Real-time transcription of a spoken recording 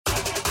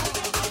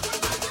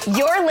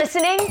You're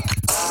listening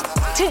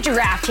to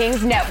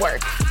DraftKings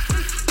Network.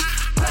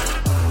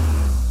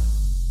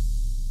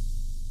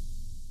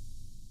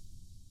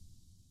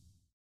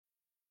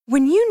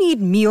 When you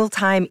need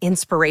mealtime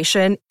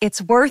inspiration, it's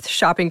worth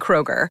shopping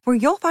Kroger, where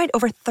you'll find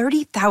over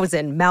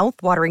 30,000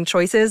 mouth-watering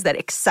choices that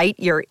excite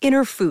your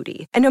inner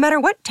foodie. And no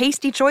matter what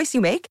tasty choice you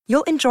make,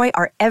 you'll enjoy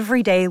our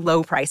everyday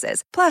low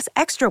prices, plus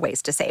extra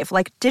ways to save,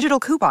 like digital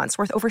coupons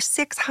worth over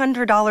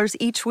 $600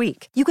 each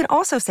week. You can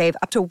also save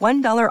up to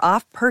 $1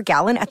 off per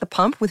gallon at the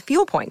pump with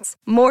fuel points.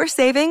 More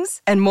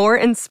savings and more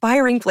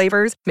inspiring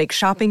flavors make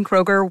shopping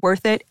Kroger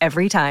worth it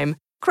every time.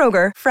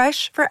 Kroger,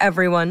 fresh for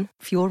everyone.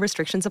 Fuel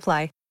restrictions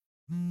apply.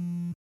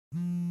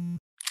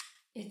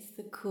 It's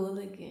the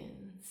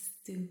Cooligan,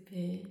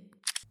 stupid.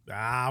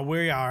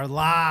 We are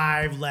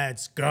live.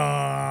 Let's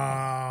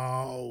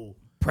go.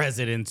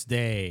 President's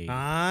Day.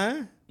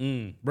 Huh?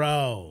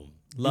 Bro.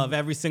 Love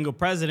every single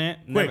president.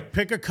 Quick,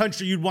 pick a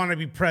country you'd want to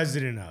be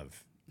president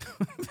of.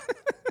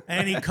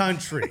 Any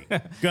country.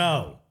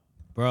 Go.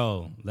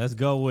 Bro, let's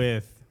go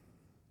with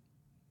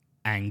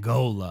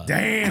Angola.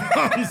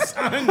 Damn,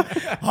 son.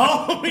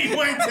 Oh, we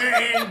went to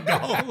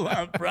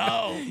Angola,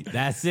 bro.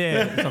 That's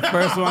it. It's the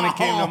first one that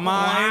came to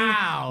mind.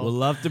 Wow. Would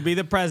love to be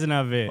the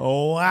president of it.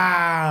 Oh,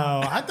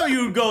 wow. I thought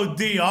you would go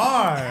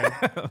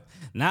DR.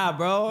 Nah,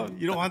 bro.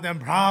 You don't want them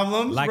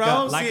problems,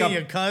 bro? Seeing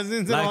your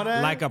cousins and all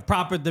that? Like a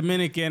proper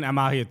Dominican, I'm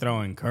out here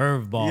throwing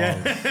curveballs.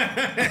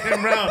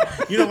 Yeah.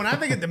 Bro, you know, when I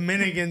think of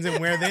Dominicans and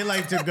where they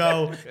like to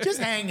go, just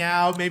hang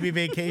out, maybe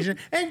vacation,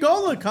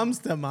 Angola comes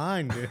to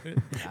mind,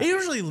 dude. It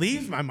usually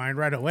leaves my mind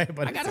right away.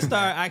 But I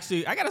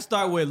gotta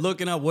start with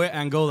looking up where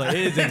Angola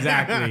is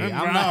exactly.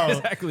 I'm not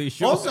exactly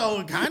sure.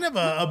 Also, kind of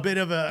a bit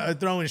of a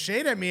throwing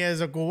shade at me as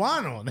a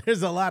Cubano.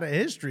 There's a lot of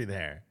history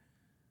there.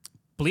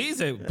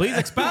 Please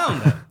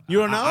expound. You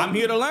don't know? I'm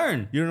here to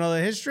learn. You don't know the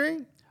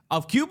history?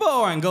 Of Cuba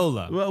or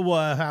Angola?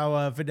 Well,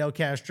 how Fidel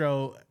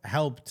Castro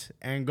helped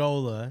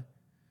Angola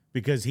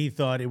because he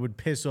thought it would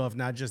piss off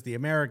not just the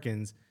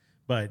Americans,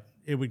 but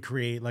it would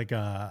create like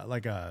a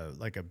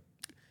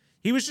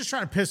he was just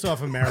trying to piss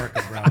off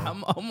America, bro.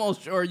 I'm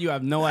almost sure you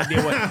have no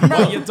idea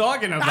what you're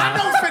talking about. I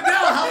know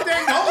Fidel helped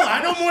Angola.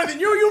 I know more than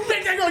you. You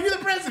think Angola, you're the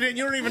president.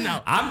 You don't even know.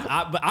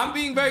 I'm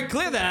being very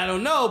clear that I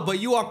don't know, but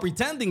you are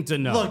pretending to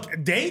know.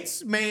 Look,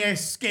 dates may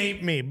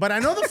escape me, but I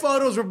know the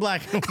photos were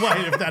black and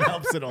white, if that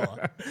helps at all.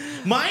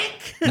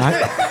 Mike?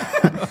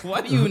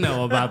 What do you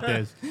know about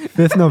this?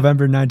 5th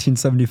November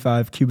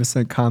 1975, Cuba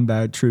sent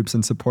combat troops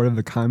in support of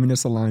the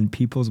communist-aligned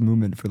People's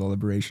Movement for the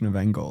Liberation of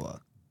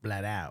Angola.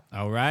 Flat out.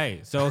 All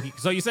right. So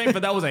you're saying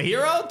that was a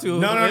hero to?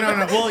 No.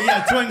 Well,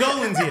 yeah, to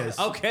Angolans he is.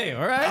 Okay,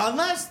 all right.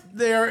 Unless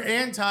they're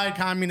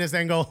anti-communist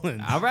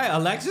Angolans. All right.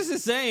 Alexis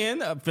is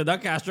saying Fidel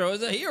Castro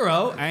is a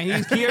hero, and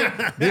he's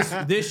here.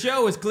 This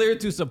show is clear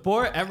to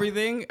support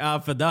everything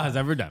Fidel has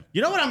ever done.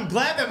 You know what? I'm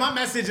glad that my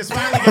message has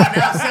finally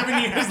gotten out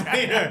 7 years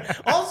later.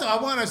 Also, I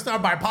want to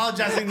start by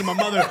apologizing to my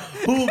mother,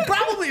 who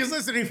probably is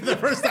listening for the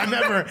first time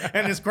ever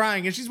and is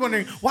crying, and she's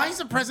wondering why is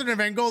the president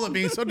of Angola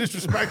being so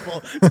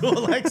disrespectful to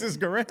Alexis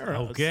Guerrero.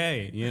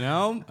 Okay, you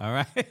know, all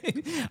right.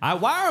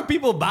 Why aren't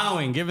people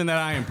bowing, given that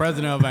I am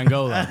president of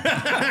Angola?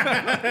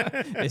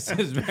 This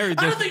is very.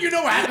 I don't think you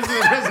know what happens to the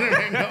president of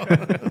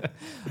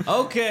Angola.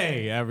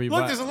 Okay,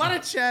 everybody. Look, there's a lot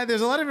of chat.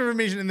 There's a lot of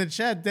information in the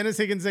chat. Dennis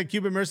Higgins said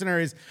Cuban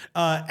mercenaries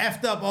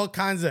effed up all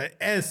kinds of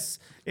S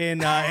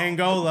in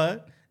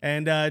Angola,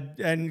 and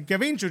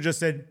Gavincho just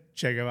said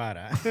Che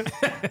Guevara,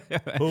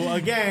 who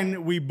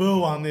again we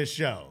boo on this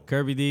show.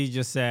 Kirby D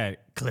just said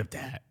clip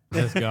that.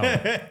 Let's go.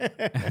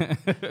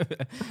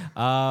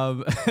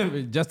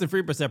 Justin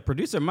Freeper said,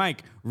 producer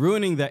Mike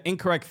ruining the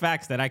incorrect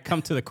facts that I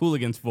come to the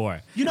Cooligans for.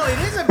 You know, it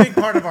is a big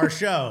part of our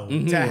show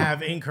to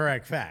have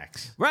incorrect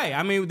facts. Right.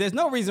 I mean, there's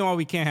no reason why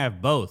we can't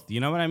have both. You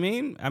know what I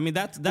mean? I mean,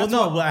 that's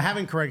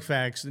having correct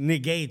facts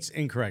negates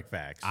incorrect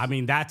facts. I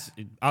mean, that's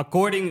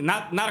according,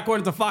 not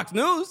according to Fox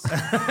News.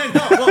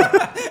 No,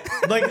 well,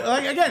 like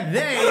again,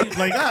 they,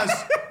 like us,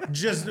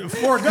 just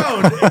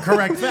forego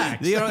correct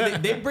facts. You know,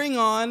 they bring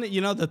on,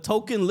 you know, the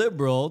token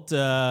liberal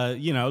to,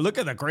 you know, look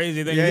at the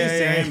crazy thing he's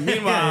saying.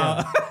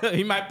 Meanwhile,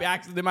 there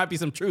might be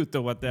some truth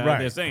to what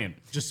they're saying.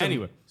 Just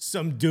anyway.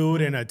 Some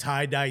dude in a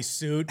tie-dye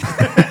suit.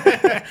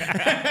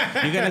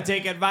 You're going to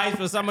take advice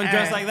from someone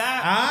dressed like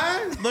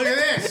that? Look at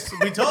this.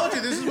 We told you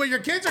this is what your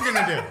kids are going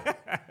to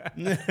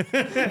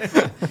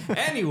do.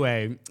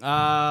 Anyway,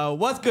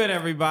 what's good,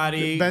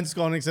 everybody? Ben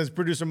Skolnick says,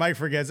 producer Mike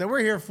forgets that we're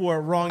here for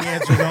wrong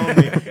answers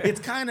only. It's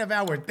kind of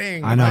our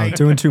thing. I know, Mike.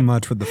 Doing too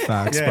much with the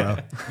facts, bro.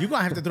 You're going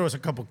to have to throw us a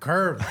couple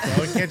curves,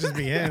 bro. It can't just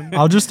be him.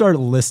 I'll just start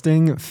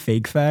listing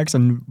fake facts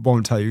and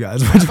won't tell you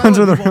guys which ones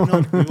are the real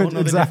ones. We won't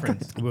know the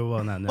difference. We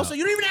will not know. Also,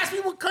 you don't even ask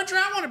me what country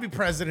I want to be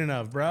president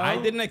of, bro. I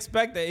didn't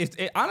expect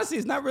that. Honestly,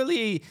 it's not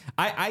really.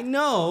 I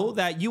know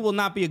that you will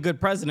not be a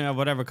good president of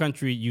whatever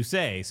country you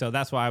say, so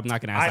that's why I'm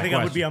not going to ask I think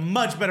I would be a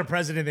much better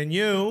president than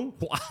you.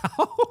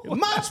 Wow.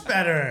 Much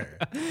better.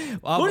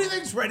 Who do you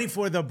think's ready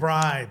for the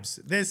bribes?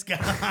 This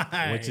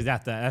guy. Which is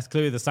that's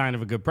clearly the sign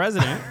of a good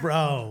president.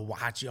 Bro,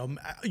 watch yo,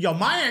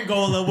 my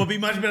Angola will be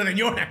much better than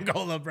your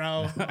Angola,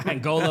 bro.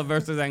 Angola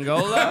versus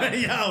Angola.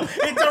 Yo,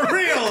 it's a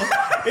real.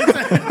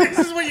 This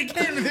is what you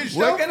came to this show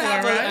We're gonna for,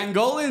 have right? an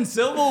Angolan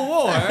civil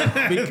war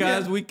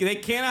because they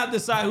cannot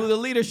decide who the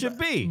leader should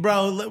be.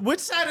 Bro, which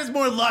side is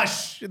more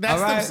lush? That's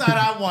All right. the side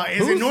I want.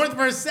 Is it north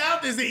versus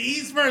south? Is it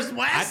east versus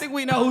west? I think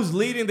we know who's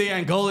leading the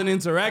Angolan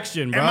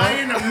insurrection, bro. Am I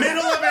in the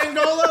middle of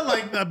Angola,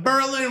 like the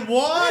Berlin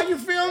Wall? You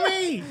feel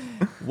me?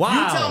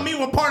 Wow. You tell me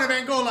what part of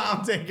Angola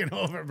I'm taking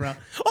over, bro.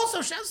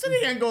 Also, shouts to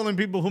the Angolan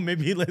people who may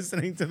be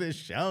listening to this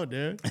show,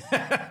 dude.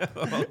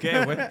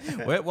 Okay, what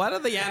do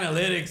the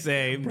analytics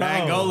say? The Bro,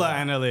 Angola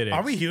analytics.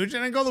 Are we huge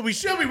in Angola? We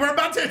should be. We're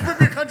about to rip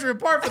your country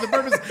apart for the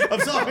purpose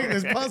of solving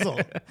this puzzle.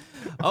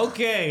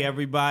 Okay,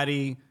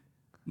 everybody.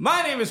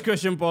 My name is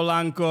Christian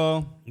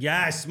Polanco.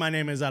 Yes, my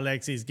name is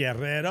Alexis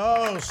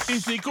Guerreros.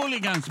 It's the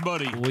Cooligans,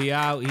 buddy. We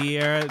out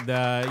here.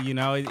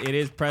 It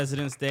is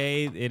President's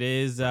Day. It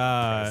is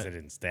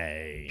President's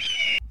Day.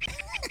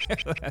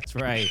 That's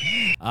right.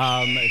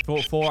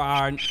 For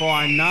our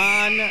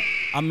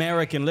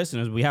non-American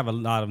listeners, we have a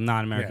lot of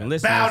non-American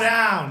listeners. Bow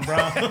down,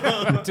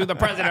 bro. To the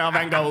president of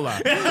Angola.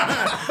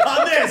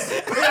 On this,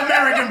 the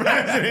American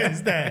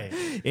President's Day.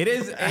 It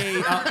is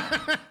a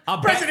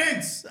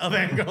Presidents of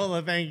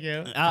Angola, thank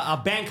you. a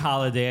bank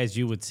holiday, as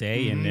you would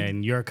say,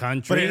 in your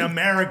country. But in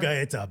America,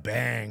 it's a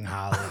bang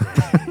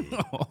holiday.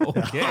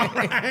 Okay.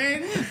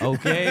 Right?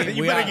 Okay.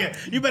 You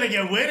better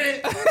get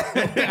with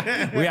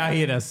it. We are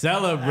here to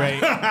celebrate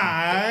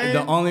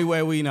the only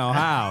way we know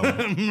how.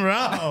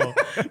 Bro,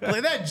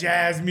 play that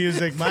jazz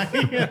music, Mike.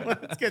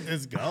 Let's get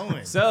this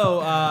going.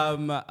 So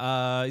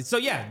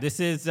yeah, this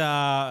is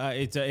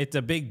it's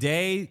a big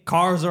day.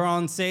 Cars are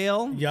on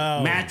sale.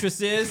 Yo.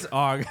 Mattresses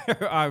are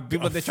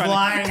people they're trying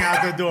Flying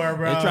out the door,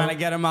 bro. they're trying to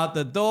get them out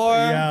the door.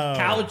 Yo.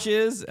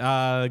 Couches,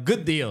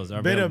 good deals are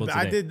available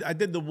today. I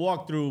did the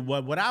walkthrough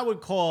what I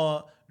would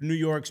call New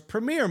York's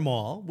premier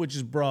mall, which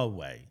is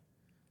Broadway.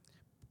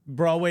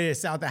 Broadway is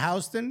south of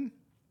Houston.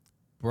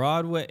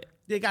 Broadway.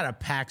 They got a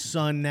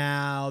PacSun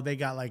now. They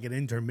got like an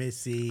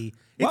Intermissy.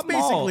 It's What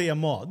mall? basically a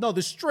mall. No,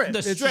 the Strip. The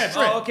It's strip.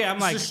 Oh, okay. I'm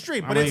like it's the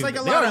Street, I'm but it's like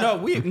a they lot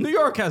don't of. know. New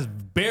York has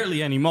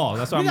barely any malls.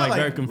 That's why we I'm got like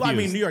very confused. Well, I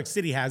mean, New York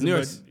City has New them,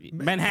 York's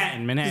but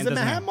Manhattan. does the doesn't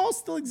Manhattan have- Mall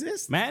still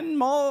exist? Manhattan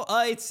Mall,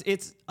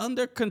 it's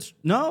under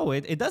no,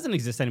 it doesn't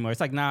exist anymore. It's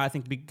like now I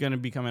think going to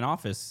become an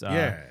office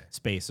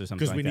space or something.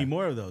 Because like we that. need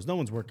more of those. No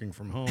one's working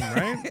from home,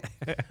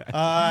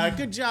 right?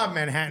 Good job,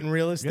 Manhattan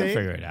real We'll estate.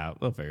 figure it out.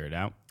 We'll figure it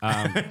out.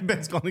 Ben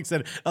Skolnick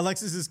said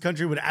Alexis's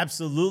country would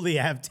absolutely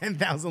have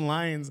 10,000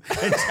 lions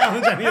and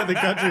challenge any other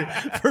country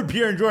for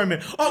pure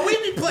enjoyment. Oh,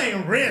 we'd be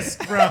playing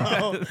Risk,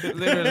 bro.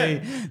 Literally,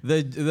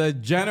 the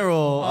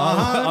general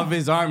of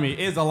his army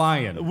is a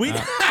lion.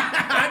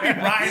 I'd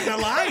be riding a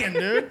lion,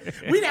 dude.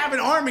 We'd have an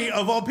army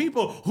of all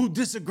people who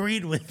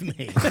disagreed with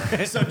me.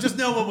 So just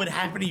know what would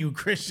happen to you,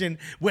 Christian,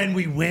 when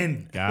we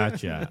win.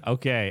 Gotcha.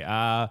 Okay.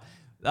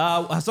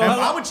 So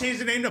I would change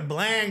the name to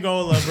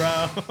Blangola,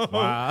 bro.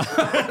 Wow.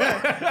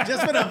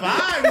 Just for the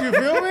vibe, you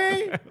feel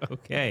me?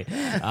 Okay.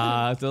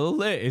 So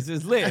lit. It's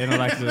just lit in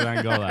Alexis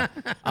Angola.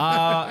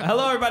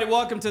 Hello, everybody.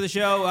 Welcome to the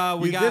show.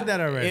 We did that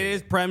already. It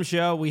is Prem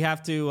Show. We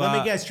have to. Let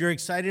me guess, you're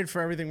excited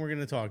for everything we're going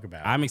to talk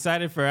about. I'm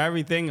excited for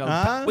everything.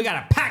 Huh? We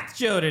got a packed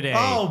show today.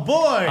 Oh,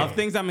 boy. Of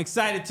things I'm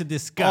excited to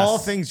discuss. All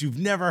things you've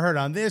never heard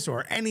on this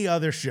or any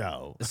other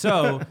show.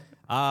 So,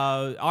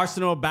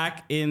 Arsenal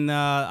back in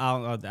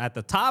at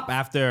the top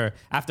after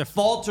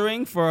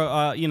faltering for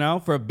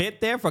a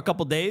bit there for a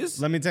couple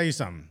days. Let me tell you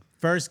something.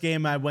 First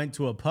game I went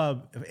to a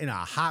pub in a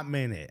hot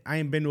minute. I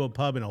ain't been to a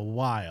pub in a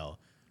while.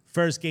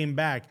 First game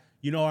back,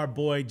 you know our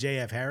boy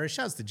J.F. Harris.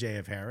 Shouts to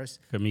J.F. Harris.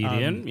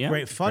 Comedian, yeah.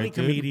 Great, funny Great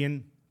dude.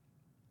 comedian.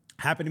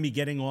 Happened to be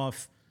getting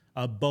off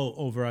a boat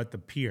over at the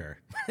pier.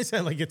 I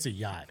said like it's a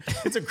yacht.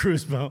 It's a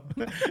cruise boat.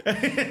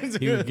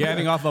 He was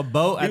getting off a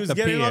boat at the He was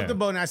getting pier. off the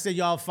boat, and I said,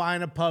 y'all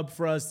find a pub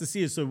for us to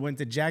see it. So we went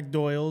to Jack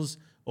Doyle's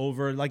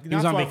over, like, He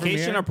was on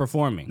vacation or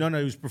performing? No,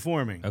 he was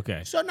performing.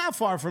 Okay. So not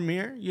far from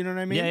here. You know what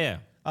I mean?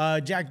 Yeah.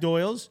 Jack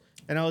Doyle's.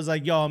 And I was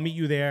like, yo, I'll meet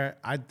you there.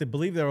 I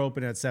believe they're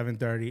open at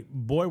 7:30.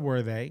 Boy,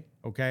 were they,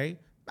 okay?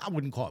 I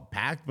wouldn't call it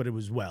packed, but it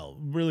was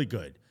really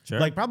good. Sure.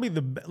 Like probably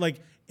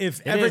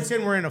if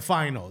Everton were in a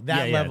final,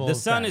 that level. The of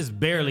sun packed. is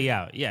barely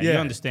out. Yeah, you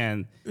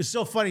understand. It was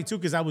so funny too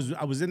because I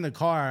was in the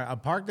car. I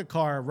parked the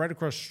car right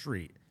across the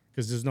street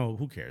because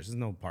who cares? There's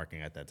no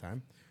parking at that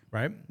time,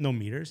 right? No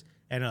meters.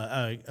 And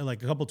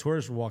like a couple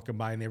tourists were walking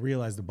by and they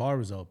realized the bar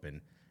was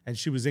open. And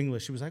she was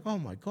English. She was like, "Oh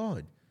my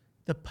God,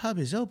 the pub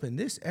is open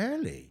this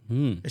early."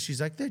 And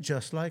she's like, "They're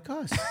just like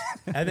us."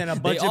 And then a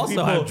bunch They of also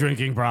people have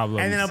drinking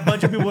problems. And then a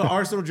bunch of people with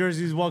Arsenal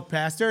jerseys walked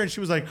past her, and she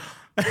was like,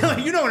 in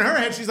her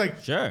head, she's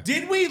like, Sure.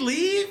 Did we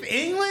leave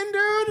England,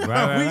 dude?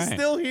 Are we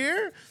still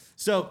here?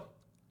 So,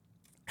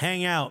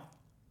 hang out.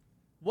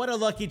 What a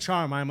lucky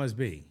charm I must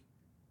be.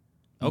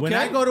 Okay. When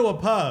I go to a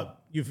pub,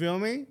 you feel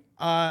me?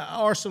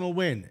 Arsenal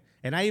win.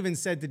 And I even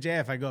said to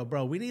JF, I go,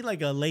 bro, we need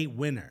like a late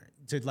winner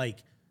to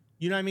like,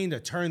 you know what I mean, to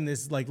turn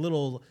this like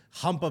little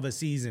hump of a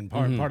season,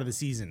 part of the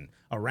season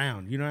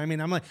around. You know what I mean?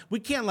 I'm like, we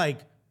can't like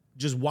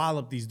just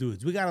wallop these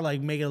dudes. We gotta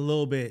like make it a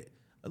little bit.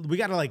 We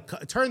gotta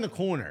like turn the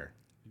corner.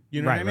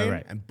 You know what I mean?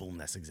 Right. And boom,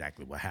 that's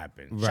exactly what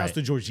happened. Right. Shouts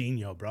to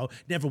Jorginho, bro.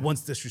 Never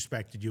once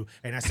disrespected you.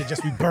 And I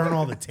suggest we burn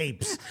all the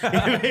tapes.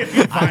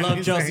 I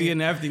love Chelsea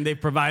and everything they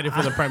provided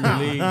for the Premier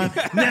League.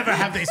 Never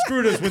have they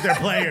screwed us with their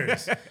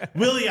players.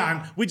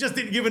 Willian, we just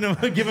didn't give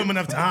him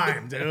enough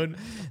time, dude.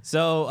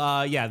 So,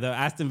 the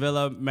Aston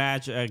Villa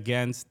match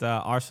against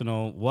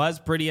Arsenal was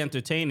pretty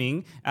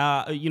entertaining.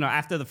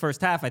 After the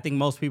first half, I think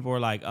most people were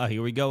like, oh,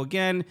 here we go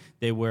again.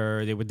 They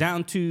were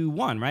down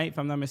 2-1, right? If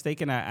I'm not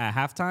mistaken, at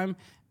halftime.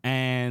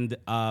 And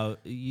I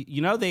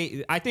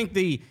think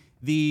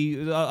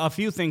a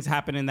few things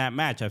happened in that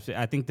match.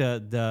 I think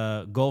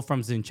the goal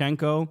from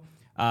Zinchenko,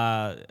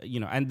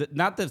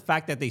 not the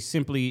fact that they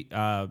simply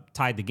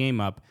tied the game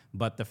up,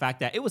 but the fact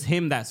that it was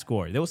him that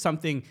scored. There was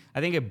something.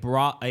 I think it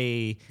brought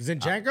a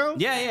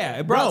Zinchenko.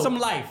 It brought some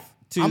life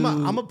to. I'm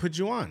gonna put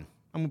you on.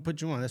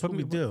 That's what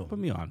we do. Put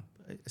me on.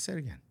 Say it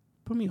again.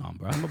 Put me on,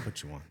 bro. I'm gonna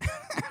put you on.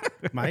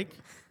 Mike.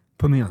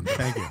 Put me on.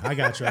 Thank you. I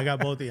got you. I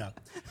got both of y'all.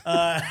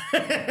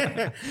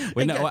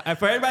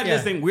 For everybody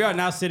listening, we are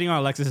now sitting on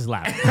Alexis's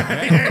lap. Oh,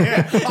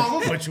 I'm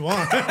going to put you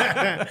on.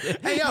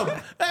 Hey, yo,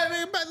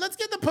 but let's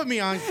get the put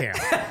me on cam.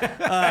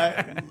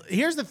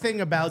 Here's the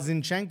thing about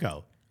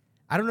Zinchenko.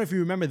 I don't know if you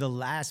remember the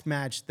last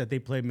match that they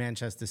played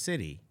Manchester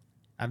City.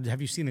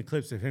 Have you seen the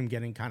clips of him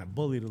getting kind of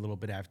bullied a little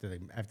bit after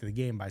the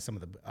game by some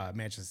of the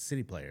Manchester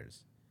City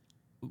players?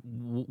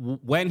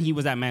 When he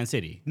was at Man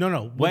City?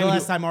 No. When the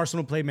last time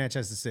Arsenal played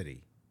Manchester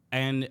City?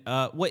 And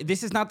wait,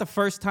 this is not the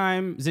first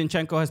time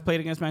Zinchenko has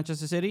played against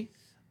Manchester City?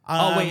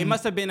 It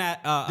must have been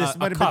at this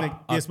might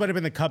have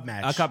been the cup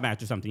match. A cup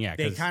match or something, yeah.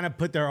 They kind of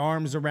put their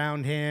arms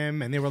around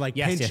him and they were like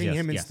pinching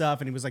him and stuff,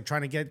 and he was like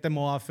trying to get them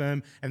off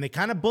him, and they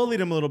kind of bullied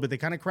him a little bit. They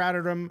kind of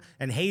crowded him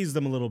and hazed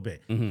him a little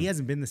bit. He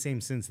hasn't been the same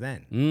since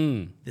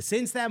then.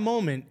 Since that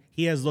moment,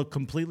 he has looked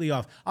completely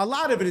off. A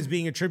lot of it is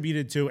being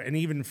attributed to, and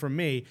even from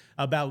me,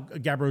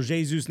 about Gabriel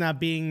Jesus not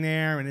being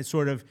there, and it's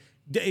sort of,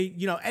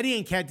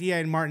 Eddie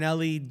Nketiah and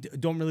Martinelli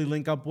don't really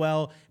link up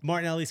well.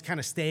 Martinelli's kind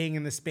of staying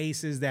in the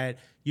spaces that,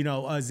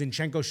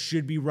 Zinchenko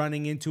should be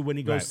running into when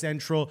he goes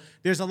central.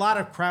 There's a lot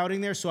of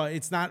crowding there, so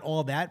it's not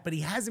all that, but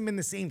he hasn't been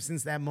the same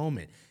since that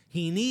moment.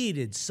 He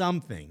needed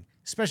something,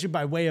 especially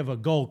by way of a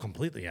goal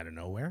completely out of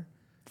nowhere.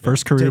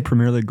 First career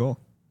Premier League goal.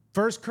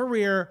 First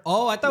career.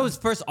 Oh, I thought it was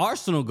first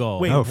Arsenal goal.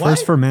 Wait, No, what?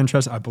 first for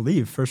Manchester, I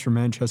believe. First for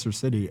Manchester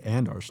City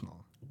and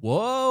Arsenal.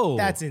 Whoa.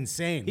 That's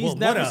insane. He's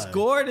never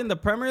scored in the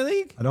Premier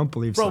League? I don't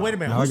believe so. Bro, wait a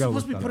minute. Now Who's I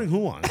gotta supposed to be look putting that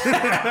who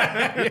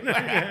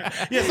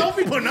on? Yeah, don't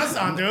be putting us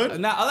on,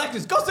 dude. Now,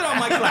 Alexis, go sit on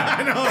Mike's lap.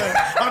 I know it.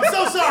 I'm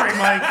so sorry,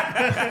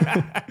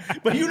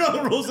 Mike. But you know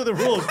the rules are the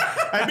rules.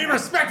 And be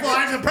respectful.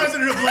 I'm the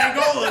president of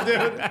Angola,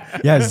 dude.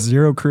 up. Yeah,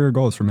 0 career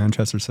goals for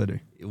Manchester City.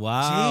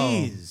 Wow.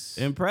 Jeez.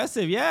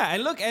 Impressive. Yeah.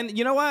 And look, and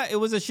you know what? It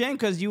was a shame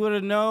because you would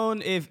have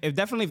known if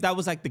that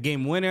was like the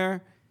game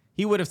winner,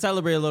 he would have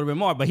celebrated a little bit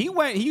more. But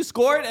he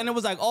scored, and it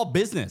was like all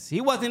business.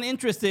 He wasn't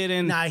interested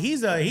in. Nah,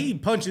 he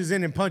punches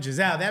in and punches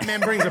out. That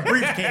man brings a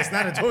briefcase,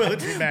 not a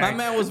toiletry bag. My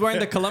man was wearing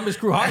the Columbus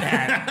Crew hard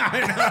hat.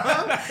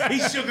 I know. He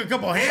shook a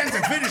couple hands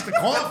and finished the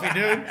coffee,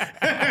 dude.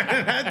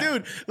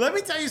 Dude, let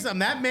me tell you something.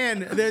 That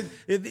man,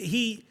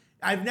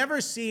 I've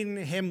never seen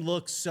him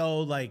look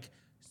so like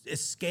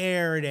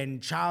scared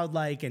and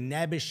childlike and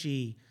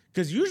nebbishy.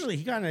 Because usually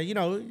he kind of,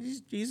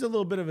 he's a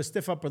little bit of a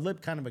stiff upper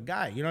lip kind of a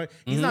guy.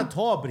 He's not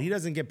tall, but he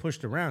doesn't get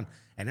pushed around.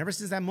 And ever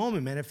since that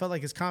moment, man, it felt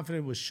like his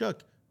confidence was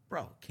shook.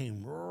 Bro,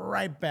 came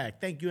right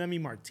back. Thank you, Emmy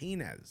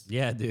Martinez.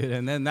 Yeah, dude.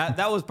 And then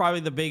that was probably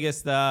the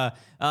biggest. There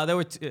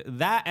were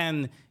that,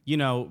 and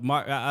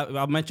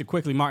I'll mention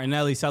quickly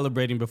Martinelli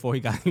celebrating before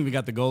he even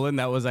got the goal in.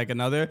 That was like a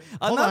little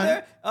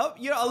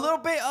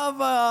bit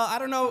of I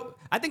don't know.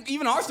 I think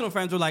even Arsenal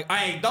fans were like,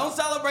 "Hey, don't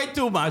celebrate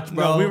too much,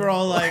 bro." No, we were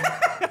all like,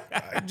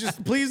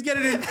 "Just please get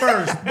it in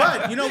first."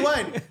 But you know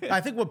what?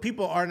 I think what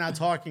people are not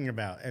talking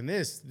about, and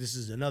this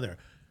is another,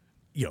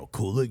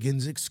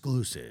 Cooligans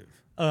exclusive.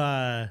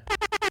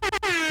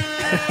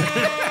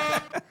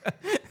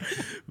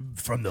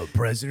 From the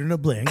president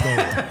of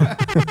Angola.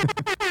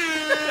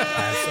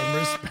 Have some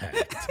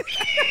respect.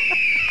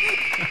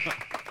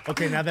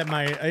 Okay, now that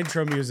my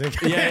intro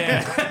music.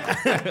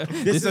 Yeah.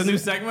 This is a new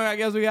segment, I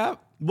guess we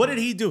got. What did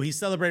he do? He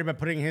celebrated by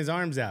putting his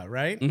arms out,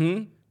 right?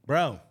 Mm-hmm.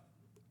 Bro,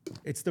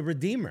 it's the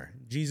Redeemer.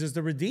 Jesus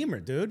the Redeemer,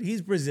 dude.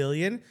 He's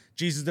Brazilian.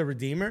 Jesus the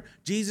Redeemer.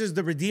 Jesus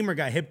the Redeemer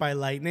got hit by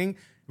lightning,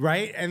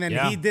 right? And then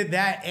he did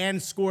that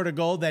and scored a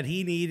goal that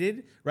he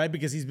needed, right?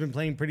 Because he's been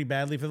playing pretty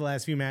badly for the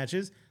last few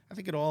matches. I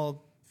think it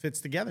all fits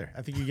together.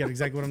 I think you get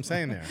exactly what I'm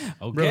saying there.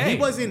 Okay. Bro,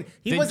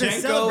 he wasn't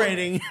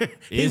celebrating.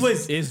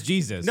 Is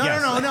Jesus. No.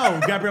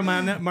 Gabriel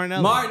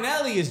Martinelli.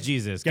 Martinelli is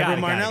Jesus. Gabriel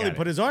Martinelli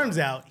put his arms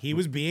out. He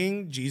was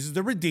being Jesus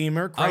the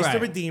Redeemer, Christ the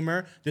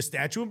Redeemer, the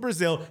statue in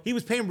Brazil. He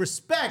was paying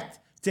respect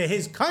to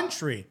his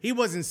country. He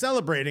wasn't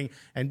celebrating.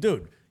 And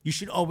dude, you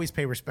should always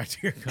pay respect to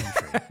your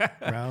country,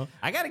 bro.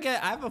 I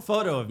have a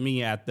photo of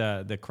me at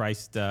the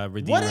Christ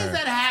Redeemer. What does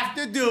that have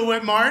to do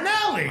with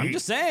Martinelli? I'm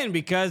just saying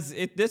because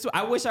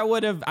I wish I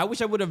would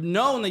have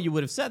known that you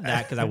would have said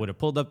that, because I would have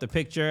pulled up the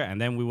picture and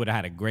then we would have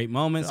had a great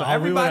moment. So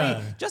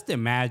everybody, just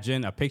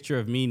imagine a picture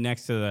of me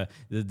next to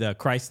the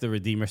Christ the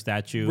Redeemer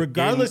statue.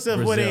 Regardless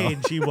of what Brazil.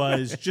 age he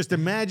was, just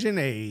imagine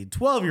a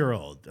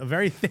 12-year-old, a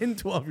very thin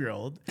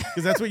 12-year-old,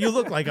 because that's what you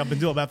look like up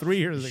until about 3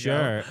 years ago.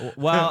 Sure.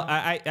 Well,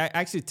 I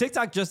actually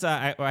TikTok just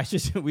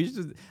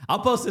I'll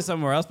post this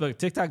somewhere else, but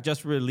TikTok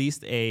just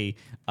released a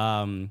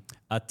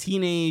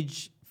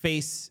teenage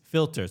face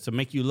filter to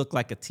make you look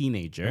like a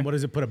teenager. And what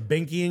does it, put a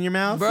binky in your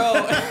mouth? Bro.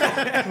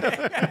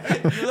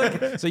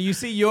 So you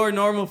see your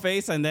normal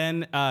face, and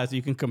then so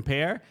you can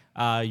compare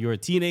your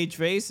teenage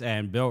face,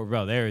 and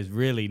bro, there is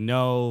really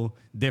no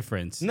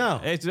difference. No.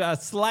 It's a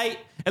slight,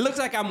 it looks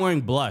like I'm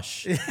wearing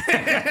blush.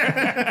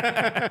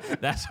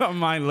 That's what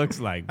mine looks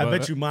like. I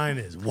bet you mine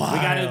is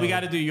wild. We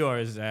gotta do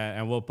yours,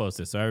 and we'll post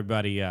it. So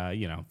everybody,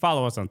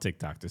 follow us on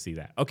TikTok to see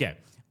that. Okay.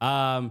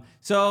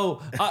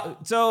 So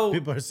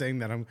People are saying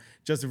that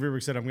Justin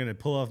Freeberg said I'm going to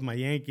pull off my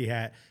Yankee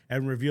hat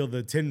and reveal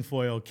the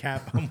tinfoil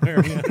cap I'm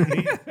wearing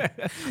underneath.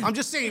 I'm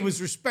just saying he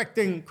was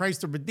respecting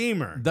Christ the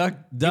Redeemer. Duck,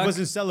 He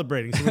wasn't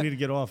celebrating, so we need to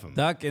get off him.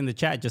 Duck in the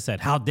chat just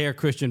said, "How dare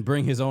Christian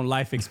bring his own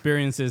life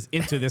experiences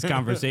into this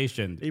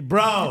conversation?" Hey,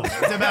 bro,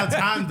 it's about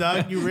time,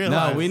 Doug. You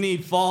realize? No, we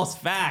need false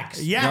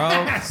facts,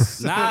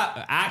 Yes. bro.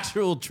 Not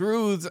actual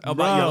truths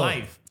about your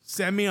life.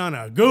 Send me on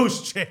a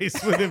goose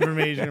chase with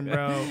information,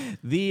 bro.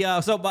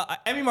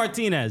 Emi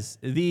Martinez,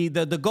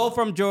 the goal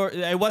from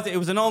it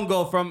was an own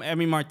goal from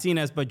Emi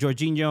Martinez, but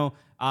Jorginho,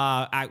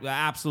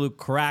 absolute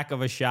crack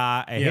of a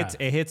shot. It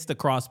hits the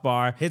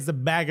crossbar. Hits the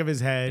back of his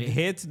head. It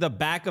hits the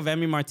back of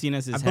Emi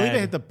Martinez's head. I believe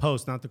it hit the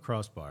post, not the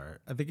crossbar.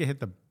 I think it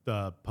hit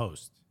the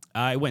post.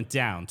 It went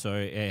down, so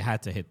it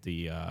had to hit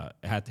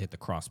the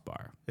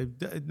crossbar.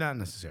 Not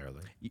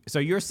necessarily. So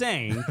you're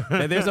saying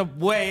that there's a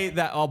way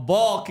that a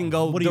ball can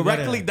go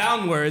directly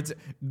downwards,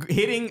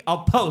 hitting a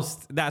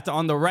post that's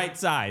on the right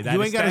side.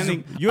 You ain't got a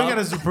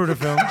Zapruder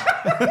film.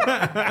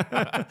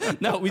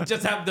 No, we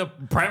just have the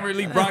Premier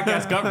League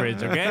broadcast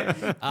coverage. Okay,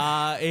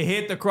 it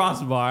hit the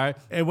crossbar.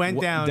 It went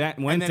down. It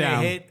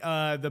hit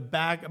the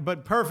back,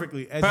 but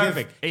perfectly, as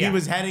Perfect. if Yeah. he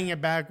was heading it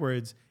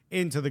backwards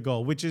into the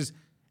goal, which is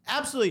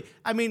absolutely.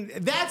 I mean,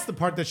 that's the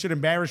part that should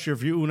embarrass you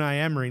if you're Unai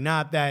Emery,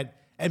 not that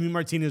Emi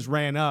Martinez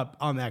ran up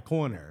on that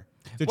corner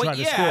to try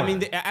to score. I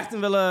mean, Aston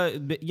Villa,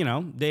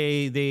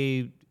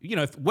 they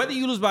whether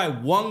you lose by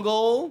 1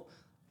 goal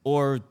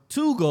or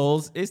 2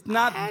 goals, it's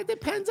not. It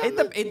depends on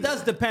it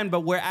does depend,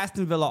 but where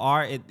Aston Villa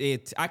are,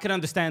 I can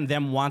understand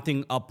them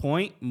wanting a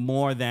point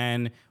more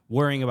than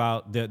worrying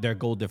about their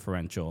goal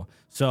differential.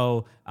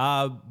 So,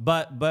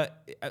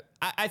 but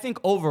I think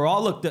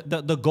overall, look,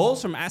 the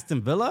goals from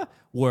Aston Villa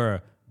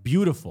were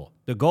beautiful.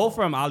 The goal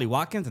from Ali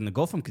Watkins and the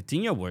goal from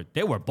Coutinho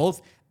were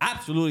both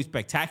absolutely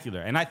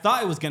spectacular, and I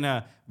thought it was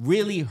gonna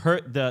really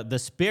hurt the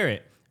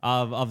spirit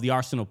of the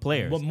Arsenal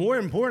players. But more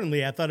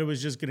importantly, I thought it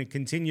was just going to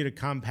continue to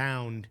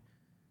compound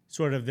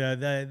sort of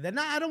the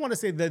I don't want to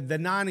say the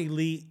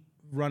non-elite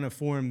run of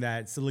form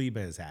that Saliba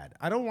has had.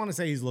 I don't want to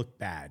say he's looked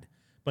bad,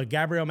 but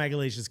Gabriel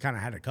Magalhaes just kind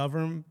of had to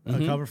cover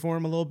for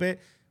him a little bit.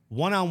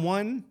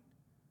 1-on-1,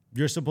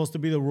 you're supposed to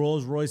be the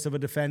Rolls Royce of a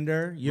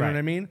defender. You know what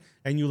I mean?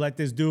 And you let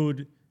this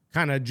dude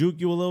kind of juke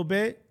you a little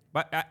bit.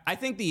 But I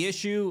think the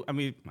issue, I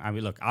mean,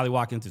 look, Ali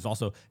Watkins is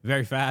also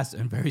very fast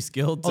and very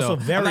skilled. Also so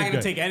very I'm not going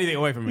good. to take anything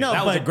away from him. No,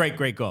 that was a great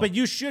goal. But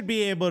you should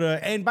be able to.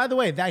 And by the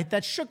way,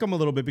 that shook him a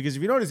little bit, because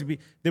if you notice,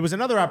 there was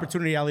another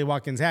opportunity Ali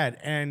Watkins had,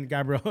 and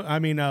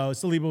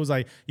Saliba was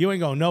like, "You ain't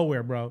going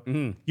nowhere, bro.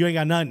 You ain't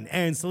got nothing."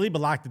 And Saliba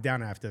locked it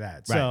down after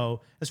that. Right.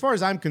 So as far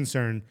as I'm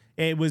concerned,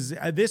 it was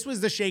this was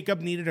the shakeup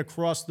needed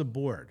across the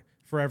board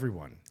for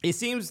everyone. It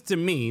seems to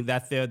me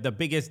that the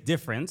biggest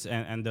difference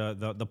and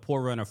the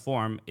poor run of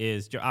form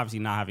is obviously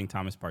not having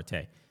Thomas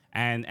Partey.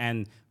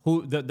 And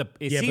who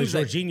it seems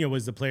but Jorginho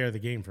was the player of the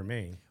game for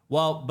me.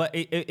 Well, but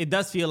it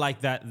does feel like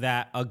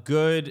that a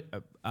good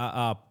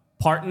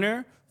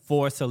partner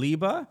for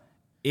Saliba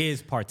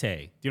is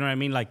Partey. Do you know what I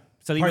mean? Like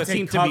Saliba Partey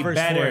seemed to be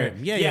better.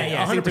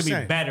 Yeah, seemed to be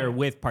 100%. better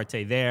with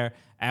Partey there.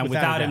 And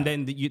without him,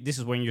 then this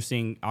is when you're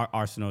seeing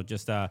Arsenal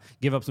just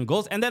give up some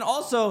goals. And then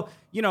also,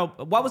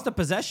 what was the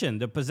possession?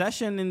 The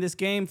possession in this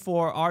game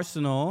for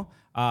Arsenal,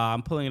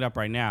 I'm pulling it up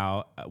right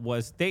now,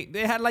 was they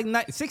had like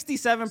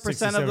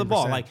 67% of the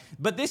ball.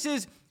 But this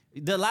is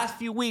the last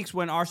few weeks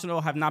when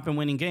Arsenal have not been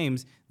winning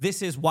games.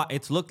 This is what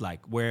it's looked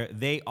like, where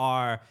they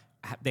have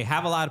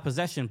a lot of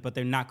possession, but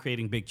they're not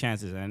creating big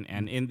chances.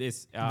 And in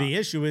this, the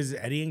issue is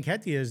Eddie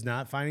Nketiah is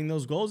not finding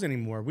those goals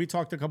anymore. We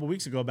talked a couple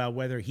weeks ago about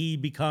whether he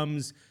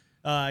becomes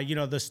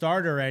the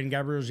starter and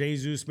Gabriel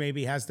Jesus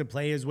maybe has to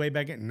play his way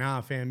back in.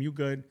 Nah, fam, you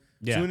good.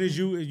 Yeah. As soon as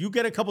you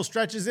get a couple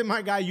stretches in,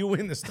 my guy, you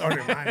win the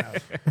starter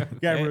lineup.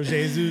 Gabriel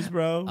Jesus,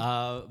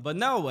 bro. But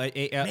no.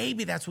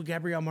 Maybe that's what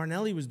Gabriel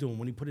Martinelli was doing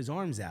when he put his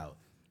arms out.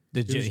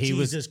 It was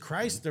Jesus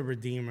Christ, the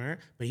Redeemer,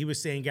 but he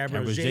was saying,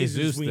 Gabriel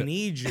Jesus, we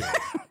need you.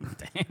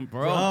 Damn,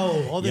 bro.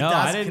 All the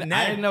dots connect.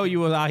 I didn't know you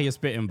was out here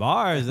spitting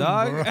bars,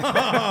 dog.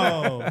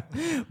 Bro.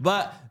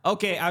 But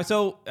okay,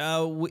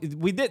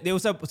 we did. It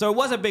was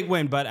a big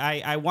win, but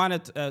I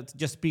wanted to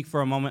just speak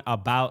for a moment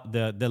about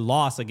the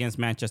loss against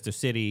Manchester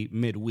City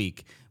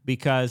midweek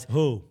because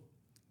Who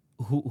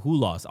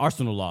lost?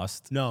 Arsenal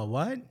lost. No,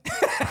 what?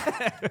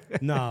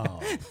 No.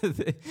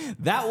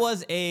 That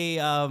was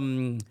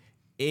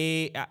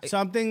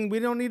something we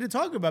don't need to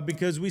talk about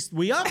because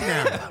we up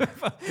now.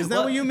 Is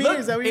that what you mean? Look,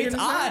 Is that what you're it's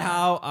going to say? odd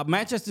how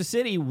Manchester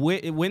City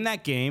win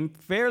that game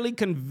fairly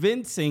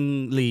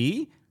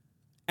convincingly,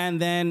 and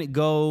then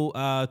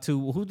go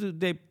to who did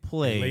they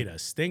play? They played a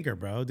stinker,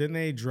 bro. Didn't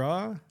they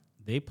draw?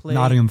 They played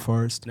Nottingham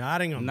Forest.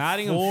 Nottingham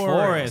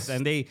Forest,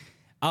 and they.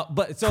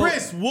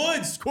 Chris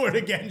Wood scored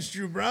against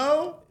you,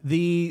 bro.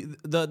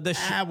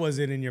 That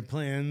wasn't in your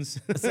plans.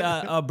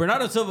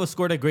 Bernardo Silva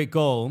scored a great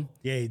goal.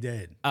 Yeah, he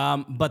did.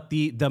 But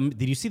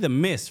did you see the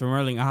miss from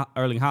Erling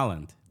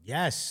Haaland?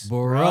 Yes,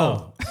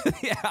 bro.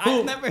 Yeah,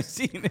 I've never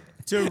seen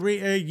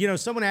it.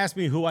 Someone asked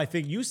me who I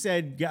think. You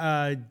said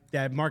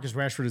that Marcus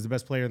Rashford is the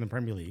best player in the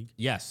Premier League.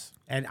 Yes,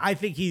 and I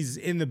think he's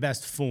in the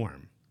best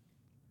form.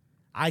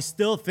 I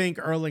still think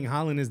Erling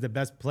Haaland is the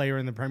best player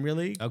in the Premier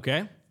League.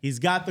 Okay. He's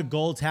got the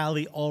goal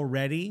tally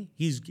already.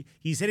 He's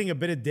hitting a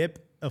bit of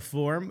dip of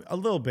form, a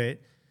little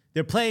bit.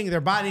 They're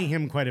bodying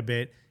him quite a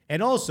bit.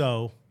 And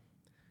also,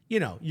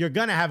 you're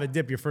going to have a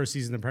dip your first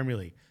season in the Premier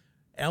League.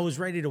 And I was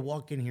ready to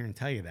walk in here and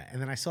tell you that.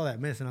 And then I saw that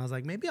miss and I was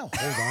like, maybe I'll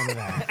hold on to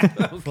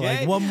that for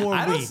like one more week.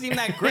 I don't seem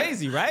that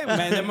crazy, right?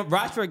 Man, then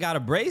Rashford got a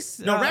brace.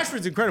 No,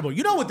 Rashford's incredible.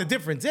 You know what the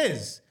difference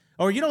is?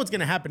 Or you know what's going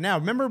to happen now?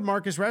 Remember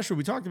Marcus Rashford?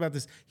 We talked about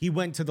this. He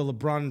went to the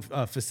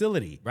LeBron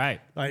facility, right,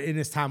 in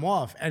his time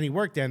off, and he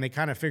worked there. And they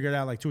kind of figured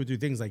out like 2 or 3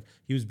 things, like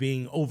he was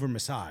being over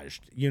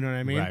massaged. You know what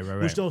I mean?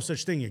 Right. Which no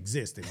such thing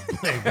exists in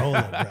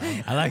Angola,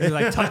 bro. I like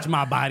to touch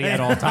my body at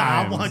all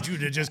times. I want you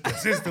to just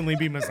consistently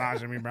be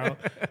massaging me, bro.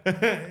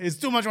 It's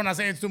too much when I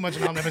say it's too much,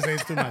 and I'll never say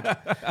it's too much.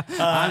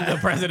 I'm the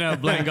president of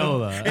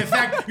Blangola. In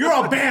fact, you're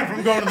all banned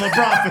from going to the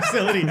LeBron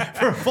facility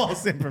for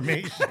false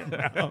information,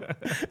 bro.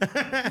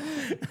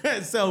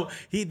 So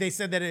they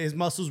said that his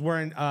muscles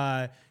weren't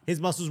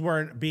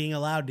being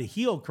allowed to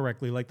heal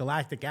correctly, like the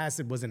lactic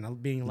acid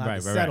wasn't being allowed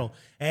to settle. Right.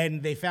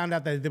 And they found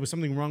out that there was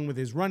something wrong with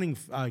his running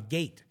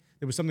gait.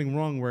 There was something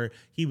wrong where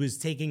he was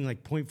taking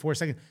like 0.4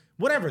 seconds.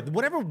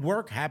 Whatever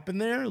work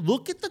happened there,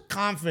 look at the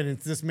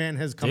confidence this man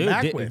has come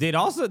back with. Did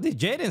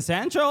Jadon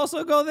Sancho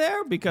also go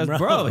there? Because,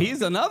 bro,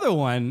 he's another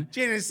one.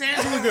 Jadon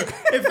Sancho looked good.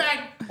 In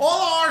fact, all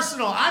of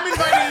Arsenal, I'm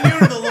inviting you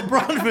to the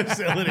LeBron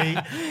facility.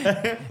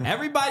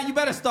 Everybody, you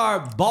better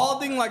start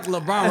balding like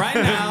LeBron right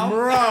now.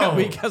 Bro.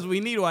 Because we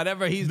need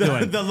whatever he's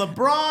doing. The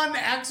LeBron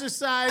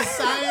exercise,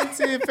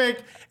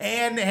 scientific,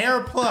 and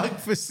hair plug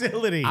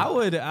facility.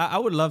 I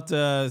would love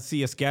to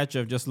see a sketch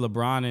of just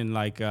LeBron and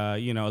like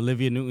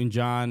Olivia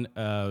Newton-John,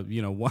 the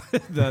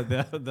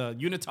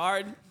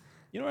unitard.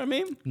 You know what I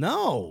mean?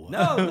 No,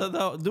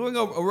 doing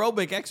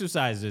aerobic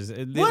exercises.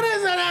 What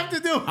does that have to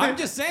do with I'm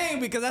just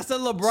saying because that's the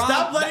LeBron.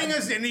 Stop letting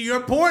us into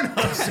your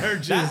Pornhub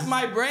searches. That's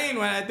my brain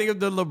when I think of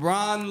the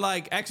LeBron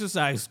like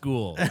exercise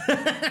school.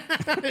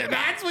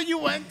 That's what you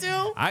went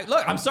to?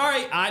 I'm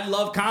sorry. I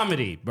love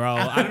comedy, bro.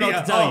 I don't know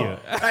what to tell you.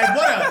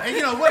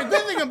 What a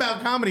good thing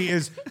about comedy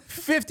is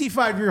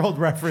 55-year-old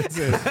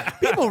references.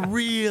 People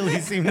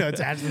really seem to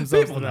attach themselves to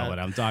that. People know what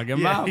I'm talking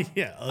about.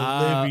 Yeah,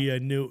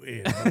 Olivia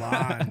Newton,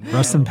 blonde.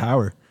 Rest in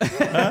power.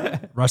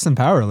 Rest in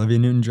power, Olivia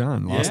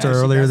Newton-John. Lost her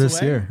earlier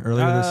this year.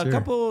 A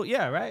couple,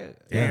 right?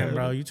 Damn,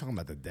 bro, you talking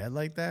about the dead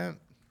like that?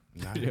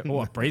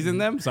 What, praising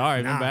them?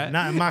 Sorry, my bad.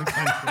 Not in my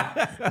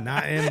country.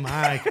 Not in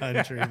my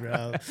country,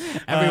 bro.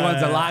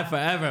 Everyone's alive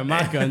forever in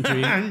my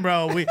country.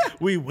 Bro,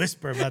 we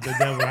whisper about the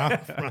dead where I'm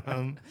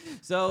from.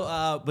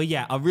 So, but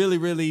yeah, a really,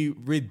 really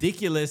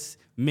ridiculous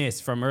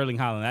miss from Erling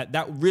Haaland.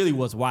 That really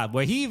was wild.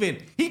 Where he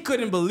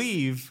couldn't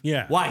believe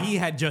what he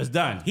had just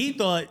done. He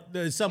thought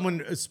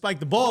someone spiked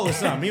the ball or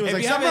something. He was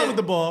like, something wrong with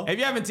the ball. If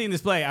you haven't seen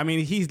this play, I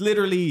mean, he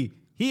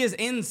is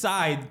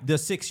inside the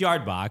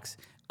 6-yard box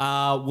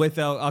with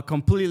a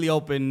completely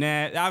open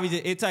net. Obviously,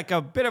 it's like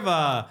a bit of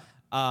a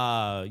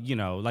a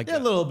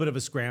little bit of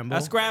a scramble.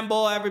 A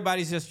scramble.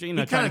 Everybody's just he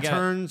kind of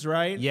turns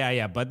right.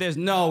 Yeah. But there's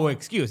no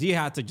excuse. He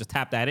had to just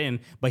tap that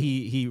in, but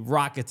he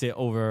rockets it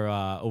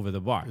over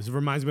the bar. This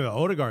reminds me of the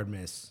Odegaard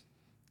miss.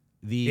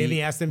 In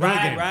the Aston Villa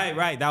game.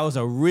 Right. That was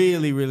a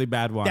really, really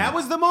bad one. That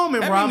was the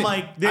moment where I'm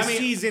like,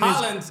 season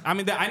Holland's,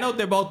 I know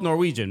they're both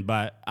Norwegian,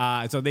 but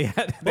so they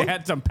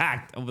had some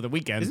pact over the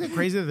weekend. Isn't it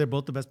crazy that they're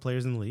both the best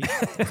players in the league?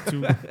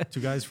 two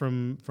guys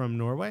from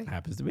Norway.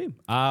 Happens to be.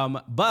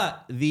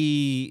 But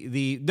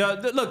the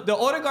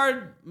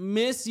Odegaard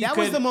miss.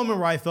 Was the moment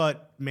where I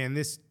thought, man,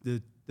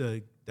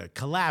 the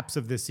collapse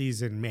of this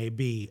season may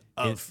be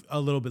a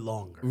little bit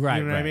longer. Right.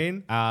 You know what I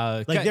mean?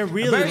 They're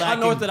really very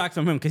lacking. unorthodox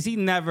from him because he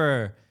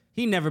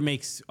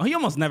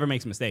almost never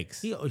makes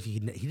mistakes. He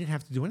didn't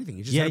have to do anything.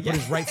 He just had to put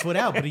his right foot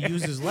out, but he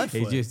used his left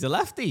foot. He's just a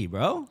lefty,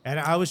 bro. And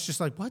I was just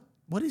like, what?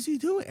 what is he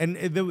doing? And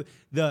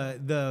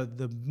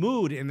the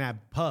mood in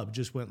that pub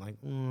just went like,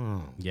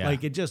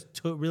 like it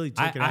just really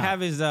took it out.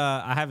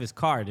 I have his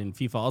card in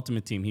FIFA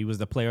Ultimate Team. He was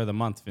the player of the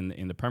month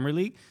in the Premier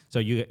League. So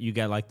you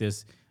get like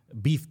this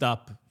beefed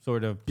up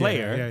sort of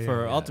player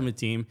for Ultimate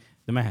Team.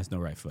 The man has no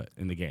right foot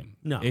in the game.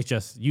 No. It's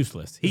just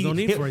useless. There's no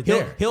need for it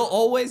there. He'll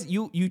always,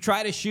 you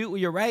try to shoot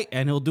with your right,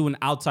 and he'll do an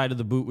outside of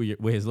the boot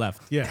with his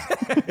left. Yeah.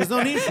 There's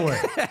no need for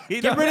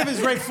it. Get rid of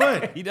his right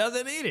foot. He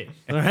doesn't need it.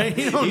 All right?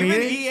 He don't Even need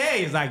it.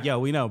 EA is like, yo,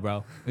 we know,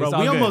 bro. Bro,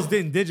 we almost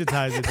didn't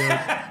digitize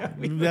it,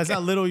 dude. That's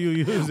how little you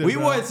use it, We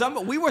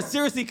were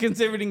seriously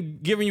considering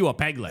giving you a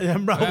peg leg. Yeah,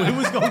 bro, we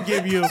was going to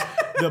give you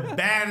the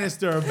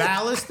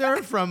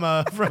baluster from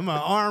a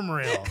arm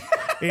rail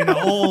in an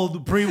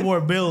old pre-war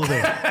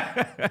building.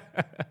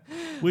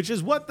 Which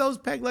is what those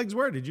peg legs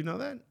were. Did you know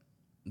that?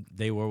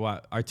 They were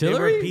what? They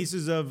Artillery? were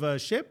pieces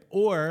of ship,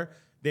 or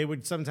they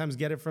would sometimes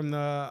get it from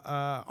the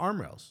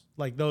arm rails.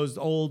 Like those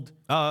old...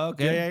 Oh,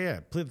 okay.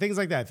 Yeah. Things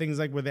like that. Things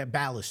like where that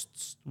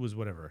ballasts was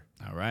whatever.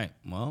 All right.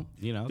 Well,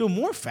 Dude,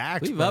 more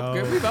facts, we've bro.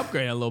 We've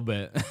upgraded a little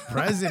bit.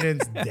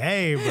 President's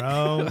Day,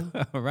 bro.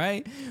 All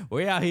right.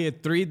 We're out here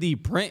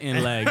 3D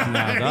printing legs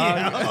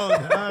now,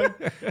 dog.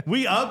 Dog.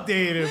 We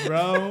updated,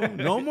 bro.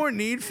 No more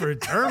need for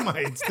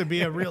termites to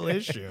be a real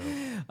issue.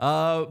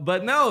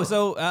 But no,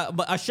 so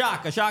but a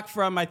shock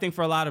from, I think,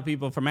 for a lot of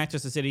people, from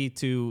Manchester City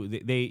to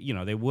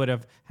they would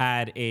have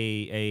had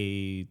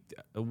they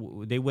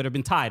would have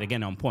been tied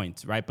again on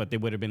points, right? But they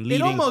would have been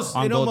leading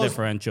on goal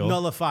differential.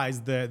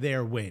 Nullifies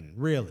their win,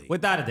 really.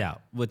 Without a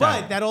doubt. But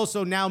that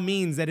also now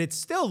means that it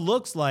still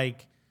looks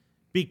like,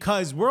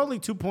 because we're only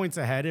 2 points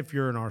ahead. If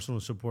you're an Arsenal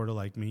supporter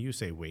like me, you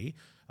say we.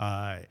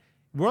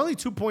 We're only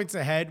 2 points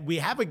ahead. We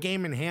have a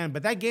game in hand,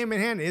 but that game in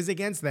hand is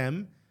against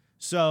them.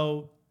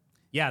 So...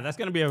 yeah, that's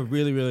going to be a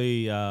really,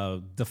 really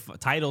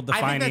title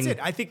defining. I think that's it.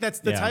 I think that's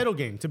the title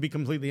game, to be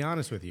completely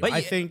honest with you. But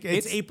I think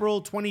it's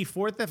April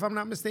 24th, if I'm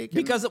not mistaken.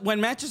 Because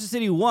when Manchester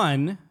City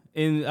won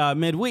in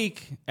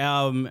midweek,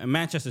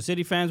 Manchester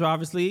City fans were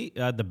obviously,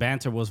 the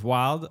banter was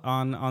wild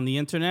on the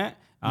internet.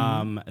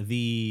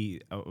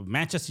 The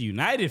Manchester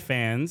United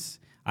fans,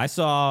 I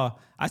saw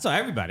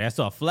everybody. I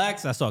saw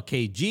Flex. I saw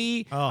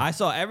KG. I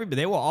saw everybody.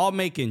 They were all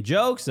making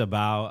jokes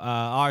about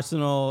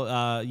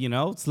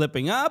Arsenal,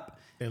 slipping up.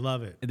 They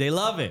love it. They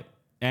love it.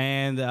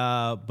 And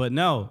but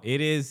no,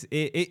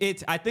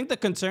 it's I think the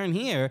concern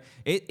here,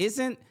 it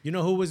isn't. You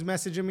know who was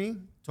messaging me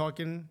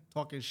talking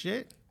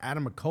shit?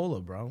 Adam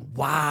McCullough, bro.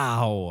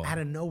 Wow. Out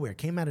of nowhere.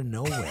 Came out of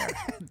nowhere.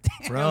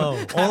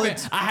 Bro. I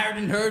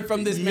hadn't heard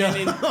from this man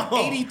in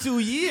 82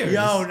 years.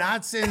 Yo,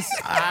 not since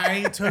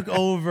I took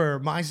over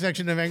my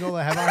section of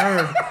Angola have I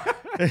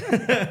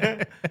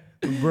heard.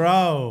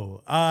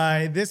 Bro,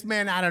 this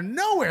man out of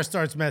nowhere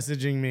starts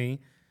messaging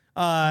me.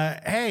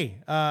 Hey,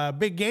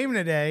 big game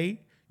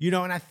today,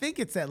 and I think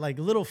it's that like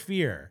little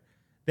fear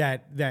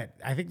that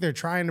I think they're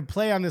trying to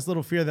play on, this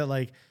little fear that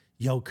like,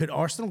 yo, could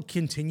Arsenal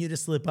continue to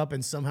slip up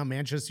and somehow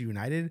Manchester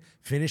United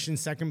finish in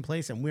second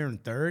place and we're in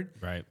third?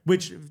 Right.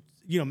 Which,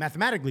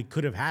 mathematically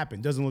could have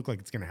happened. Doesn't look like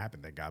it's going to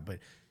happen, thank God. But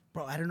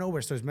bro, I don't know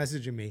where starts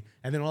messaging me.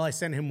 And then all I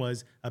sent him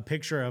was a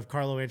picture of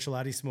Carlo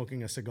Ancelotti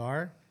smoking a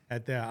cigar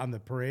on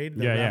the parade,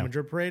 the Real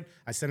Madrid parade.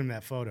 I sent him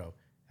that photo.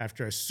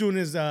 As soon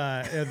as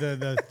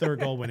the third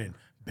goal went in,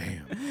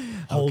 bam,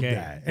 hold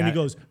that. And he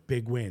goes,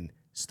 big win.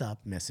 Stop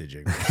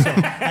messaging. So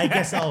I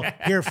guess I'll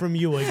hear from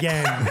you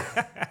again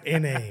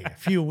in a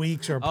few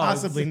weeks or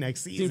possibly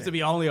next season. Seems to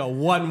be only a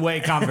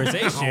one-way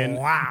conversation.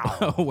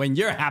 Wow. When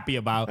you're happy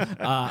about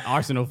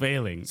Arsenal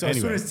failing. So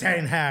as soon as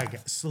Ten Hag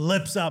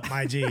slips up,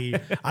 my G,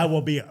 I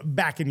will be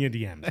back in your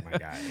DMs, my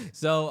guy.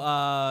 So,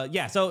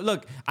 So,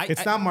 look.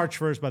 It's not March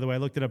 1st, by the way. I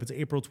looked it up. It's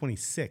April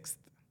 26th.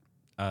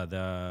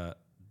 The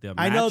match?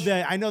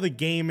 I know the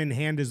game in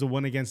hand is the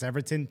one against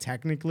Everton,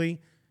 technically,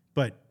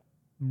 but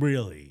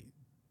really,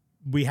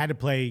 we had to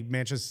play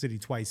Manchester City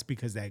twice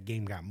because that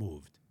game got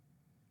moved.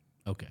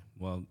 Okay,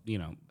 well,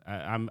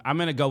 I'm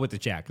gonna go with the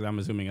chat because I'm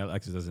assuming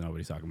Alexis doesn't know what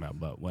he's talking about,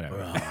 but whatever.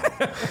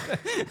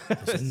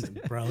 Listen,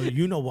 bro,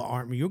 you know what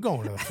army? You're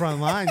going to the front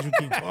lines. You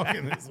keep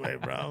talking this way,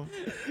 bro.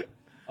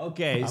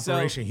 Okay,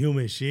 Operation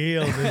Human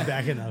Shield is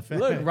back in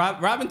effect. Look,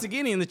 Robin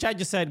Tagini in the chat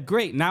just said,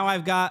 "Great, now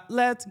I've got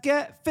 'Let's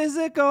Get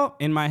Physical'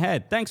 in my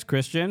head." Thanks,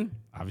 Christian.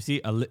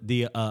 Obviously,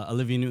 the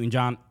Olivia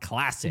Newton-John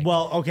classic.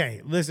 Well,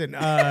 okay, listen.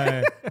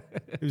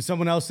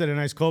 Someone else said a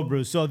nice cold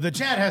brew. So the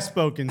chat has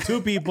spoken.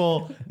 Two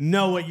people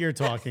know what you're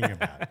talking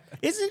about.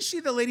 Isn't she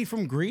the lady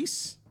from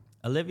Greece?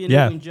 Olivia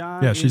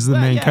Newton-John. Yeah, she's the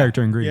main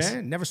character in Greece. Yeah,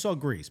 never saw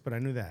Greece, but I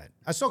knew that.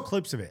 I saw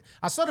clips of it.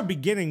 I saw the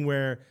beginning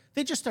where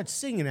they just start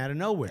singing out of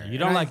nowhere. You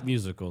don't like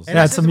musicals.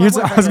 Yeah, it's a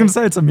music. I was gonna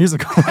say it's a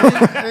musical.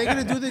 Are they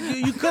gonna do the?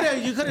 You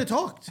could have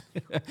talked.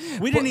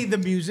 We didn't need the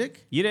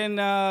music. You didn't.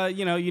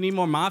 You need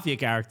more mafia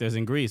characters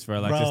in Greece for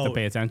Alexis to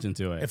pay attention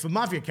to it. If a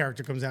mafia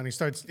character comes out and he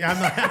starts, I'm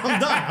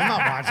done. I'm not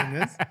watching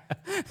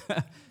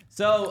this.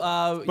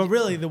 So, but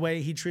really, the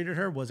way he treated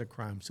her was a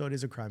crime. So it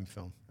is a crime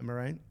film. Am I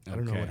right? I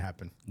don't know what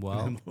happened.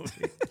 Well,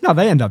 no,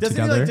 they end up Doesn't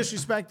together. he like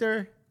disrespect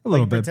her? A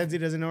little Like, bit. pretends he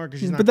doesn't know her because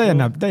she's not But they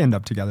cool? end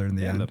up together in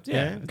the end.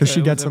 Yeah, because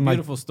she gets a him like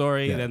beautiful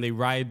story. Yeah. Then they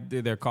ride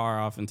their car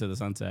off into the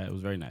sunset. It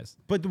was very nice.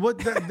 But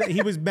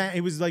he was mad,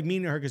 he was like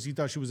mean to her because he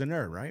thought she was a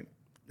nerd, right?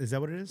 Is that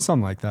what it is?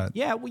 something like that.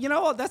 Yeah, well, you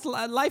know what? That's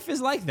life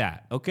is like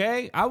that.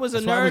 Okay, I was a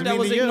That's why I was nerd that mean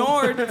was to you.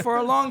 ignored for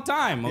a long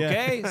time. Yeah.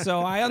 Okay, so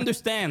I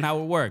understand how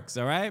it works.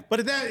 All right.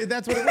 But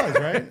that's what it was,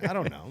 right? I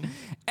don't know.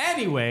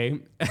 Anyway,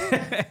 Ben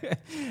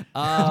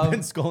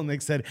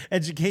Skolnick said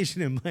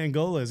education in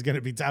Angola is going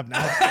to be top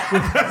notch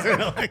with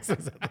President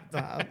Alexis at the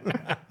top.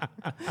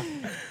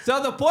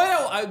 so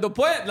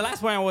the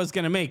last point I was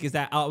going to make is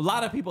that a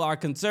lot of people are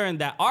concerned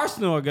that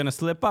Arsenal are going to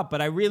slip up,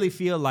 but I really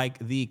feel like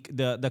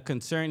the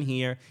concern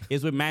here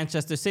is with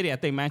Manchester City. I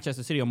think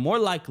Manchester City are more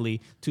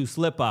likely to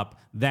slip up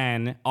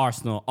than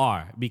Arsenal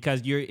are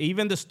because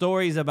even the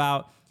stories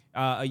about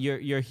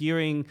you're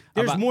hearing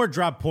There's about, more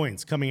drop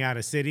points coming out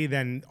of City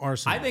than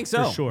Arsenal. I think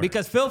so, for sure.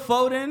 because Phil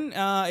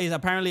Foden is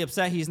apparently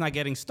upset he's not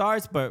getting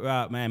starts,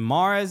 but man,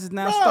 Mahrez is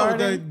now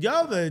starting.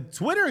 The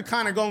Twitter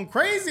kind of going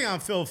crazy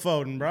on Phil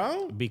Foden,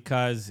 bro.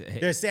 Because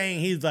They're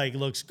saying he's like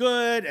looks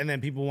good, and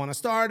then people want to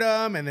start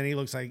him, and then he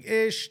looks like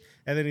ish,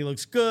 and then he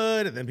looks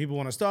good, and then people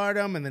want to start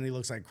him, and then he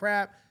looks like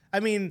crap. I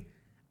mean,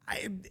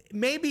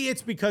 maybe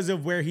it's because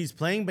of where he's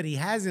playing, but he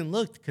hasn't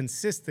looked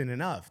consistent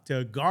enough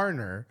to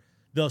garner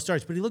those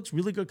starts. But he looks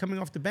really good coming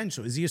off the bench.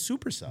 So is he a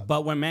super sub?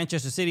 But when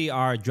Manchester City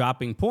are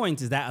dropping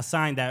points, is that a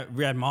sign that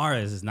Riyad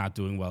Mahrez is not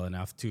doing well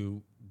enough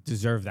to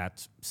deserve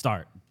that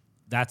start?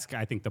 That's,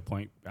 I think, the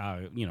point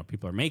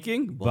people are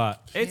making.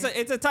 But it's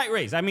a tight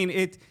race. I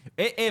mean,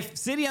 if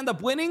City end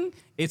up winning,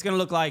 it's going to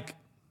look like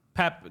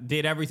Pep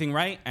did everything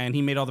right and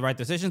he made all the right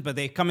decisions. But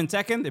they come in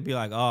second, they'd be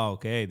like, oh,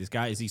 okay, this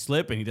guy, is he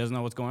slipping? He doesn't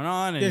know what's going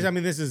on. And,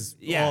 This is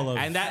yeah, all of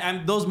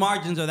and those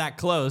margins are that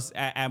close.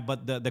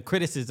 But the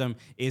criticism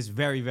is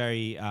very,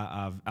 very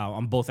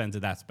on both ends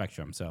of that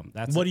spectrum. So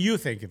that's What do you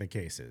think the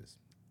case is?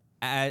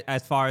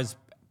 as far as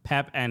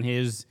Pep and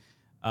his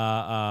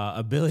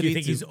ability. Do you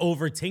think to, he's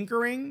over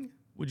tinkering?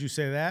 Would you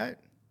say that?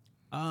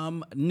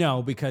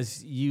 No,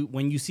 because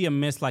when you see a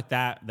miss like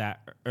that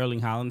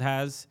Erling Haaland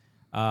has,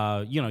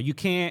 you're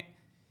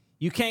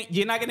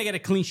not going to get a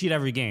clean sheet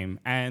every game,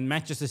 and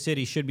Manchester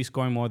City should be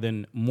scoring more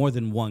than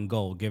one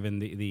goal given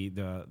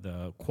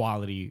the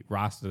quality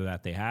roster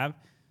that they have.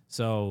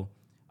 So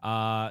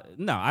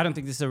no, I don't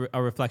think this is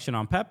a reflection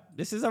on Pep.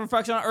 This is a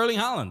reflection on Erling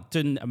Haaland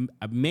to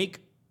make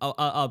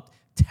a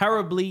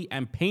terribly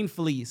and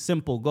painfully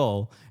simple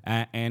goal,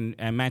 and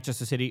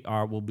Manchester City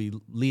will be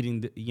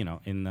leading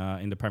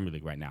in the Premier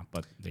League right now,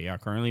 but they are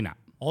currently not.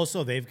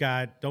 Also,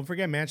 don't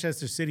forget,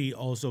 Manchester City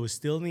also is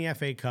still in the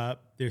FA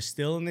Cup. They're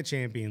still in the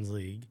Champions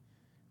League.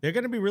 They're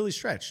going to be really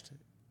stretched.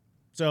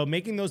 So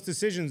making those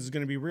decisions is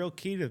going to be real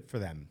key for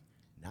them.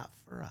 Not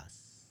for us.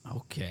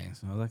 Okay,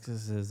 so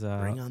Alexis is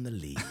Bring on the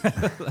league.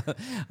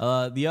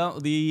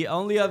 the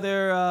only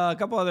other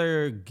couple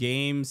other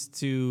games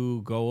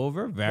to go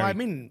over. Well, I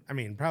mean,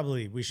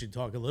 probably we should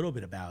talk a little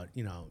bit about,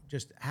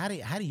 just how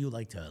do you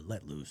like to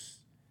let loose?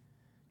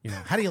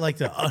 How do you like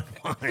to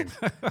unwind?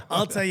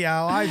 I'll tell you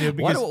how I do.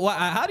 Because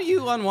how do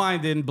you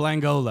unwind in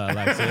Blangola,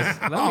 Alexis?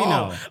 Let me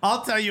know.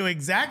 I'll tell you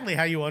exactly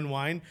how you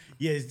unwind.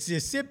 You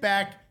just sit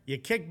back, you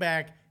kick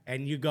back,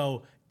 and you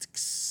go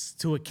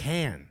to a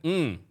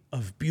can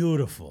of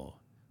beautiful,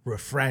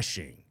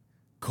 refreshing,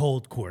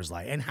 cold Coors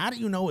Light. And how do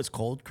you know it's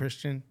cold,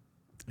 Christian?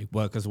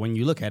 Well, because when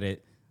you look at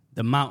it,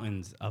 the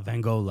mountains of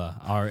Angola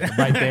are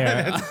right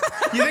there.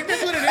 You think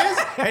that's what it is?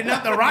 And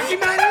not the Rocky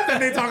Mountains that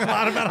they talk a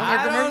lot about on their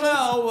I commercials?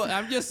 don't know.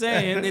 I'm just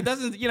saying it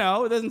doesn't. It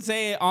doesn't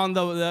say on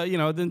the it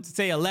doesn't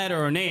say a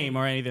letter or name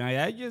or anything like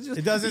that.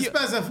 It doesn't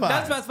specify.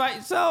 Doesn't specify.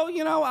 So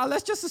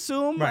let's just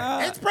assume.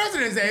 Right. It's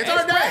President's Day. It's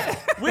our day.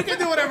 We can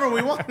do whatever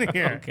we want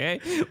here. Okay.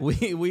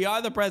 We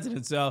are the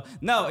president. So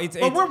no,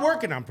 But we're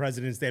working on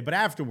President's Day. But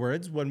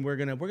afterwards, when we're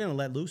gonna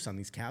let loose on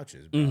these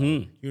couches, bro.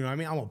 You know what I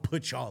mean? I'm gonna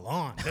put y'all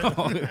on.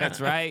 Oh, that's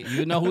right.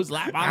 You know whose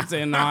lap I'm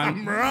sitting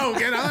on. Bro,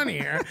 get on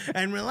here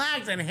and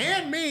relax and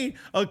hand me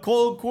a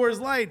cold Coors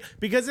Light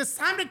because it's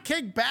time to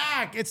kick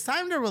back. It's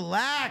time to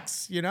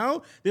relax,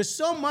 There's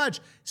so much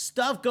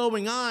stuff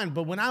going on,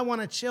 but when I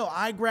want to chill,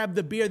 I grab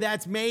the beer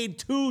that's made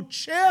to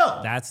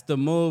chill. That's the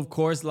move.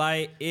 Coors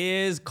Light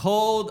is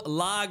cold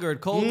lagered,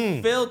 cold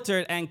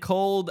filtered, and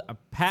cold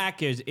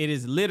packaged. It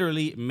is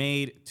literally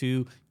made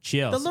to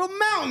chill. The little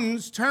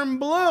mountains turn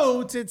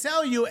blue to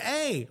tell you,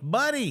 hey,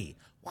 buddy,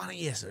 why don't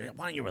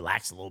you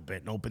relax a little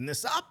bit and open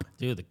this up?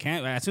 Dude, the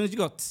can, as soon as you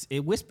go,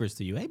 it whispers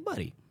to you, hey,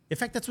 buddy. In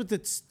fact, that's what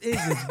this is.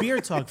 It's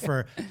beer talk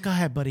for, go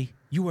ahead, buddy.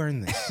 You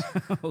earned this.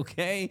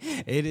 Okay.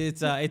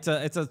 It's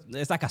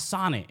like a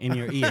sonnet in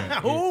your ear.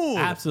 Ooh.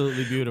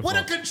 Absolutely beautiful. What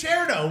a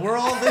concerto we're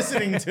all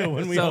listening to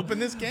when we open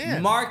this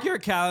can. Mark your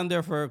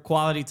calendar for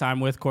quality time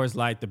with Coors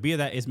Light, the beer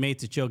that is made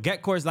to chill.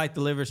 Get Coors Light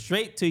delivered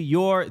straight to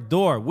your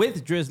door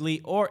with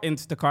Drizzly or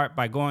Instacart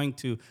by going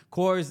to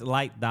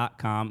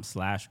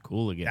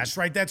CoorsLight.com/Cooligans. That's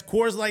right. That's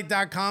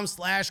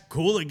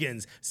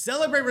CoorsLight.com/Cooligans.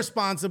 Celebrate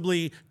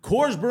responsibly.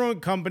 Coors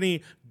Brewing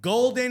Company,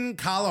 Golden,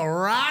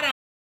 Colorado.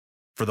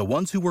 For the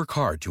ones who work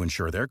hard to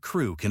ensure their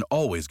crew can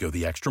always go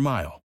the extra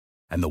mile,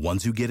 and the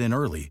ones who get in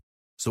early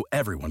so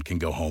everyone can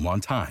go home on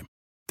time.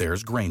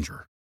 There's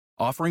Grainger,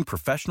 offering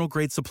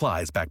professional-grade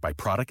supplies backed by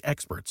product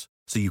experts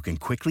so you can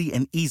quickly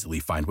and easily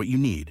find what you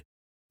need.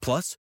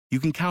 Plus, you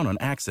can count on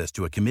access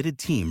to a committed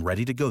team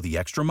ready to go the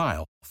extra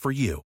mile for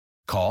you.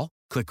 Call,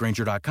 click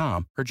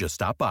Grainger.com, or just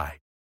stop by.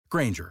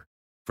 Grainger,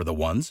 for the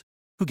ones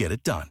who get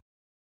it done.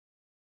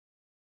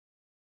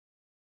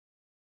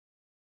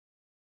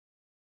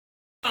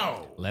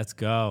 Let's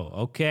go.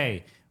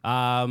 Okay.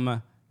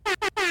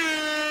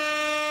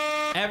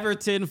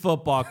 Everton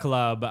Football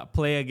Club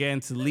play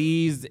against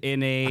Leeds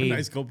in A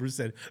nice goal. Bruce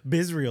said,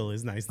 Bizreal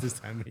is nice this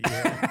time of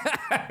year.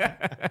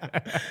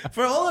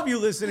 For all of you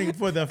listening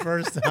for the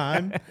first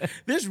time,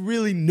 there's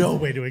really no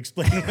way to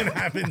explain what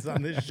happens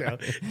on this show.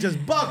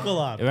 Just buckle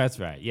up. That's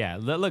right. Yeah.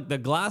 Look, the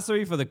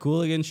glossary for the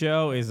Cooligan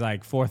show is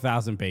like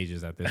 4,000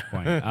 pages at this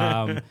point.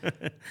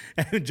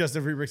 And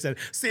Justin Freeberg said,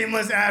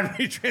 seamless ad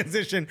read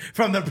transition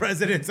from the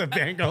presidents of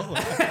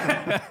Bangola.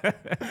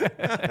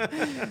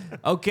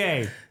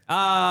 Okay.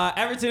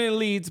 Everton and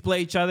Leeds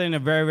play each other in a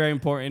very, very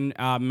important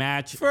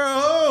match. For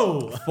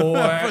who?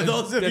 For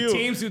those of the you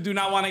teams who do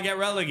not want to get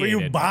relegated.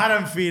 For you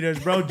bottom feeders,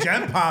 bro.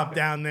 Gem pop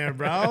down there,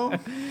 bro.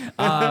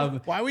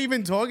 Why are we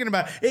even talking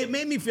about it?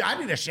 Made me feel I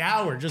need a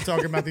shower just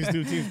talking about these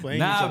two teams playing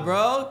each Nah, other.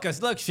 bro,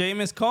 because look,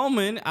 Seamus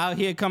Coleman out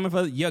here coming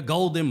for your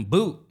golden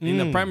boot in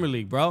the Premier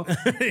League, bro. All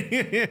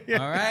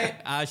right?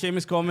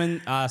 Seamus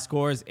Coleman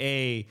scores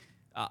a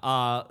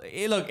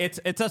look, it's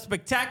a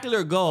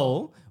spectacular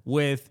goal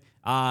with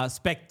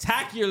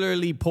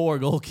spectacularly poor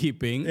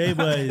goalkeeping. It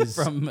was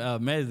from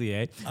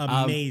Meslier.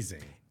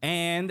 amazing.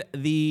 And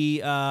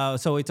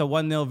so it's a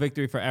 1-0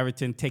 victory for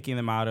Everton, taking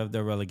them out of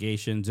the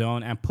relegation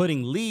zone and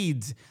putting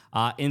Leeds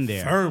in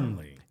there.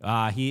 Firmly.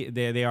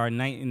 They are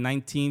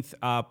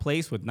 19th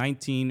place with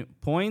 19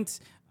 points.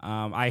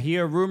 I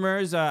hear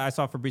rumors. I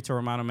saw Fabrizio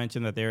Romano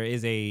mention that there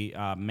is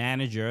a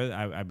manager.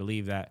 I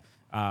believe that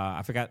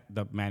I forgot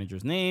the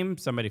manager's name.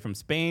 Somebody from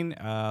Spain.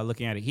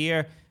 Looking at it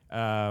here.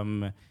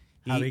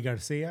 Javi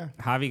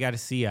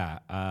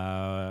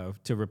Garcia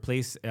to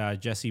replace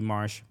Jesse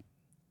Marsh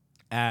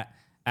at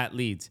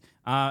Leeds.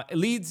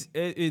 Leeds,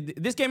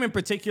 this game in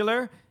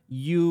particular,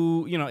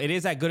 it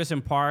is at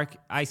Goodison Park.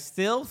 I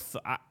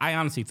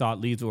honestly thought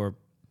Leeds were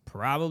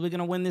probably going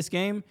to win this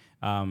game.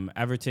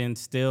 Everton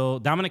still,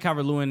 Dominic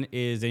Calvert-Lewin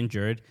is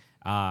injured,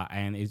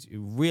 and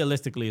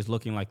realistically is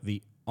looking like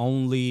the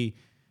only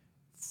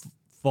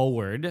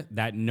forward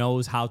that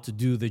knows how to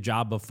do the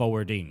job of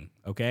forwarding.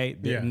 Okay,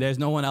 Yeah. There's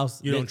no one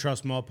else. You don't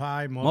trust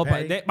Mopai?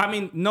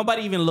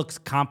 Nobody even looks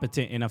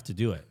competent enough to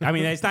do it. I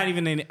mean, it's not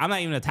even. I'm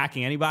not even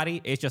attacking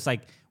anybody. It's just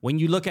like when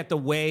you look at the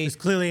way This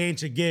clearly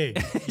ain't your gig.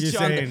 You're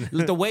saying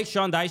the way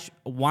Sean Dyche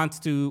wants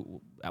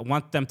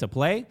them to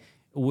play,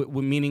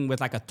 meaning with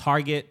like a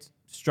target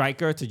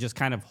striker to just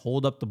kind of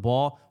hold up the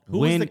ball. Who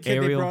win was the kid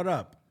aerial. they brought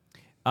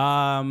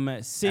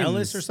up? Sims.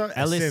 Ellis or something?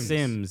 Ellis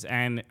Sims. Sims,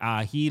 and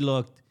he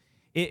looked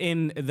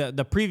in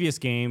the previous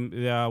game,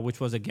 which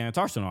was against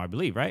Arsenal, I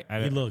believe, right?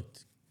 He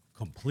looked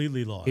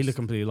completely lost. He looked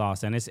completely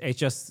lost, and it's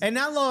just And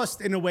not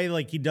lost in a way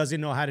like he doesn't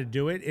know how to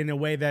do it, in a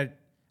way that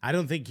I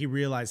don't think he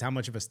realized how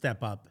much of a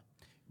step up.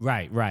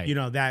 right. You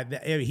know,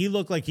 that he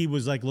looked like he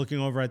was like looking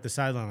over at the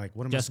sideline like,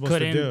 what am I Just supposed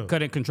to do?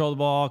 couldn't control the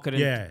ball,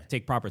 couldn't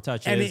take proper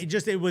touches.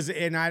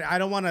 And I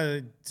don't want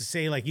to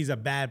say like he's a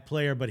bad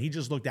player, but he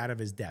just looked out of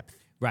his depth.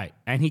 Right.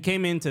 And he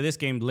came into this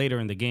game later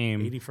in the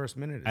game 81st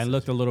minute. and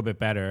looked a little bit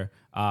better.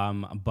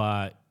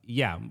 But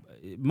yeah,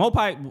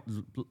 Mopai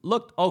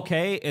looked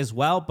okay as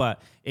well,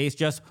 but it's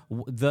just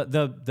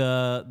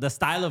the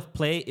style of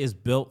play is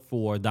built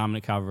for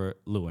Dominic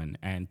Calvert-Lewin,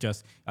 and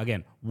just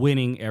again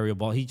winning aerial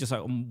ball. He just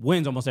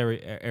wins almost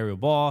every aerial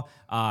ball.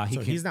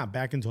 He's not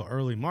back until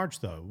early March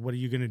though. What are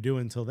you going to do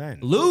until then?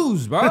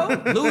 Lose, bro.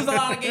 Lose a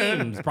lot of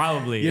games,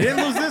 probably. You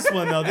didn't lose this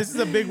one though. This is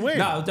a big win.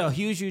 No, it's a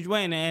huge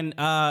win. And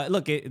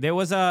look, there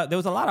was a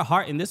lot of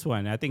heart in this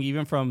one. I think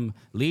even from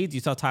Leeds,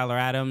 you saw Tyler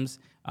Adams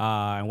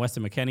and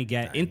Weston McKennie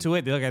get into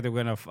it. They look like they're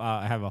going to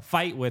have a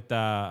fight with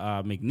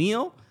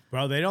McNeil.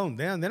 Bro, they're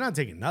not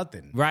taking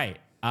nothing. Right.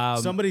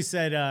 Somebody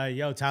said,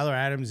 yo, Tyler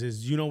Adams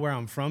is, you know where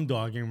I'm from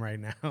dogging right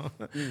now,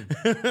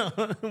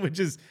 which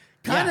is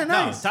kind of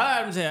nice. No, Tyler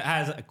Adams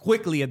has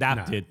quickly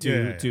adapted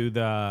to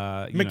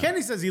the.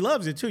 McKennie says he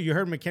loves it too. You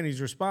heard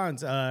McKennie's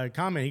response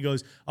comment. He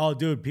goes, "Oh,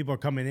 dude, people are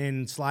coming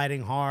in,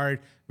 sliding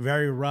hard,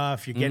 very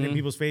rough. You're getting in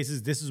people's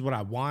faces. This is what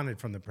I wanted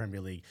from the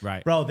Premier League,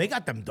 Right, bro? They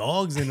got them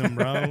dogs in them,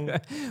 bro.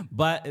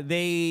 But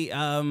they,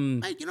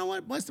 hey, you know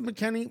what, Weston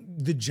McKennie,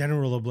 the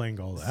general of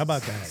Blangola. How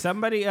about that?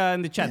 Somebody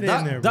in the chat,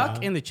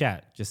 Duck in the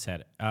chat just said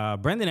it.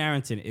 Brendan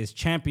Arrington is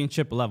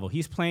championship level.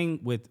 He's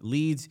playing with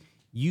Leeds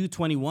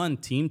U21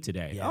 team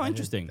today. Yeah,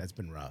 interesting. That's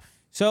been rough.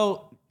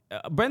 So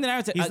Brendan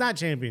Arrington, he's not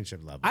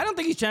championship level. I don't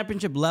think he's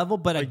championship level,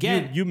 but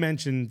again, you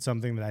mentioned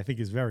something that I think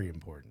is very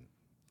important,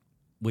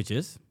 which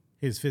is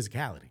his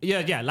physicality.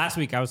 Yeah. Last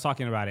week I was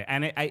talking about it,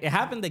 and it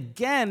happened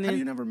again. How do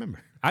you never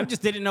remember? I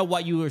just didn't know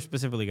what you were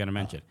specifically going to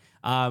mention.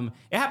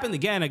 It happened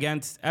again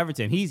against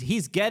Everton.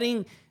 He's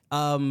getting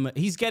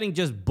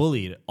just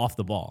bullied off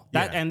the ball.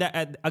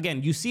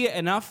 Again, you see it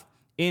enough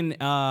in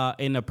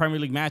a Premier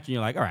League match, and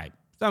you're like, all right,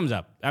 thumbs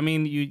up. I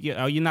mean,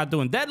 are you not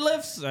doing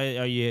deadlifts?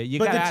 You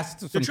got to ask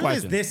some questions. The truth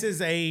is, this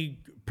is a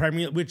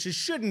Premier, which it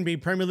shouldn't be.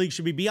 Premier League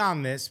should be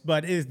beyond this,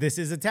 but this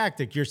is a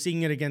tactic. You're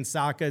seeing it against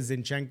Saka.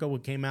 Zinchenko who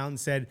came out and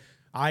said,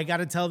 I got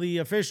to tell the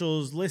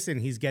officials, listen,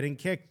 he's getting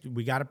kicked.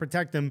 We got to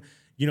protect him.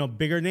 You know,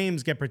 bigger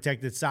names get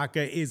protected.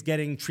 Saka is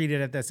getting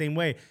treated at that same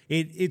way.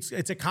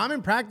 It's a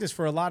common practice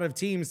for a lot of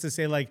teams to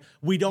say, like,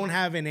 we don't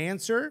have an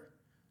answer.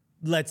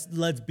 Let's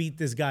beat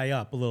this guy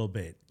up a little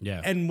bit. Yeah.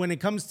 And when it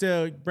comes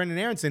to Brendan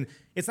Aronson,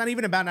 it's not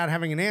even about not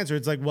having an answer.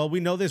 It's like, well, we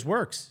know this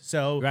works,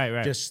 so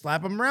just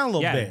slap him around a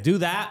little bit. Do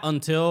that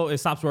until it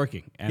stops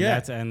working.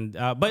 And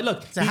but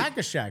look, it's a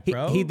hack-a-shack,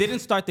 bro. He didn't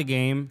start the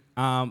game,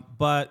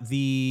 but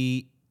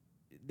the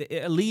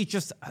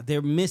Leeds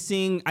they're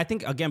missing. I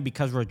think again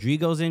because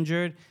Rodrigo's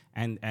injured.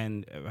 And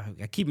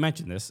I keep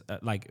mentioning this,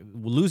 like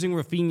losing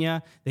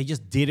Rafinha, they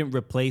just didn't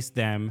replace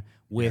them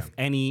with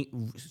any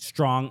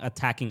strong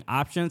attacking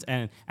options.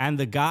 And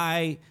the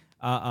guy,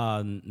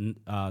 Nanto,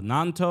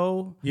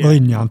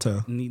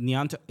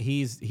 Nyanto,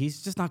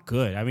 he's just not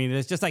good. I mean,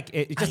 it's just like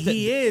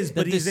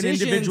but he's an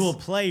individual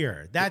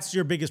player. That's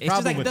your biggest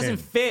problem with him. It doesn't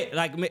fit.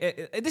 Like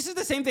this is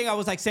the same thing I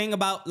was like saying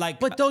about like.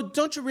 But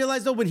don't you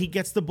realize though when he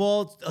gets the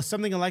ball,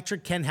 something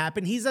electric can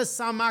happen. He's a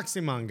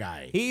Saint-Maximin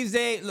guy. He's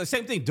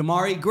same thing.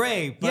 Damari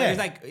Gray. But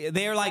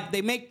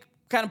they make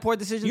kind of poor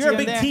decisions. You're a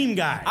big team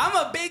guy. I'm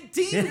a big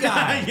team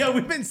guy. Yo,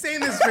 we've been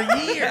saying this for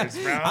years,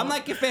 bro. I'm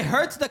like, if it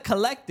hurts the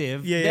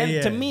collective,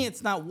 then to me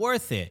it's not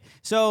worth it.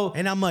 So,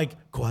 and I'm like,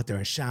 go out there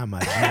and shine, my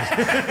G.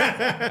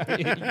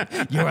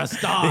 You're a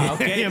star,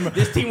 okay?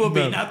 This team will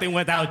be nothing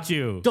without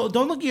you. Don't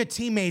look at your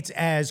teammates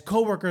as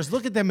coworkers.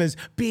 Look at them as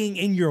being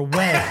in your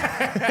way.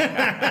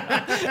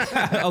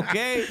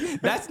 Okay,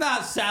 that's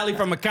not Sally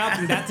from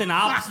accounting. That's an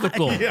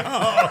obstacle. We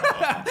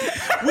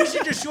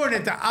should just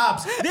shorten it to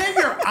ops. They're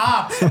your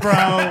ops,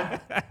 bro.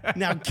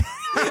 Now get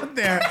out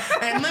there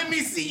and let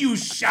me see you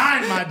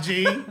shine, my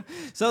G.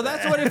 So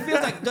that's what it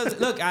feels like.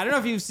 Look, I don't know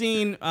if you've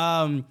seen.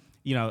 And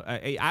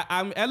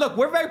look,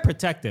 we're very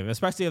protective,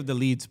 especially of the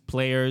Leeds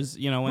players.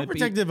 You know, we're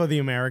protective of the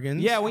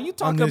Americans. Yeah, when you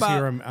talk about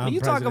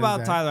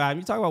Tyler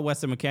Adams, you talk about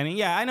Weston McKennie.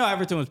 Yeah, I know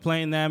Everton was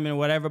playing them and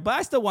whatever, but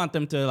I still want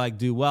them to like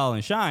do well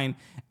and shine.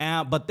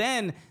 But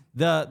then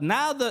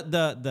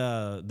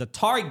the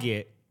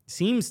target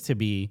seems to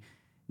be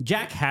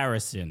Jack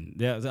Harrison.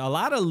 There's a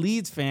lot of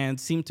Leeds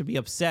fans seem to be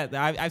upset.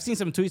 I've seen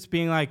some tweets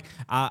being like,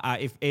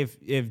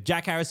 if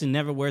Jack Harrison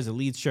never wears a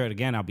Leeds shirt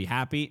again, I'll be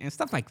happy and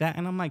stuff like that.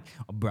 And I'm like,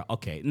 oh, bro,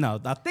 okay, no,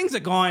 things are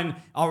going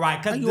all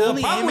right. Because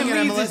the problem with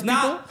Leeds is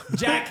not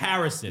Jack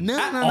Harrison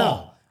at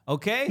all.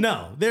 Okay?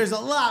 No, there's a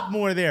lot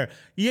more there.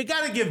 You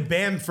got to give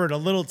Bamford a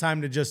little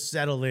time to just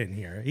settle in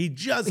here.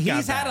 He's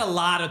had a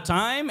lot of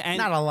time. And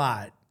not a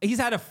lot. He's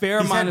had a fair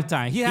amount of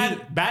time. He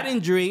had bad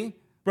injury.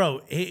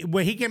 Bro,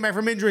 when he came back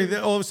from injury,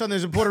 all of a sudden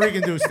there's a Puerto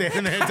Rican dude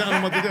standing there telling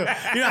him what to do.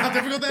 You know how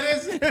difficult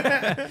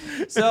that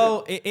is?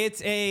 So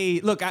it's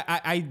look.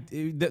 I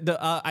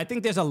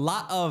think there's a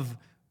lot of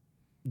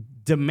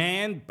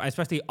demand,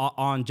 especially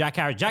on Jack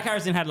Harrison. Jack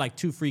Harrison had like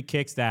 2 free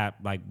kicks that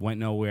like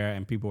went nowhere,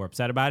 and people were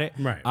upset about it.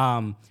 Right.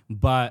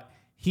 But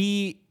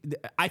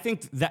I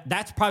think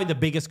that's probably the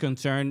biggest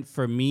concern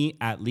for me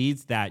at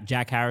Leeds, that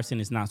Jack Harrison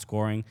is not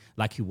scoring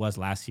like he was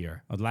last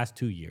year or the last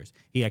 2 years.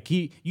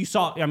 You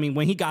saw, I mean,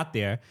 when he got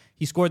there,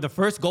 he scored the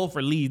first goal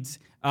for Leeds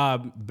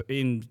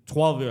in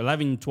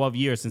 12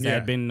 years since they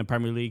had been in the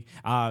Premier League.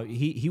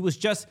 He was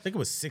just, I think it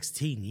was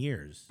 16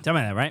 years. Tell me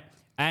that, right?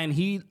 And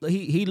he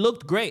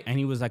looked great, and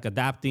he was like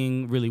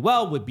adapting really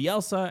well with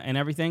Bielsa and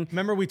everything.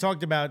 Remember we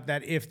talked about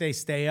that if they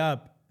stay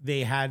up,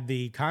 they had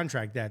the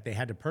contract that they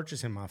had to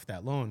purchase him off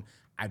that loan.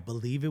 I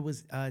believe it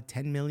was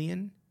 10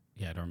 million.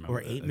 Yeah, I don't remember.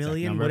 Or 8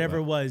 million, whatever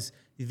it was.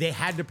 They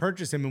had to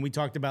purchase him, and we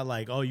talked about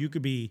like, oh, you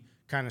could be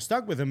kind of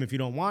stuck with him if you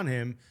don't want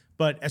him.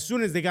 But as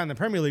soon as they got in the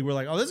Premier League, we're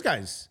like, oh, this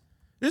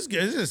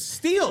is a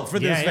steal for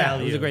this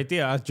value. It was a great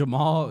deal.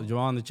 Jamal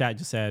in the chat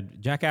just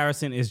said, Jack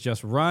Harrison is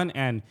just run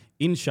and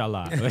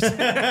inshallah.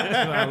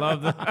 I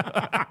love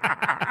that.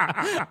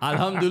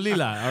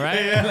 Alhamdulillah. All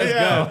right, let's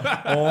go.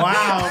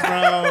 Wow,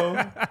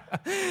 bro.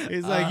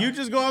 It's like you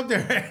just go up there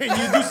and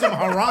you do some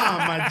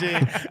haram, my G.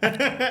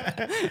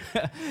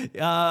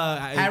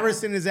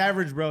 Harrison is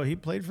average, bro. He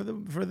played for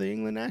the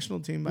England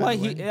national team. By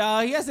the way.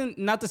 He hasn't,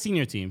 not the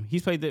senior team.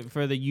 He's played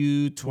for the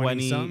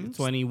U20,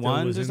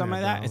 21s or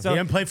something like that. So he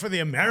didn't play for the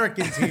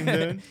American team,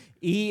 dude.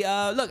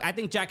 I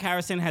think Jack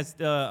Harrison has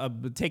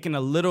taken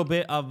a little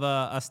bit of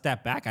a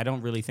step back. I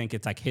don't really think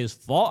it's like his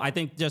fault. I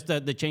think just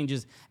the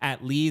changes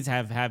at Leeds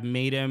have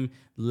made him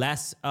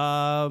less,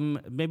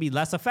 maybe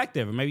less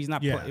effective, or maybe he's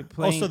not playing.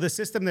 Also, the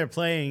system they're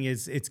playing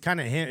it's kind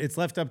of him. It's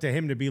left up to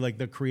him to be like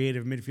the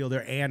creative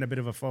midfielder and a bit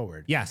of a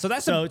forward. Yeah, so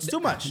it's too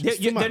much.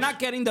 They're not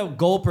getting the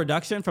goal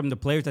production from the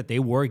players that they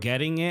were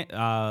getting it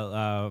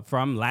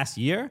from last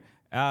year.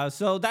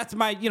 So that's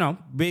my,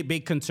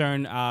 big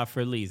concern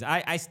for Leeds.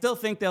 I still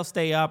think they'll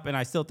stay up, and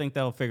I still think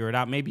they'll figure it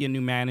out. Maybe a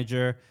new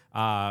manager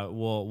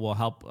will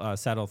help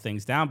settle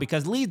things down,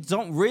 because Leeds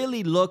don't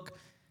really look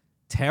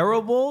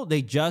terrible.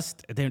 They're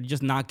just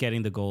not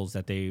getting the goals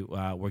that they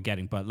were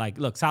getting. But like,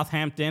 look,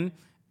 Southampton,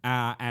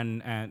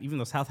 and even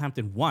though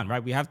Southampton won,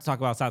 right? We have to talk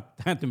about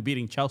Southampton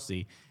beating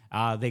Chelsea.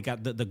 They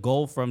got the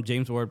goal from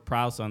James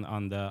Ward-Prowse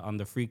on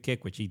the free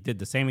kick, which he did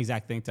the same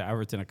exact thing to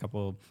Everton a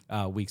couple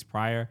weeks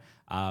prior.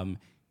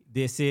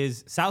 This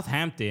is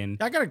Southampton.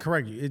 I gotta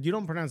correct you. You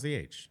don't pronounce the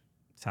H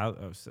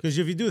because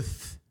if you do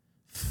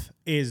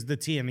is the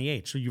T and the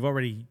H, so you've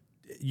already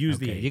used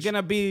the H. You're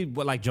gonna be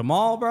like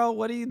Jamal, bro.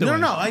 What are you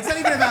doing? No. It's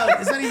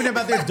not even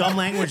about their dumb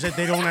language that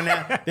they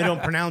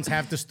don't pronounce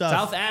half the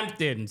stuff.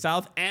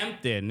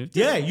 Southampton.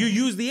 Yeah, you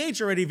use the H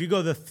already. If you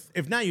go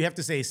if not, you have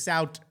to say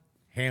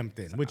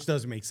Southampton, which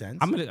doesn't make sense.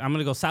 I'm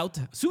gonna go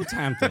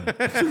Southampton.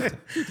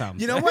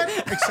 You know what?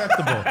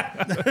 Acceptable.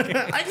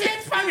 I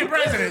can't fucking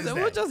president. So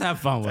we'll just have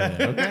fun with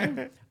it,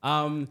 okay?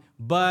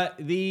 But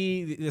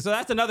so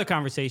that's another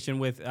conversation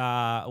with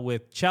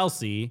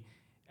Chelsea.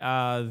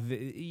 And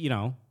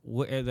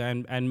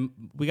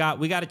we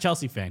got a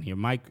Chelsea fan here.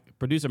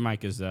 Producer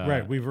Mike is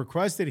right. We've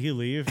requested he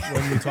leave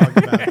when we talk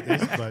about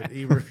this, but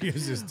he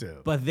refuses to.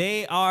 But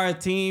they are a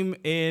team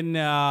in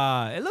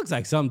it looks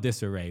like some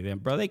disarray. Then,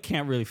 bro, they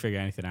can't really figure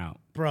anything out.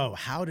 Bro,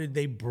 how did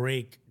they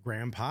break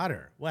Graham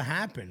Potter? What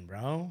happened,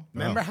 bro?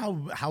 Remember how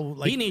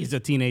like he needs a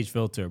teenage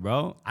filter,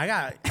 bro. I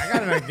got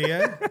an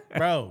idea,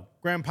 bro.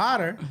 Graham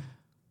Potter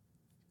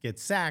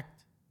gets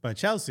sacked, but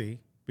Chelsea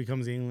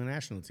becomes the England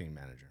national team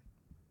manager.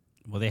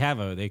 Well,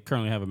 they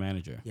currently have a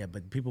manager. Yeah,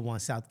 but people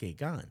want Southgate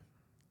gone.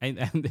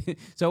 And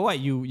so what?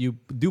 You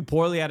do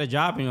poorly at a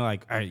job, and you're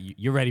like, all right,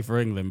 you're ready for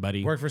England,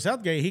 buddy. Worked for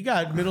Southgate. He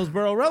got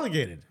Middlesbrough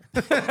relegated.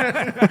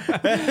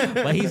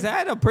 But he's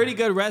had a pretty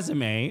good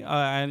resume,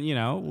 and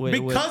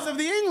because of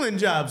the England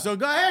job. So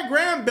go ahead,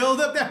 Graham,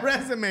 build up that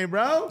resume,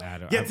 bro.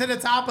 Get to the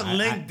top of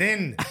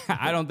LinkedIn.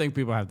 I don't think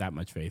people have that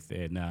much faith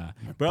in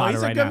bro. Potter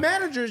He's a right good now.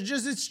 manager.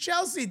 It's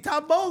Chelsea.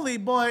 Tom Bowley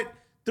bought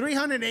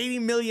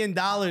 $380 million,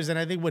 and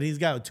I think he's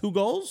got 2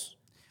 goals.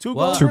 Two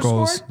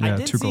goals. I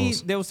did 2 see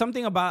goals. there was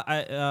something about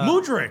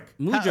Mudryk.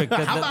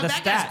 How about that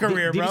stat? guy's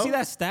career, did bro? you see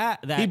that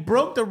stat? That he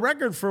broke the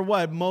record for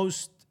what?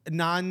 Most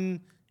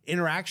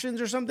non-interactions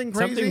or something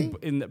crazy?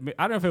 I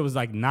don't know if it was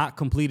like not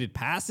completed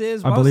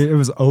passes. I believe it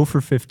was 0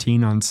 for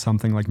 15 on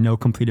something like no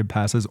completed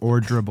passes or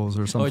dribbles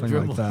or something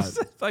like that.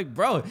 It's like,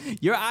 bro,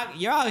 you're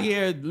out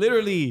here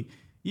literally.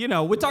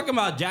 We're talking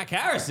about Jack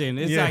Harrison.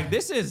 It's like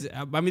this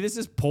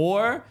is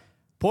poor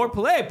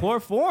play, poor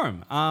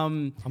form.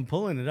 I'm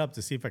pulling it up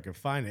to see if I can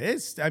find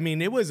it.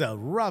 It was a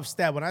rough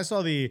stat. When I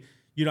saw the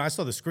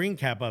screen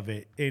cap of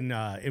it in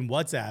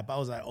WhatsApp, I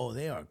was like, oh,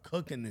 they are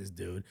cooking this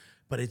dude.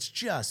 But it's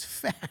just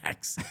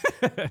facts.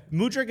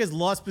 Mudryk has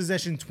lost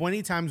possession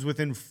 20 times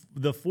within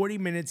the 40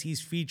 minutes he's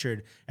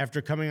featured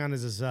after coming on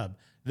as a sub.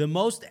 The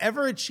most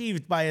ever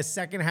achieved by a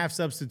second half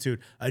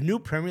substitute. A new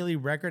Premier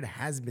League record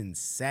has been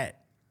set.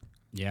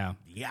 Yeah.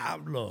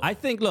 Diablo. I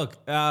think. Look,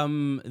 I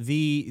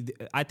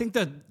think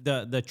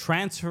the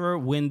transfer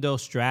window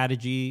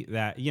strategy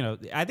that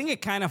I think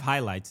it kind of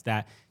highlights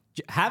that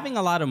having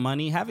a lot of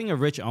money, having a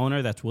rich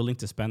owner that's willing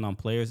to spend on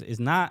players is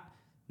not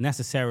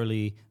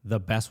necessarily the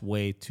best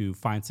way to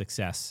find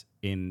success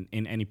in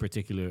any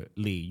particular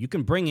league. You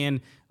can bring in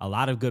a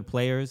lot of good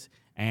players,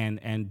 but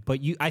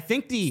I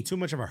think it's too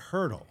much of a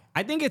hurdle.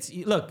 I think it's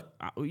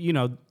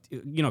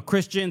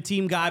Christian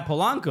team guy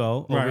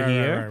Polanco over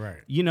here.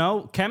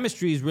 Right.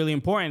 Chemistry is really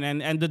important,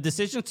 and the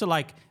decision to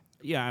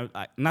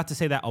not to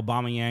say that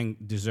Aubameyang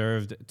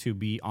deserved to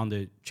be on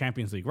the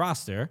Champions League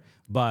roster,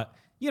 but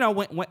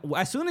when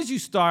as soon as you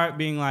start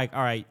being like,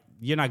 all right,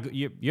 you're not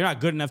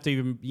good enough to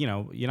even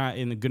you're not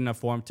in a good enough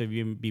form to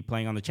even be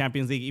playing on the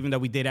Champions League, even though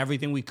we did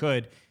everything we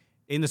could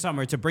in the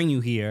summer to bring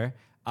you here.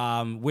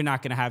 We're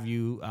not going to have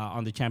you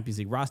on the Champions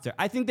League roster.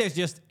 I think there's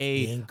just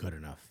he ain't good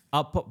enough.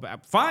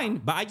 Fine,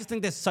 but I just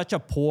think there's such a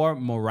poor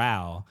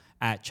morale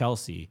at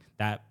Chelsea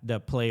that the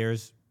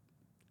players,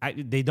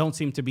 they don't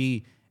seem to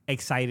be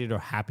excited or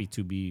happy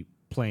to be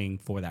playing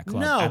for that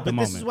club at the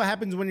moment. This is what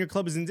happens when your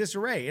club is in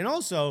disarray. And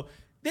also,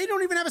 they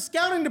don't even have a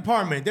scouting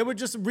department. They were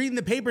just reading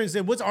the paper and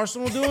saying, what's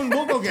Arsenal doing?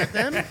 We'll go get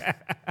them.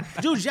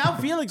 Dude, João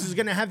Felix is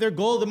going to have their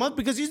goal of the month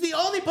because he's the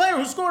only player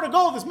who scored a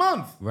goal this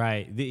month.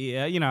 Right.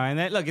 And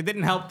then, look, it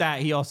didn't help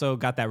that he also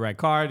got that red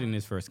card in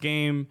his first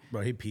game.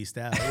 Bro, he pieced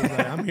out. He was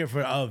like, I'm here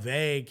for a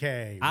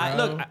vacay.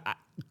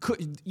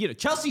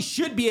 Chelsea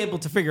should be able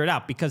to figure it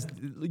out because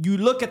you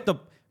look at the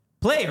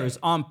players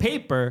on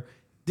paper.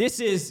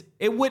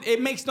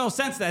 It makes no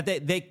sense that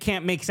they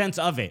can't make sense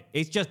of it.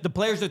 It's just the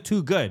players are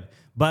too good.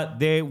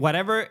 But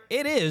whatever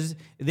it is,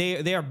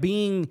 they are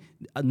being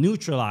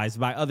neutralized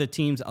by other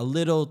teams a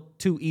little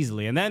too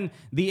easily. And then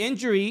the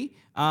injury...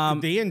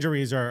 the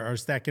injuries are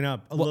stacking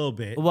up a little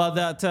bit. Well,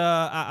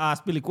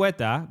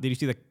 Spilicueta, did you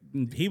see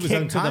he was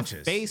kick unconscious. to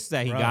the face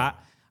that he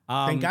got?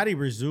 Thank God he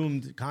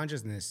resumed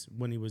consciousness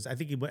when he was,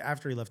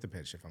 after he left the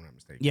pitch, if I'm not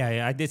mistaken.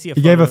 Yeah, I did see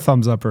He gave a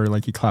thumbs up or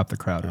like he clapped the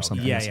crowd or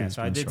something. Yeah.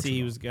 So I did see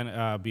he was going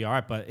to be all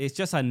right. But it's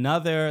just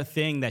another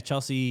thing that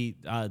Chelsea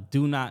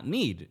do not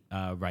need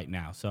right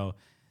now. So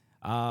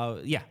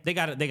yeah, they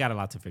got a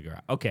lot to figure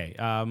out. Okay,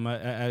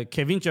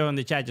 Kevincho in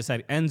the chat just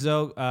said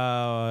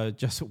Enzo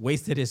just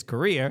wasted his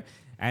career,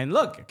 and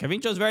look,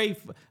 Kevincho's very,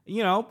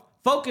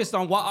 focused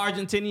on what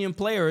Argentinian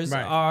players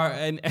are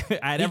and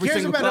at every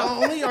single club. He cares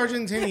about only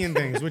Argentinian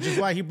things, which is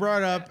why he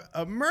brought up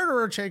a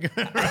murderer Che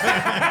Guevara.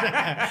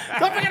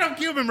 Don't forget I'm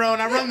Cuban, bro,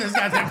 and I run this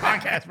goddamn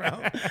podcast, bro.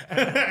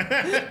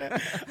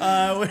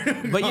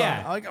 But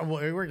yeah.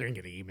 We're going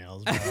to get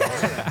emails, bro.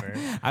 Whatever.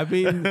 I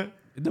mean,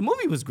 the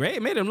movie was great.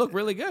 It made him look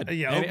really good.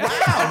 Yeah,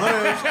 wow,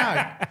 what a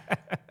shock.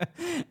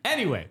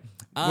 Anyway.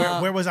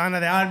 Where was Ana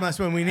de Armas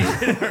when we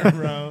needed her,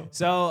 bro?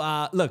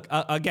 So, look,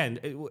 again,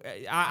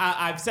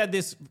 I've said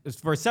this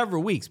for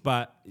several weeks,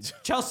 but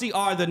Chelsea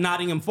are the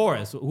Nottingham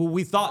Forest, who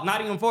we thought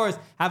Nottingham Forest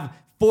have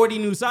 40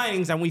 new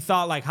signings, and we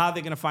thought, like, how are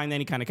they going to find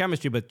any kind of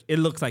chemistry? But it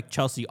looks like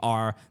Chelsea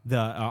are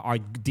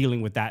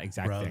dealing with that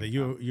exact thing.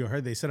 You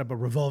heard they set up a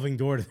revolving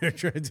door to their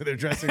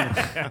dressing room.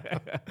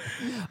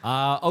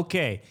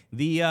 Okay.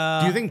 Do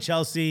you think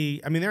Chelsea,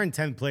 I mean, they're in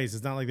 10th place.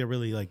 It's not like they're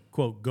really, like,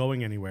 quote,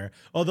 going anywhere.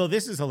 Although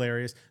this is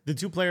hilarious. The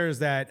two players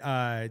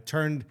that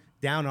turned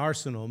down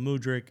Arsenal,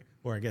 Mudryk,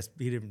 or I guess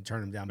he didn't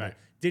turn him down, but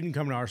didn't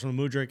come to Arsenal,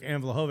 Mudryk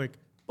and Vlahovic,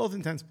 both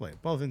in 10th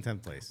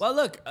place. Well,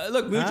 look,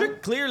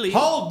 Mudryk clearly...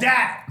 Hold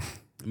that!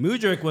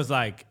 Mudryk was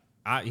like,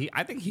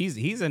 I think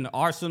he's an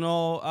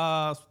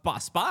Arsenal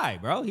spy,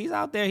 bro. He's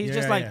out there. He's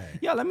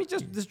let me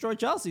just destroy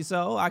Chelsea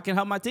so I can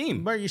help my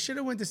team. But you should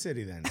have went to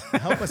City then.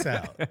 Help us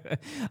out.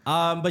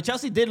 But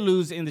Chelsea did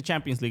lose in the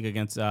Champions League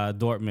against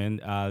Dortmund.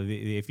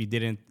 If you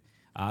didn't,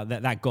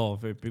 that goal,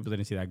 if people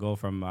didn't see that goal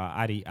from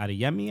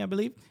Adeyemi, I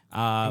believe.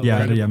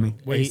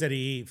 Adeyemi. Where he said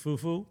he ate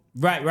fufu?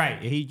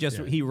 Right.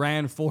 He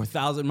ran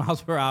 4,000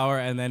 miles per hour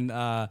and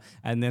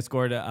then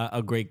scored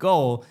a great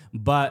goal.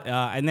 But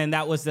and then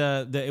that was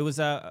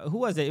who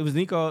was it? It was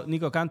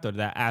Nico Cantor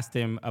that asked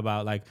him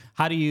about, like,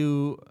 how do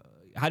you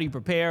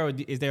prepare? Or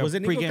is there was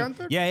it pregame? Nico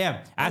Cantor?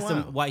 Yeah. Asked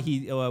him what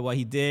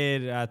he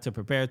did to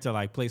prepare to,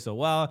 like, play so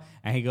well,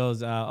 and he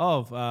goes,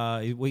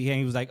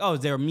 he was like, is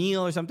there a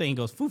meal or something? He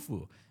goes,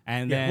 fufu.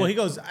 And then, well, he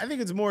goes, I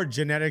think it's more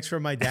genetics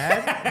from my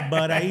dad,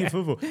 but I eat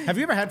fufu. Have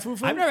you ever had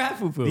fufu? I've never had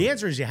fufu. The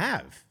answer is you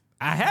have.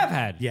 I have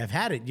had. You have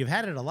had it. You've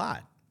had it a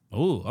lot.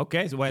 Oh,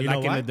 okay. So what,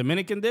 like in a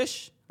Dominican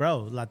dish?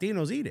 Bro,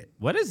 Latinos eat it.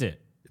 What is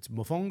it? It's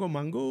mofongo,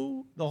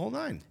 mango, the whole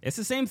nine. It's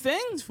the same thing?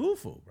 It's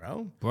fufu,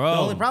 bro. The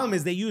only problem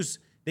is they use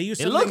something.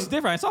 It looks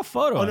different. I saw a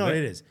photo of it. Oh, no,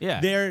 it is.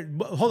 Yeah.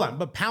 Hold on,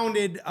 but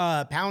pounded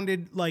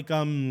like,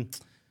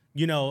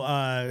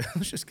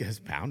 let's just guess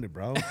pounded,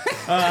 bro.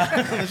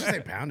 Let's just say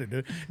pounded,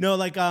 dude. No,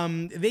 like,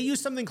 they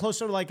use something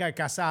closer to like a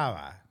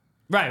cassava.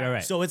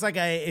 Right. So it's like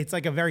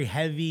a very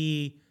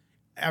heavy.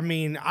 I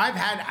mean, I've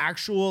had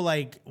actual,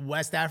 like,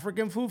 West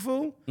African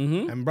fufu,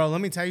 and bro,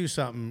 let me tell you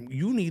something.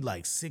 You need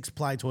like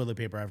 6-ply toilet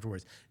paper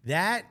afterwards.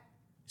 That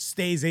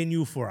stays in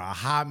you for a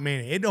hot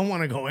minute. It don't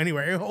want to go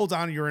anywhere. It holds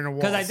on to your inner walls.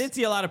 Because I did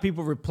see a lot of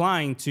people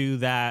replying to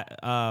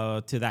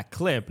that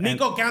clip.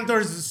 Nico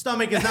Cantor's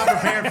stomach is not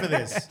prepared for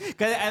this.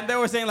 And they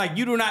were saying, like,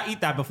 you do not eat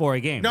that before a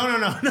game. No.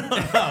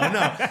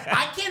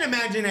 I can't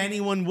imagine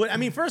anyone would. I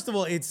mean, first of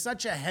all, it's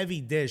such a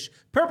heavy dish.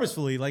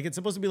 Purposefully, like, it's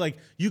supposed to be like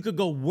you could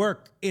go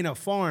work in a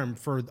farm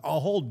for a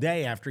whole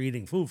day after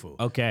eating fufu.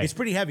 Okay. It's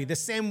pretty heavy. The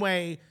same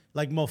way,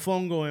 like,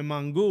 mofongo and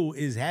mango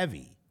is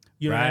heavy.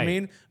 You know what I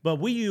mean? But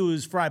we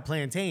use fried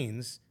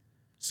plantains,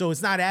 so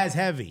it's not as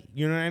heavy.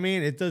 You know what I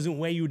mean? It doesn't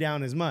weigh you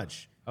down as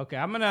much. Okay,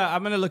 I'm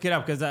gonna look it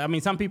up because I mean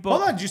some people.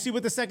 Hold on, did you see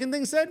what the second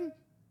thing said?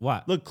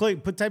 What? Look,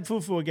 type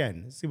fufu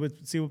again. See what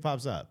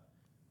pops up.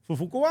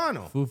 Fufu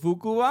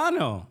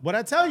cubano. What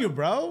I tell you,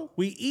 bro?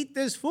 We eat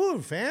this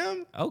food,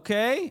 fam.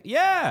 Okay,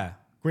 yeah.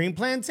 Green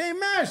plantain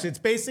mash. It's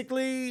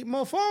basically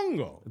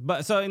mofongo.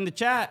 But so in the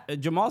chat,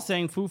 Jamal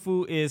saying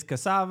fufu is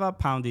cassava,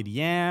 pounded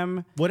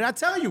yam. What I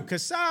tell you,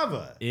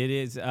 cassava. It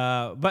is,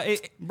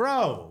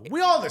 bro, we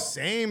all the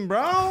same,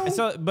 bro.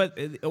 So, but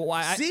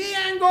why? See,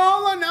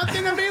 Angola,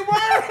 nothing to be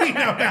worried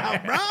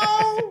about,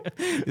 bro.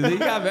 You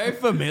got very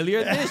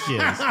familiar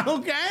dishes.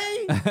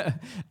 Okay.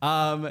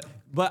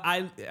 But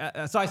I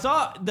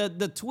saw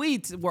the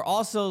tweets were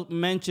also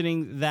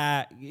mentioning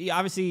that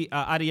obviously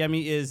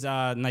Adeyemi is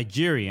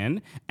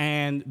Nigerian,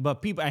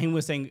 but people, and he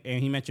was saying,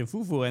 and he mentioned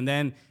fufu, and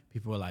then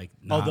people were like,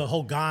 nah, the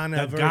whole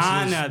Ghana versus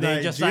Ghana,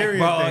 they just like,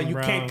 bro, thing, you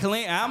can't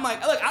claim. And I'm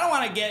like, look, I don't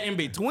want to get in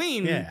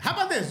between. Yeah. How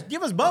about this?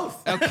 Give us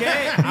both.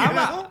 Okay.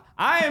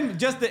 I am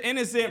just the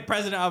innocent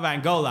president of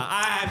Angola.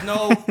 I have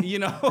no,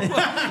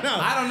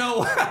 I don't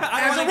know.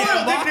 As a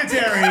royal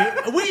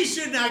dignitary, we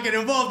should not get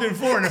involved in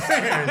foreign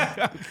affairs.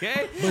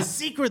 Okay. But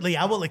secretly,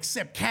 I will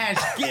accept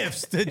cash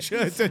gifts to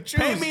choose.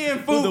 Pay me in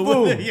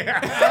fufu.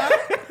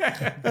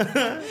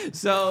 Yeah.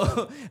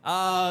 So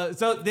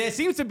there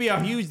seems to be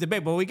a huge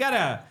debate, but we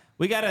gotta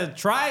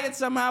try it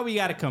somehow. We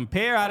gotta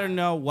compare. I don't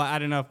know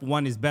if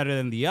one is better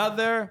than the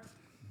other,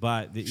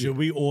 but Should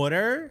we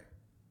order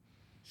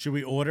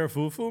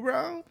fufu,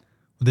 bro?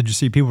 Did you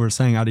see people were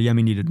saying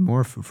Adeyemi needed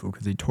more fufu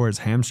because he tore his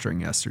hamstring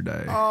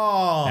yesterday?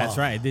 Oh, That's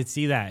right. I did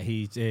see that.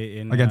 He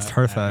Against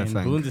Hertha, I in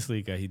think.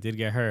 Bundesliga, he did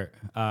get hurt.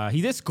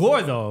 He did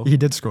score though. He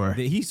did score.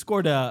 He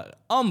scored a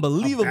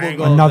unbelievable banger.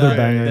 goal. Another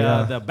banger,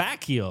 yeah. The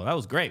back heel. That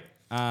was great.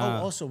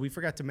 Also, we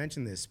forgot to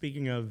mention this.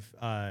 Speaking of,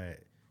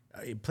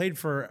 he played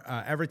for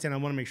Everton. I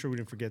want to make sure we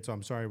didn't forget, so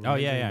I'm sorry. Oh,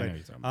 yeah, I know what you're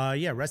talking about.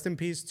 Yeah, rest in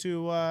peace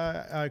to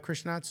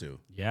Krishnatsu.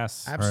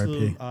 Yes.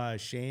 Absolute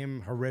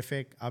shame,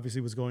 horrific.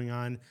 Obviously, what's going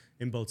on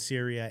in both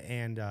Syria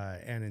and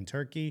in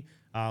Turkey.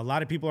 A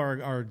lot of people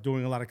are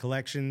doing a lot of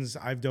collections.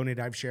 I've donated.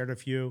 I've shared a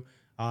few.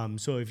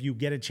 So if you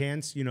get a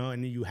chance,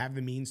 and you have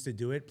the means to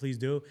do it, please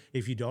do.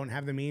 If you don't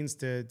have the means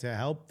to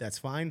help, that's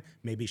fine.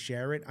 Maybe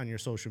share it on your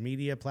social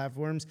media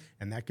platforms,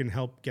 and that can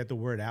help get the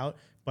word out.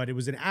 But it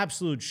was an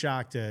absolute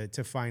shock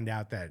to find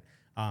out that,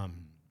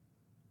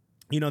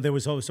 there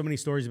was so many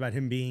stories about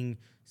him being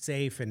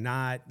safe and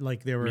not.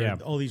 Like there were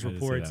all these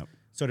reports.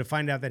 So to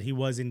find out that he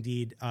was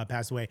indeed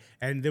passed away.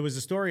 And there was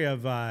a story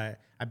of, I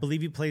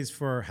believe he plays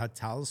for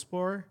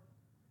Hatayspor.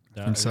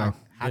 I think so.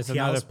 There's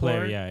another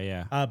player,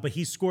 yeah. But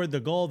he scored the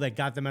goal that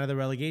got them out of the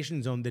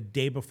relegation zone the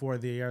day before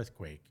the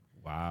earthquake.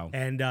 Wow.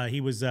 And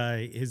he was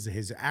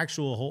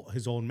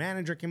his old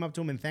manager came up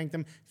to him and thanked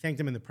him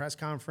in the press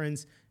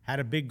conference. Had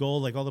a big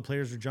goal, like all the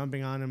players were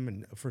jumping on him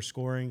and for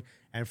scoring.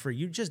 And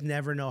you just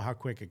never know how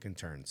quick it can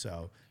turn.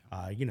 So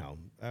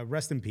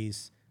rest in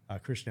peace,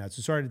 Christian.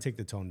 So sorry to take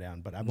the tone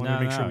down, but I wanted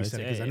to make sure we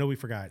said it because I know we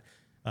forgot.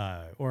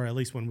 Or at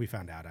least when we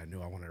found out, I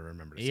knew I wanted to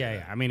remember to say that.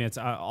 Yeah. I mean, it's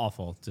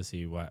awful to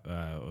see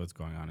what's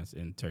going on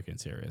in Turkey and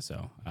Syria.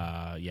 So,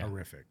 yeah.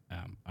 Horrific.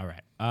 All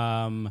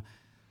right.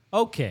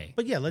 Okay.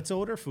 But yeah, let's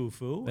order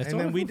fufu, and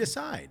then we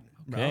decide.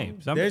 Okay.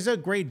 There's a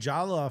great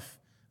jollof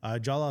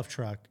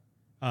truck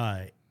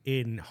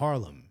in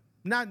Harlem.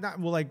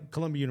 Like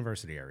Columbia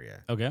University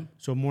area. Okay.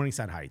 So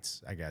Morningside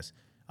Heights, I guess.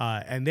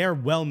 And they're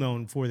well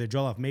known for their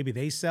jollof. Maybe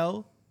they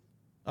sell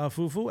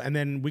fufu, and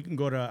then we can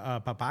go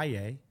to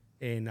Papaye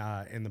in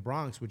the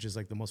Bronx, which is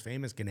like the most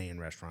famous Ghanaian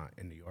restaurant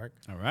in New York.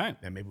 All right.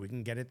 And maybe we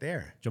can get it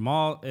there.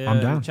 Jamal in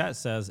the chat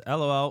says,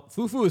 LOL,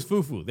 fufu is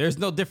fufu. There's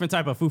no different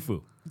type of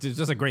fufu. It's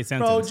just a great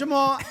sentence. Bro,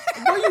 Jamal,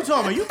 what are you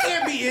talking about? You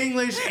can't be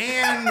English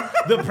and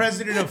the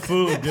president of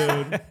food,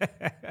 dude.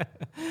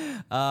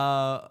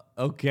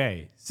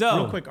 Okay. So.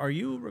 Real quick, are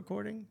you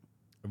recording?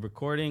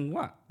 Recording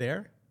what?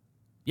 There?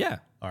 Yeah.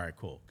 All right,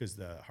 cool. Because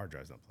the hard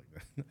drive's not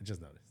plugged in. I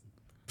just noticed.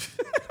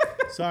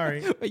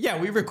 Sorry. Yeah,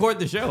 we record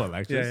the show,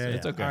 Alexis. Yeah.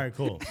 It's okay. All right,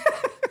 cool.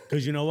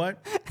 Because you know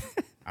what?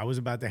 I was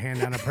about to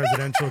hand down a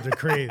presidential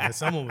decree that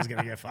someone was going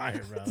to get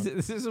fired, bro.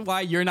 This is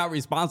why you're not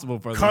responsible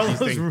for Carlos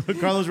things.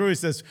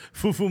 Ruiz says,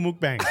 Fufu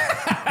Mukbang.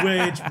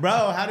 Which,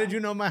 bro, how did you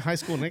know my high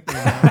school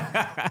nickname?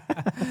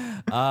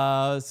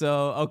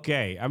 So,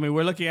 okay. I mean,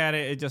 we're looking at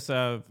it. It just,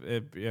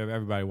 if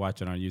everybody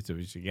watching on YouTube,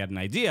 you should get an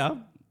idea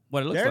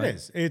what it looks like. There it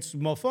is. It's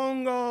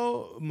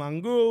mofongo,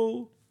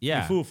 mango,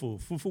 Yeah. fufu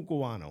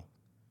cubano.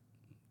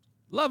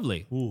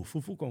 Lovely. Ooh,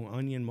 fufu con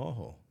onion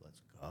mojo.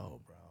 Let's go,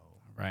 bro.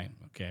 Right.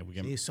 Okay. We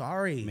can. Hey,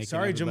 sorry,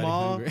 everybody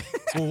Jamal. hungry.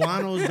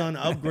 Cubano's done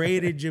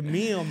upgraded your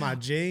meal, my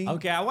G.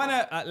 Okay, I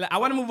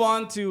wanna move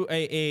on to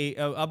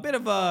a bit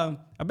of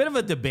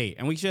a debate,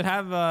 and we should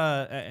have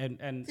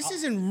and This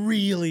isn't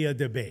really a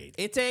debate.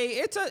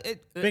 Because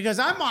Because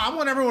I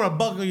want everyone to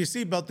buckle your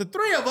seatbelt. The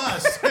three of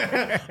us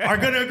are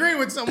going to agree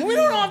with something we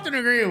don't often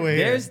agree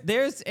with.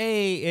 there's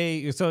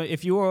so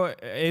if you're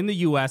in the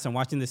U.S. and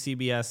watching the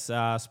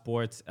CBS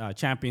Sports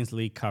Champions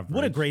League coverage,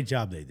 What a great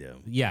job they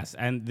do. yes,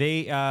 and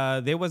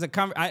there was a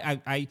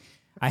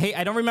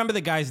I don't remember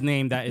the guy's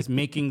name that is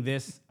making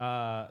this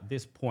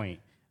point.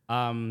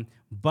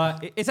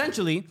 But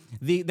essentially,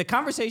 the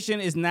conversation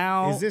is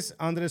now. Is this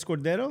Andres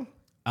Cordero?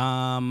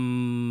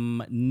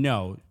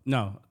 No,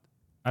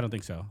 I don't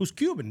think so. Who's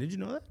Cuban? Did you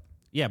know that?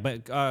 Yeah,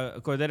 but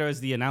Cordero is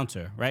the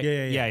announcer, right?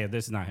 Yeah.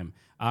 This is not him.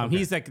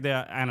 He's like the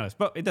analyst,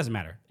 but it doesn't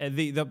matter.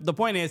 The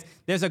point is,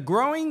 there's a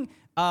growing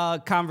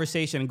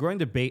conversation, growing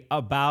debate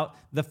about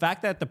the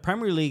fact that the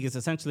Premier League is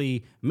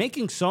essentially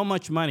making so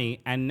much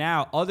money, and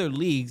now other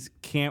leagues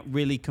can't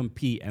really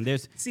compete. And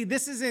there's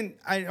this isn't.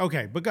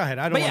 Okay, but go ahead.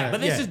 I don't. But yeah, but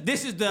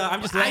this is the.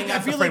 I'm just laying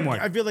out the framework.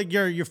 I feel like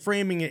you're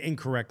framing it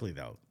incorrectly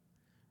though.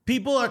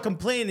 People are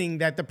complaining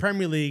that the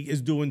Premier League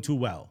is doing too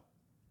well,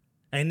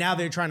 and now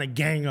they're trying to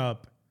gang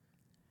up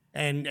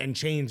and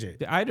change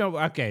it. I don't.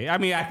 Okay. I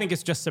mean, I think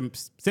it's just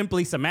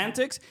simply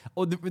semantics.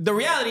 The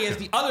reality is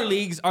the other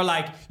leagues are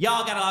like,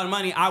 y'all got a lot of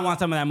money. I want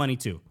some of that money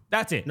too.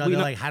 That's it. No, they're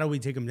like, how do we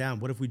take them down?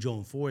 What if we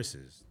join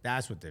forces?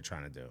 That's what they're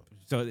trying to do.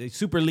 So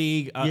Super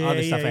League,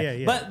 other stuff.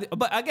 Yeah.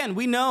 But again,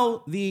 we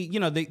know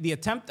the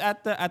attempt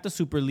at the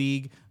Super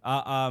League,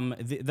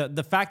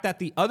 the fact that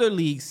the other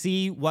leagues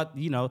see what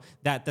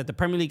that the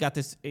Premier League got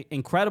this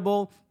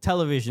incredible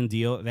television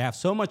deal. They have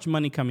so much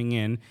money coming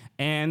in,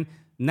 and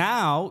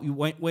now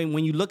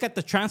when you look at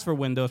the transfer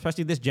window,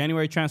 especially this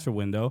January transfer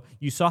window,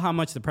 you saw how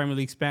much the Premier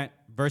League spent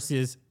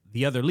versus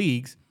the other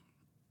leagues.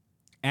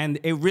 And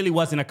it really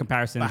wasn't a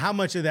comparison. But how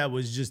much of that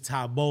was just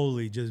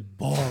Taboli, just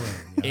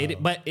boring?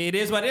 But it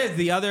is what it is.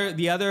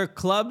 The other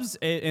clubs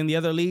in the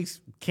other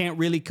leagues can't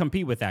really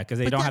compete with that because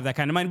they don't have that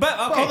kind of money. But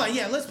okay, hold on,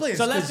 yeah, let's play this.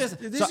 So let's just.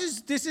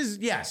 This is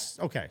yes,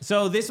 okay.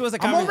 So this was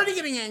a. I'm already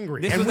getting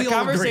angry. This was a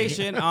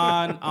conversation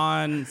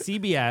on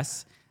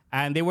CBS,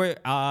 and they were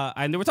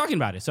talking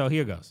about it. So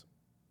here goes.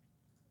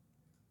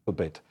 A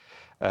bit.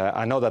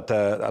 I know that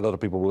a lot of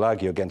people will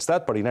argue against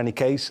that, but in any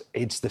case,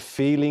 it's the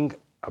feeling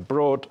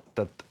abroad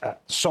that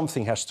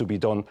something has to be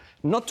done,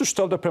 not to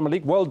stop the Premier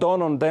League. Well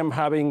done on them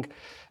having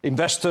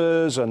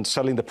investors and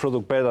selling the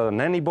product better than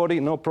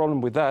anybody. No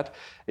problem with that.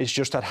 It's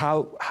just that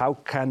how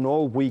can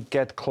all we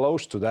get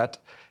close to that?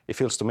 It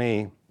feels to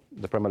me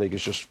the Premier League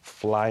is just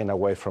flying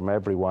away from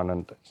everyone,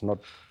 and it's not.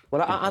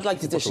 Well, I'd like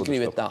to disagree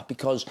with that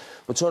because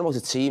we're talking about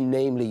a team,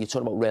 namely, you're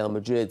talking about Real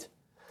Madrid.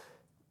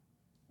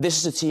 This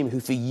is a team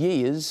who, for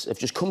years, have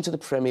just come to the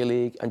Premier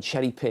League and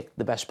cherry-picked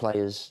the best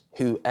players,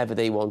 whoever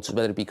they wanted,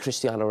 whether it be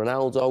Cristiano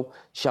Ronaldo,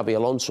 Xabi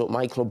Alonso at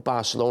my club,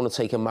 Barcelona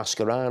taking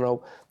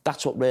Mascherano.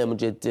 That's what Real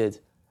Madrid did.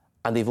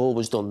 And they've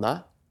always done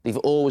that. They've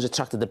always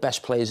attracted the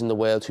best players in the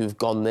world who've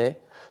gone there.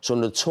 So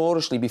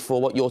notoriously, before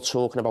what you're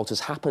talking about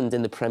has happened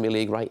in the Premier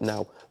League right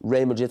now,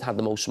 Real Madrid had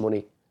the most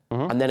money.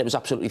 Mm-hmm. And then it was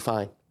absolutely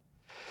fine.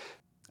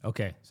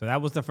 Okay, so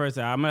that was the first.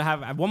 I'm going to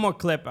have one more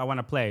clip I want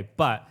to play,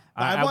 but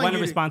I want to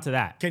respond to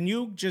that. Can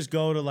you just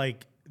go to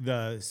like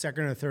the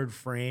second or third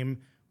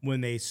frame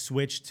when they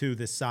switch to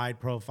the side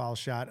profile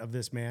shot of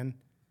this man?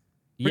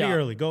 Pretty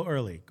early. Go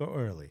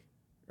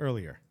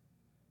earlier.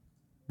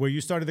 Where you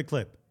started the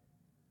clip.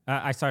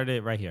 I started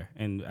it right here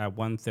at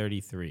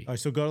 1:33. Oh,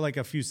 so go like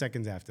a few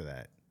seconds after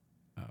that.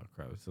 Oh,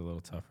 crap. It's a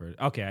little tougher.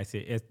 Okay, I see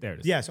it. There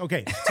it is. Yes,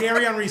 okay.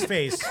 Thierry Henry's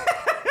face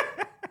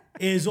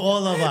is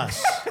all of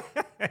us.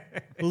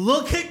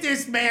 Look at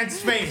this man's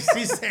face.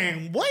 He's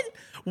saying, what?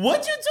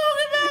 What you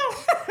talking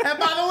about? And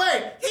by the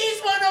way,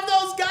 he's one of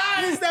those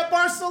guys that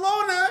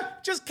Barcelona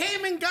just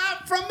came and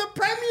got from the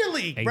Premier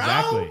League,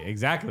 bro.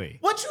 Exactly.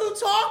 What you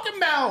talking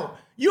about?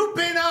 You've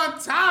been on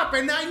top,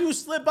 and now you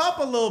slip up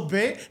a little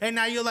bit, and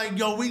now you're like,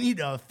 yo, we need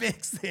to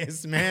fix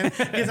this, man.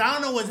 Because I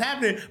don't know what's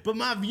happening, but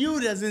my view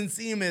doesn't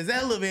seem as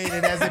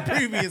elevated as it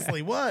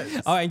previously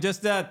was. Oh, and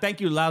just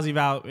thank you, Lousy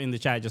Val, in the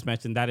chat just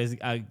mentioned. That is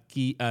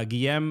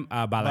Guillem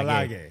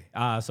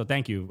Balaguer. So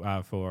thank you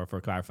for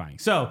clarifying.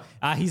 So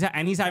he's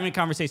having a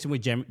conversation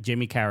with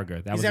Jimmy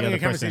Carragher. He's having a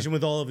conversation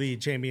with all of the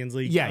Champions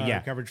League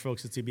coverage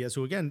folks at CBS,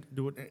 who, again,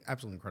 do an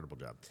absolutely incredible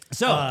job.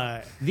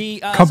 So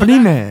the company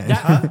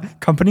man.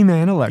 Company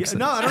man. Alexis.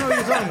 No, I don't know what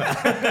you're talking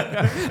about.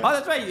 Oh,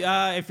 that's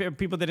right. If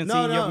people didn't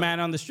see your man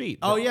on the street.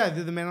 Oh, yeah,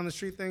 the man on the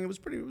street thing. It was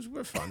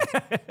fun.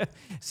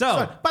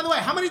 So, by the way,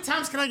 how many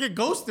times can I get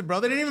ghosted, bro?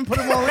 They didn't even put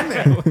them all in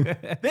there.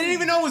 They didn't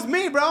even know it was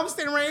me, bro. I'm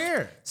standing right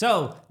here.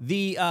 So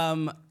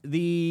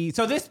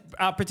this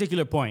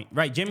particular point,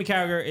 right? Jimmy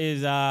Carragher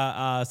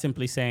is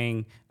simply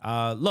saying,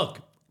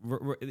 look.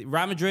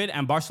 Real Madrid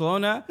and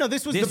Barcelona. No,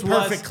 this was the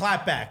perfect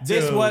clapback.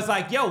 This was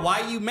like, yo,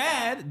 why are you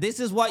mad? This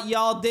is what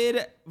y'all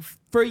did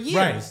for years.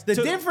 Right. The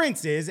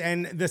difference is,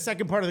 and the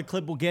second part of the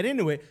clip will get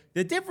into it,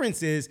 the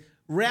difference is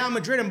Real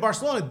Madrid and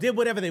Barcelona did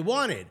whatever they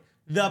wanted.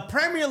 The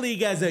Premier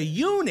League as a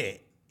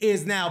unit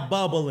is now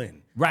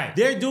bubbling. Right.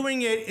 They're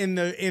doing it in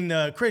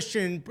the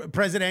Christian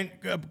President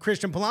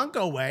Christian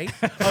Polanco way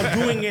of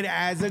doing it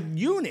as a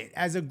unit,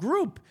 as a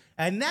group.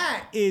 And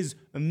that is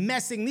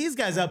messing these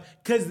guys up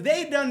because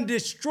they done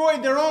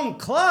destroyed their own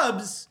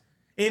clubs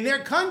in their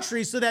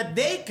country so that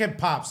they could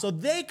pop, so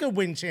they could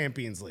win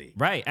Champions League.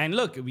 Right. And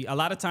look, a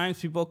lot of times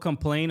people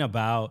complain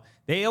about,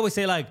 they always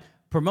say like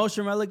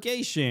promotion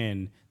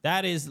relegation.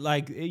 That is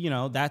like,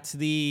 that's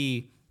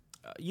the...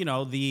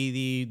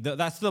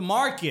 that's the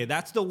market.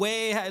 That's the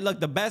way.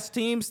 Look, the best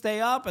teams stay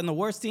up, and the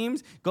worst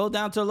teams go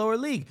down to the lower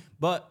league.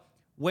 But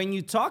when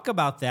you talk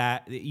about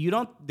that,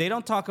 they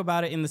don't talk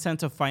about it in the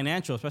sense of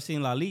financial, especially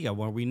in La Liga,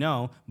 where we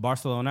know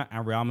Barcelona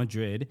and Real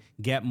Madrid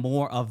get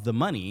more of the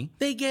money.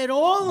 They get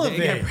all of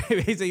it.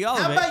 Basically all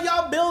of it. How about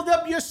y'all build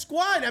up your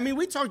squad? I mean,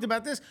 we talked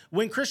about this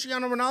when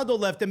Cristiano Ronaldo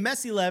left and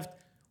Messi left.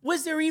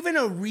 Was there even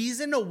a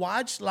reason to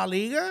watch La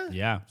Liga?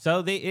 Yeah.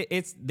 So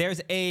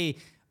there's a.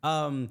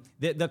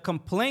 The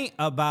complaint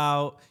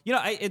about,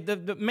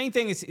 the main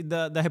thing is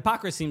the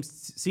hypocrisy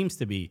seems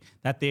to be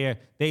that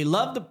they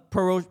love the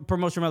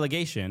promotion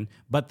relegation,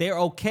 but they're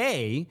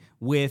okay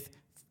with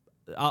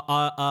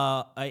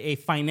a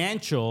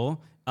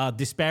financial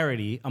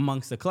disparity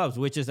amongst the clubs,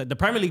 which is that the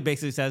Premier League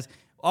basically says,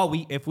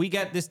 if we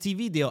get this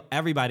TV deal,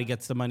 everybody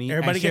gets the money.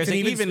 Everybody and shares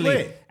gets it evenly.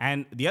 split.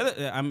 And the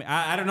other,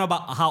 I don't know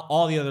about how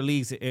all the other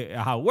leagues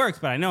how it works,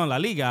 but I know in La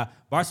Liga,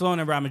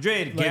 Barcelona and Real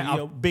Madrid get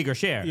a bigger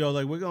share.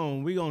 We're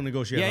gonna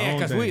negotiate. Yeah,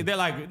 because they're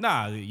like,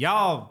 nah,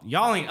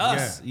 y'all ain't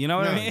us. Yeah. You know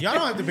what I mean? Y'all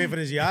don't have to pay for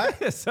this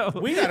yacht. So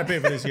we gotta pay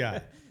for this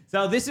yacht.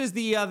 So this is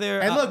the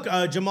other. And look,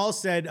 Jamal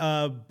said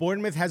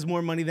Bournemouth has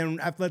more money than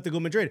Atletico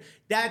Madrid.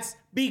 That's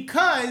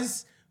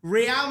because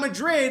Real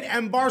Madrid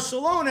and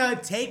Barcelona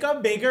take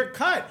a bigger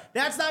cut.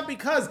 That's not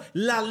because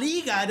La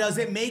Liga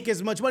doesn't make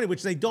as much money,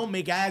 which they don't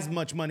make as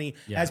much money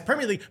as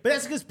Premier League, but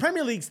that's because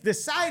Premier League's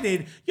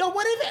decided,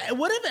 what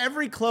if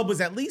every club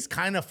was at least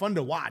kind of fun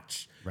to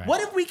watch? Right.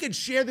 What if we could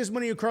share this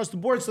money across the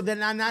board so that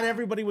not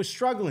everybody was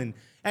struggling?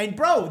 And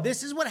bro,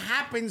 this is what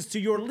happens to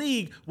your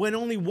league when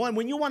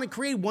you want to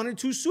create one or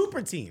two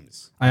super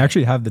teams. I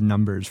actually have the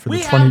numbers for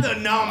have the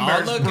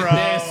numbers, bro.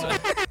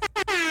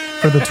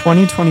 For the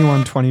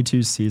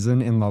 2021-22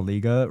 season in La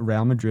Liga,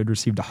 Real Madrid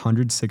received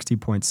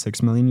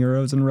 160.6 million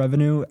euros in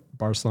revenue.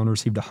 Barcelona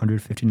received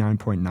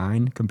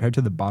 159.9, compared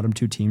to the bottom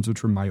two teams,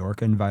 which were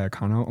Mallorca and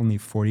Vallecano, only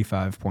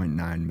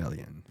 45.9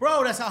 million.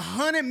 Bro, that's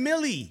 100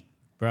 milli.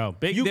 Bro,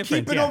 big you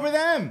difference. You keep it over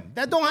them.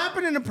 That don't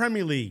happen in the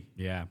Premier League.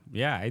 Yeah,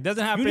 it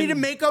doesn't happen. You need to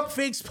make up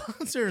fake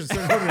sponsors in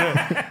order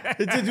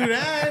to do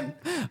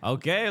that.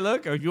 Okay,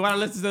 look, if you want to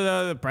listen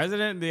to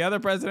the other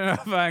president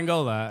of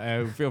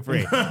Angola, feel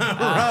free.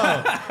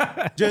 Bro,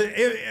 just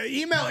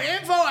email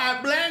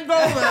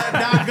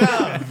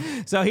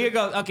info@blangola.gov. So here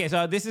goes. Okay,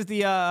 so this is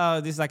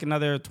this is like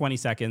another 20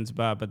 seconds,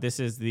 but this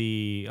is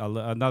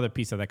another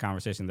piece of that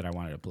conversation that I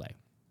wanted to play.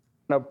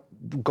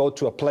 Go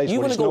to a place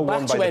where it's no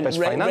one by the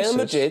best finances. Real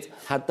Madrid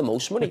had the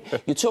most money.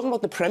 You're talking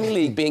about the Premier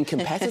League being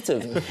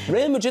competitive.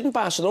 Real Madrid and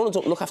Barcelona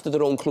don't look after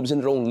their own clubs in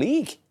their own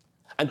league.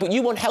 But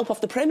you want help off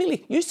the Premier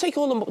League. You take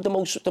all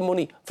the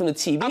money from the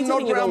TV. I'm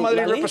not Real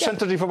Madrid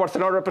representative or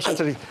Barcelona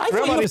representative.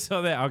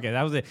 Okay,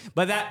 that was it.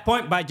 But that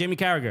point by Jamie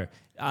Carragher.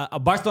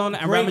 Barcelona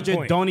and Real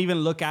Madrid don't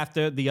even look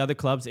after the other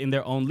clubs in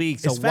their own league.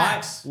 So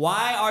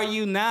why are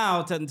you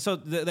now? So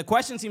the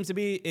question seems to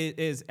be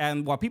is,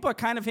 and what people are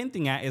kind of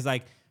hinting at is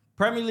like,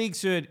 Premier League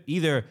should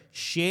either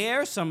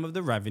share some of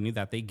the revenue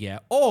that they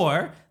get,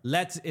 or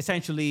let's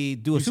essentially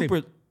do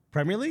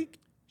Premier League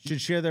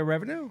should share their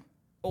revenue?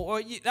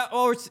 Or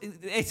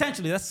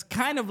essentially, that's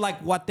kind of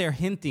like what they're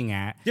hinting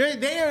at.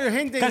 They are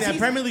hinting that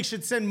Premier League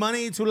should send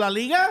money to La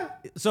Liga?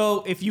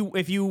 So if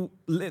you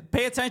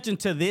pay attention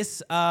to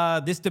this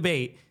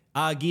debate,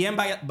 Guillem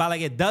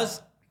Balaguer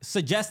does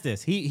suggest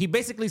this. He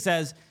basically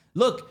says,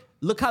 look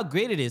how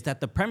great it is that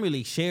the Premier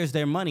League shares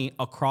their money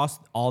across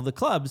all the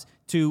clubs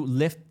to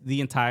lift the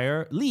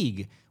entire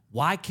league.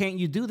 Why can't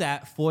you do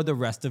that for the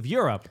rest of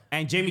Europe?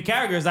 And Jamie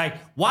Carragher is like,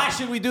 why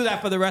should we do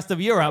that for the rest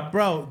of Europe?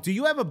 Bro, do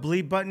you have a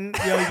bleep button?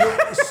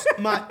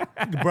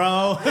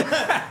 Bro.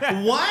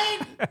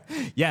 What?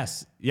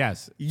 Yes.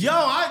 Yo,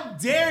 I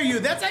dare you.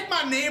 That's like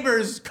my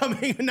neighbors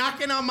coming,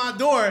 knocking on my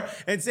door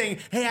and saying,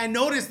 hey, I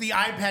noticed the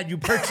iPad you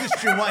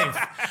purchased your wife.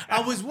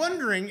 I was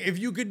wondering if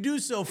you could do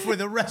so for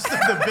the rest of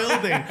the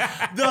building.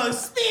 The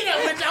speed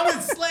at which I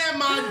would slam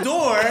my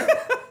door.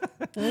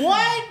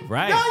 What?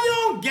 Right. No, you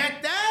don't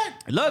get that.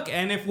 Look,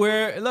 and if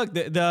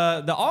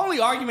the only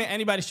argument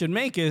anybody should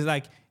make is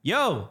like,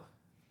 yo,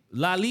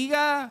 La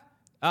Liga,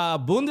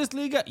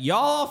 Bundesliga,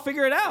 y'all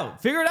figure it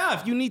out. Figure it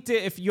out.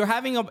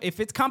 If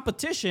it's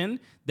competition,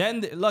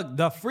 then look,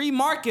 the free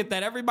market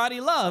that everybody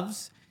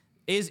loves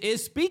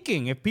is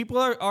speaking. If people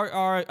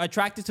are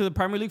attracted to the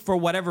Premier League for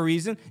whatever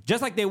reason,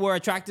 just like they were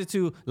attracted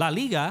to La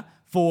Liga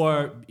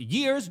for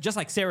years, just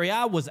like Serie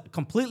A was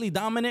completely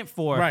dominant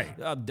for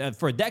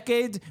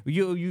decades.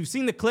 You've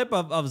seen the clip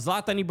of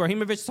Zlatan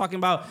Ibrahimovic talking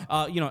about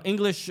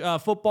English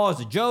football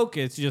is a joke.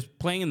 It's just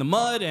playing in the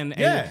mud and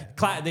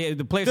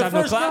the players have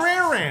no class. The first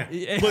career rant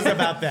was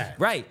about that.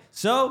 Right.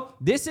 So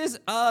this is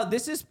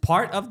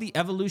part of the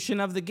evolution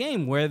of the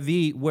game where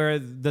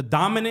the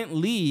dominant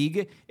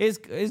league is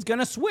going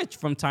to switch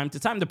from time to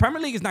time. The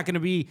Premier League is not going to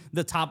be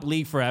the top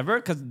league forever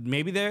because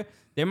maybe there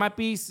might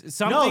be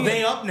something. No,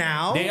 they up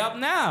now.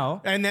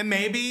 And then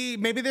maybe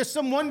there's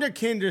some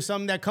wonderkind or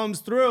something that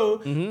comes through.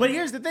 Mm-hmm. But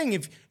here's the thing.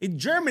 If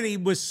Germany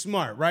was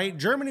smart, right?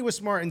 Germany was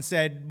smart and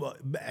said, well,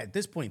 at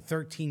this point,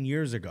 13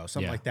 years ago,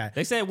 something like that.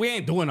 They said, we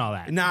ain't doing all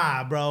that.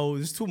 Nah, bro.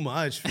 It's too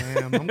much,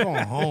 fam. I'm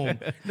going home.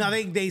 No,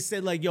 they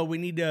said, like, yo, we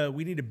need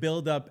to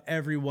build up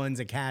everyone's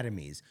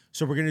academies.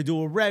 So we're going to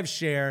do a rev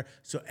share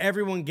so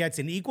everyone gets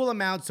an equal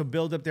amount to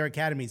build up their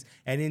academies.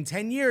 And in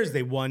 10 years,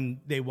 they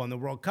won the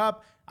World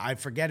Cup. I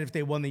forget if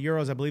they won the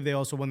Euros. I believe they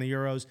also won the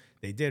Euros.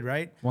 They did,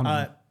 right?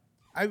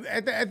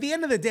 At the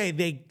end of the day,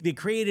 they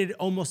created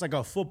almost like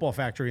a football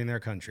factory in their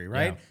country,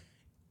 right?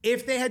 Yeah.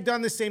 If they had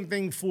done the same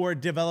thing for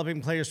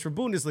developing players for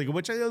Bundesliga,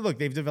 which, look,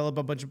 they've developed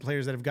a bunch of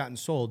players that have gotten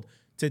sold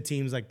to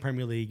teams like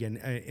Premier League and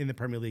in the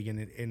Premier League and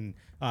in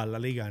La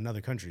Liga and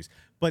other countries.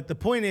 But the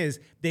point is,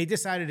 they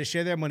decided to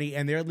share their money,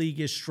 and their league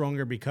is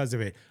stronger because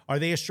of it. Are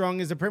they as strong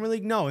as the Premier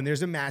League? No, and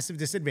there's a massive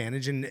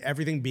disadvantage in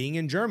everything being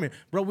in German.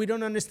 Bro, we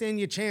don't understand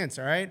your chants,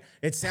 all right?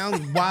 It sounds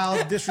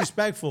wild,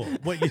 disrespectful,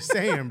 what you're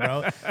saying,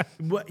 bro.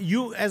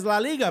 You, as La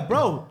Liga,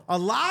 bro, a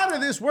lot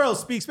of this world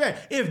speaks Spanish.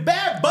 If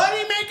Bad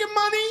Bunny making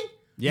money,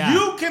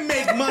 you can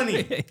make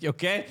money.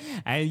 Okay?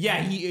 And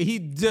he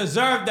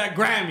deserved that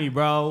Grammy,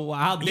 bro.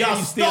 How dare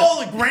you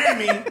stole a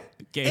Grammy.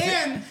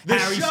 And the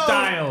Harry show,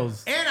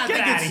 Styles. And I Get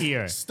think out of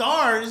here.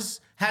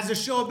 Stars has a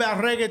show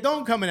about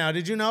reggaeton coming out.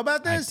 Did you know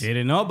about this? I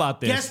didn't know about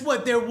this. Guess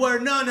what? There were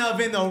none of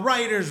in the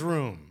writer's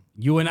room.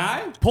 You and I?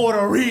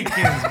 Puerto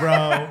Ricans,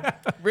 bro.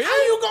 Really?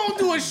 How you gonna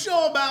do a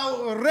show about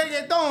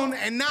reggaeton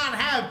and not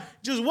have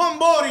just one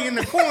body in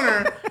the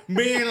corner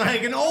being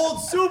like an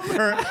old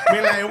super,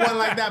 being like, it wasn't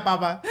like that,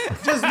 Papa.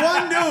 Just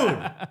one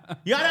dude.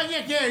 You gotta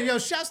get care. Yo,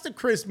 shouts to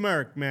Chris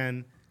Merck,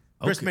 man.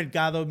 Chris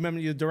Mercado,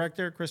 remember your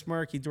director, Chris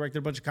Merck? He directed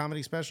a bunch of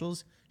comedy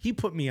specials. He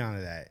put me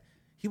onto that.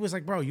 He was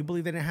like, bro, you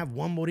believe they didn't have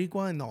one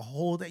Boricua in the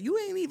whole day? You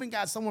ain't even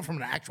got someone from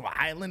the actual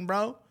island,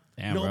 bro.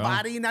 Damn,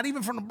 Nobody, not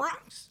even from the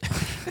Bronx.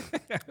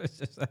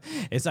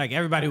 It's like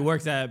everybody who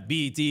works at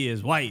BET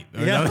is white.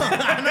 Yeah,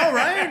 I know,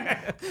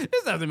 right?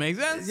 This doesn't make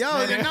sense. Yo,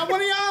 not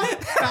one of y'all?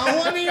 Not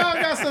one of y'all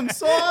got some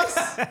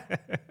sauce?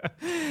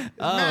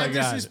 Man,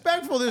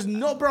 disrespectful. There's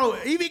no, bro.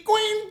 Evie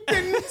Queen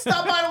didn't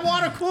stop by the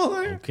water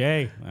cooler.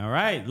 Okay, all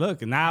right.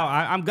 Look, now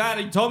I'm glad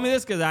you told me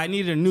this because I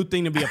needed a new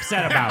thing to be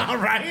upset about. All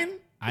right?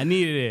 I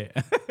needed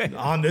it.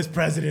 On this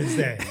President's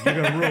Day, you're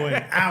going to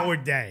ruin our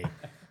day.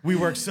 We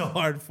work so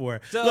hard for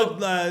it. So,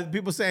 look,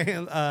 people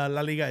saying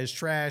La Liga is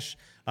trash.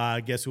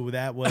 Guess who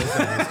that was?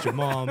 It's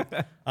Jamal.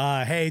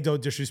 Hey,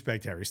 don't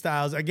disrespect Harry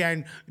Styles.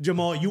 Again,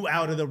 Jamal, you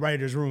out of the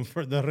writer's room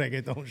for the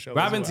reggaeton show.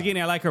 Robin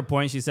Zagini, I like her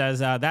point. She says,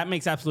 that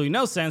makes absolutely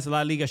no sense.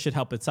 La Liga should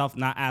help itself,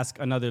 not ask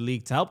another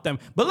league to help them.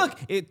 But look,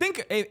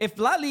 think if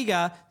La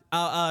Liga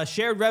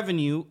shared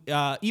revenue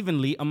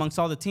evenly amongst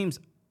all the teams,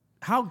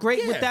 how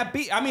great would that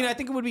be? I mean, I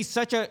think it would be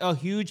such a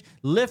huge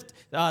lift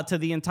to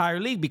the entire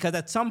league because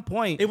at some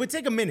point it would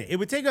take a minute. It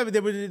would take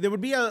there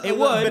would be a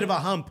bit of a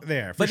hump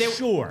there for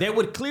sure. There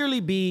would clearly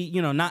be,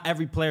 not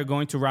every player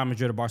going to Real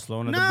Madrid or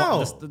Barcelona.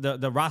 No.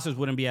 The rosters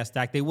wouldn't be as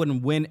stacked. They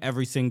wouldn't win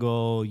every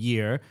single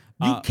year.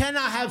 You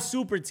cannot have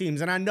super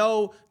teams. And I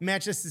know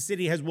Manchester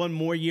City has won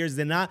more years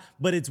than not,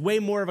 but it's way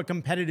more of a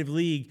competitive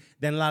league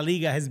than La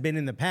Liga has been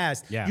in the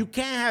past. Yeah. You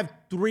can't have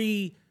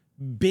 3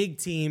 big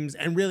teams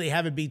and really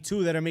have it be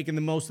 2 that are making the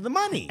most of the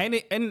money.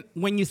 And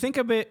when you think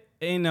of it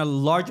in a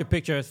larger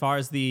picture, as far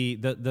as the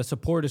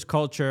supporters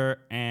culture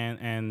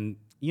and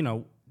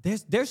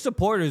there's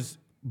supporters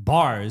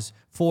bars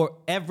for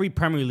every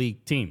Premier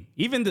League team,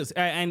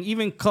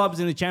 even clubs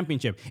in the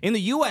Championship. In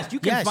the U.S.,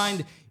 you can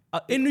find.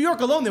 In New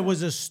York alone, there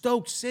was a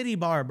Stoke City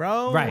bar,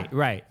 bro.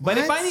 Right. But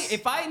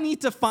if I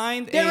need to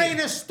find there ain't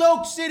a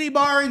Stoke City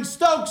bar in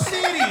Stoke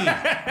City.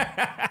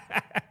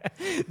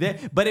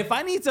 But if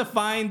I need to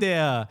find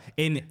an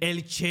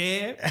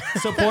Elche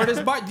supporters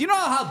bar, do you know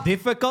how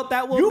difficult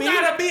that will be? You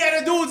gotta be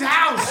at a dude's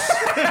house.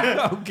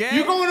 Okay.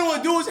 You're going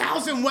to a dude's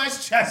house in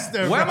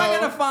Westchester. Where bro. am I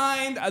gonna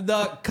find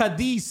the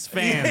Cadiz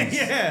fans?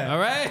 Yeah. All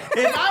right.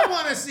 If I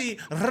want to see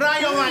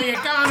Rayo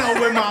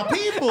Vallecano with my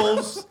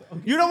peoples,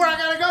 you know where I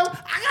gotta go?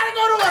 I gotta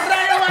go to a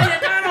Rayo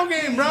Vallecano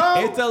game,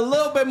 bro. It's a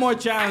little bit more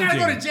challenging. I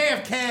gotta go to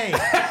JFK.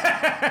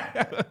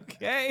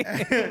 Okay.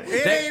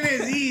 It ain't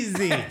as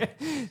easy.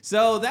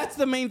 So that's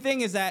the main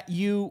thing is that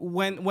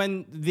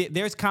when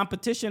there's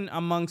competition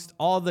amongst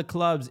all the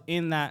clubs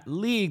in that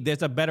league,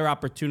 there's a better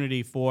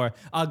opportunity for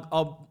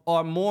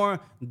a more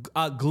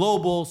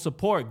global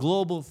support,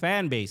 global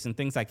fan base, and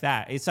things like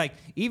that. It's like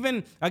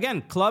even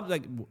again clubs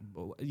like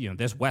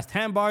there's West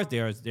Ham bars,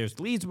 there's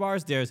Leeds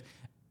bars, there's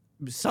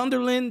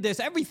Sunderland, there's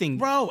everything,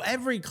 bro.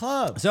 Every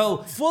club.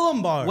 So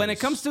Fulham bars. When it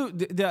comes to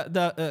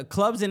the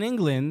clubs in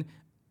England,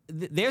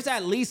 there's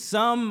at least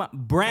some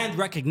brand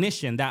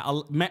recognition that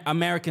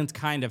Americans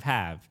kind of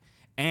have.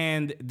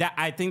 And that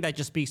I think that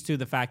just speaks to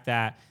the fact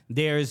that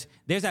there's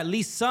at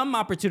least some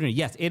opportunity.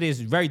 Yes, it is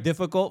very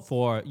difficult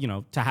for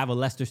to have a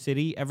Leicester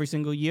City every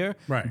single year,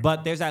 right?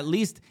 But there's at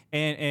least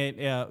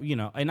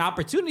an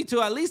opportunity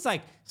to at least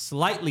like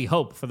slightly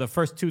hope for the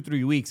first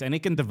 2-3 weeks, and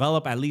it can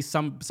develop at least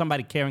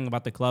somebody caring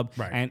about the club,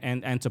 right?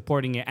 And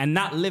supporting it and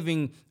not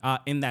living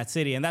in that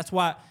city, and that's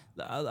what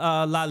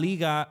La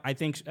Liga I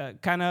think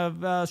kind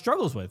of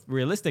struggles with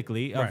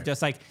realistically, of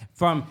just like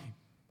from.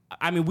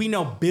 I mean, we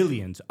know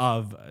billions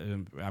of,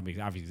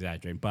 obviously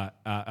exaggerating, but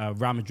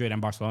Real Madrid and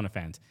Barcelona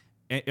fans.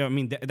 I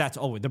mean, that's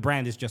always, the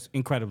brand is just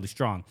incredibly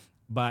strong.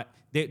 But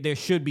there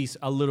should be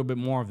a little bit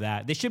more of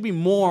that. There should be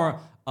more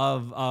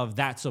of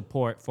that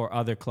support for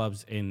other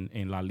clubs in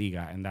La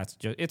Liga. And that's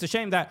just, it's a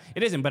shame that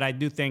it isn't. But I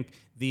do think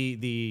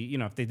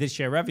if they did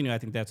share revenue, I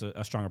think that's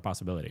a stronger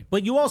possibility.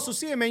 But you also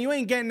see it, man. You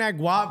ain't getting that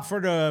guap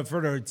for the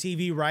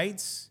TV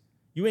rights.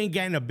 You ain't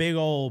getting a big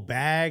old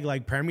bag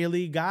like Premier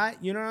League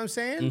got. You know what I'm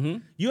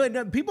saying?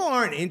 Mm-hmm. People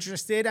aren't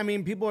interested. I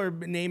mean, people are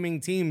naming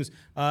teams.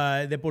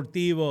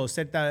 Deportivo,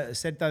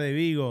 Celta de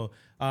Vigo.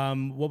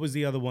 What was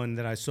the other one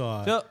that I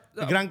saw?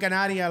 Gran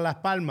Canaria, Las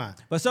Palmas.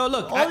 But so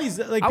look, all these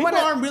people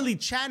aren't really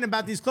chatting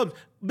about these clubs.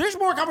 There's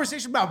more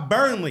conversation about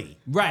Burnley,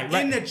 right.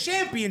 in the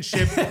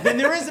Championship than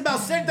there is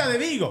about Celta de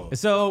Vigo.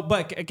 So,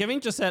 but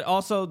Kevin just said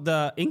also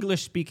the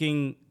English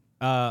speaking.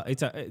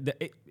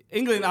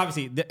 England,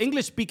 obviously, the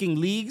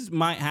English-speaking leagues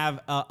might have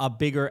a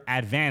bigger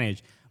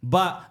advantage.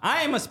 But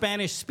I am a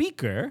Spanish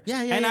speaker,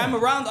 and I'm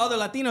around other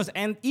Latinos,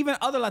 and even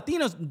other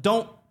Latinos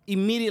don't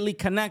immediately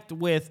connect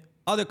with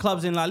other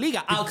clubs in La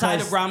Liga outside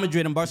of Real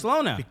Madrid and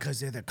Barcelona. Because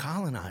they're the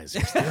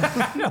colonizers. So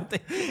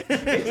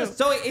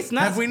it's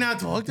not. Have we not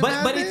talked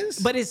about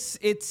this?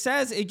 It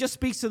says, it just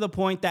speaks to the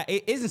point that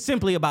it isn't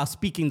simply about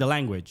speaking the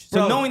language. So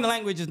Bro, knowing the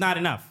language is not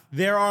enough.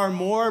 There are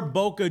more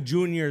Boca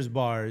Juniors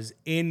bars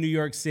in New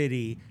York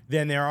City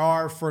than there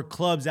are for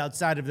clubs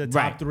outside of the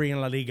top three in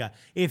La Liga.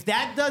 If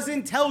that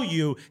doesn't tell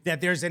you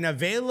that there's an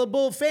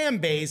available fan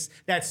base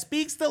that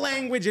speaks the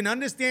language and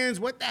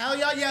understands what the hell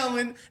y'all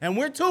yelling, and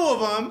we're two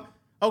of them,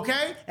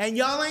 okay? And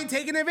y'all ain't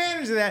taking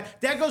advantage of that.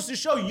 That goes to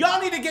show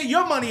y'all need to get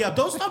your money up.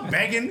 Don't stop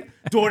begging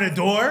door to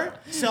door,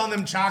 selling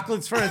them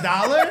chocolates for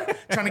 $1,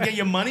 trying to get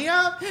your money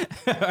up.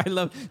 I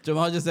love,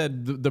 Jamal just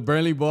said the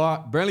Burnley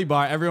bar,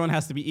 everyone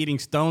has to be eating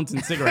stones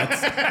and cigarettes.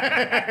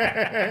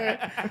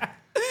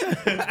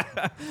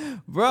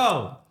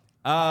 Bro.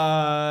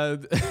 The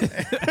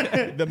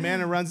man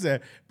who runs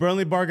there,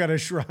 Burnley Bar got a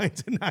shrine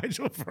to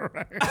Nigel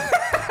Farage.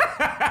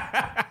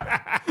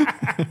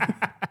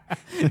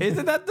 Is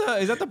that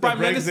the Prime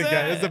Minister?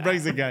 Guy. It's the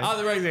Brexit guy.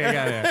 Oh, the Brexit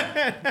guy.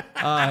 Yeah.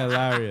 Oh,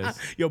 hilarious.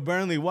 Yo,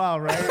 Burnley, wow,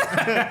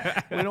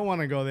 right? We don't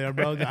want to go there,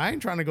 bro. I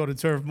ain't trying to go to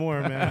Turf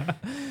Moor, man.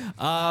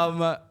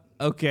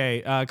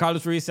 Okay.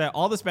 Carlos Ruiz said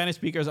all the Spanish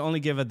speakers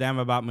only give a damn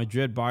about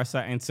Madrid,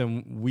 Barca, and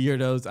some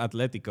weirdos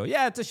Atletico.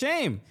 Yeah, it's a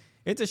shame.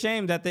 It's a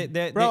shame that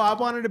Bro, I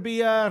wanted to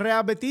be a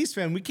Real Betis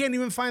fan. We can't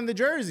even find the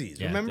jerseys.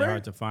 Yeah, remember? They're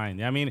hard to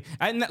find. I mean,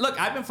 look,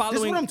 I've been following.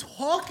 This is what I'm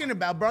talking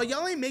about, bro.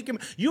 Y'all ain't making.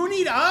 You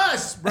need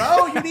us,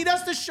 bro. You need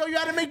us to show you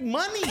how to make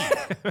money.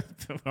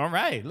 All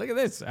right, look at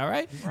this. All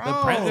right, bro.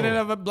 The president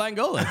of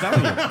Blangola.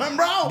 Telling you,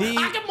 bro.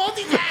 I can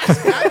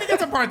multitask. I think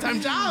it's a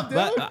part-time job, dude.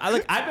 But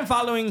look, I've been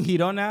following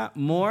Girona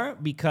more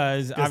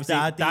because obviously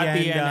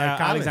Tati and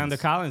Alexander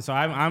Collins. So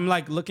I'm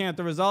like looking at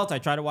the results. I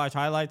try to watch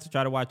highlights. I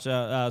try to watch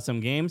some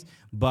games,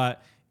 but.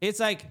 It's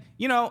like,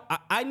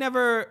 I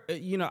never,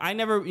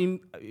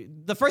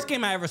 the first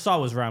game I ever saw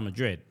was Real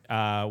Madrid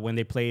when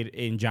they played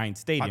in Giant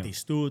Stadium.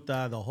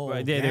 Batistuta, the whole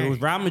gang. There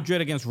was Real Madrid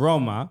against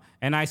Roma,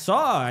 and I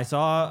saw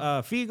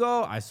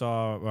Figo, I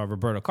saw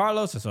Roberto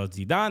Carlos, I saw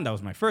Zidane. That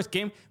was my first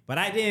game, but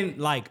I didn't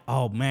like,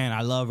 oh man,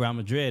 I love Real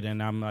Madrid,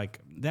 and I'm like,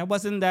 that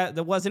wasn't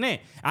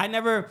it.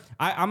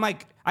 I'm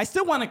like, I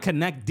still want to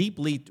connect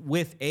deeply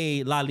with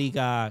a La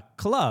Liga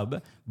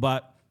club,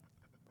 but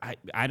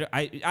I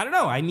don't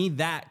know. I need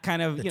that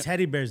kind of. The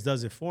Teddy Bears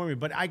does it for me,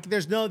 but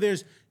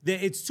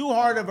it's too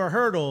hard of a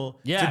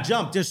hurdle to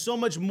jump. There's so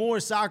much more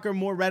soccer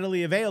more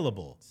readily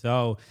available.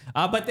 So,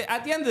 but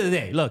at the end of the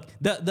day, look,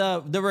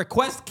 the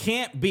request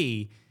can't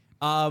be,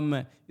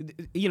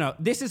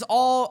 this is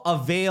all a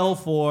veil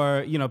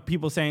for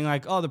people saying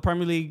like, oh, the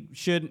Premier League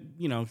should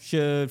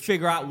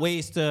figure out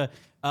ways to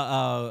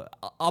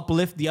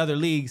uplift the other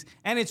leagues,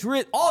 and it's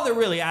all they're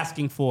really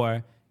asking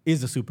for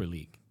is a Super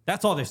League.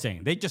 That's all they're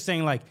saying. They're just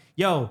saying like,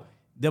 yo,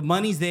 the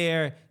money's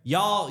there.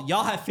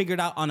 Y'all have figured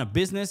out on a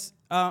business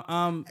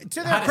to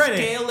their how credit,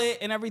 to scale it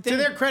and everything. To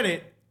their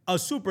credit, a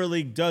Super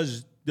League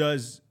does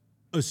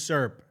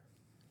usurp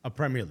a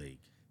Premier League.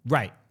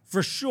 Right.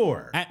 For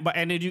sure.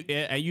 And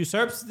it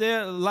usurps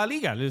the La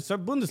Liga, it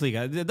usurps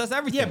Bundesliga. It does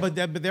everything. Yeah,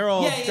 but they're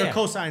all they're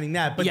co-signing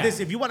that. But this,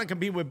 if you want to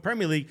compete with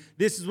Premier League,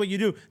 this is what you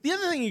do. The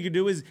other thing you could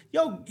do is,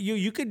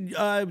 you could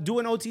do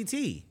an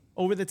OTT,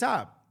 over the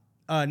top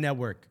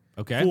network.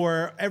 Okay.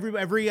 For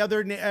every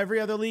other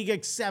league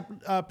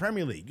except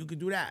Premier League, you could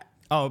do that.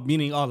 Oh,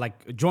 meaning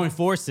like join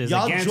forces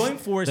against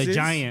the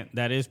giant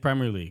that is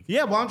Premier League.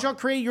 Yeah, why don't y'all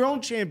create your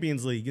own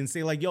Champions League and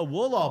say like, yo,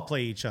 we'll all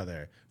play each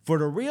other for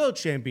the real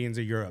champions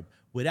of Europe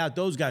without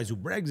those guys who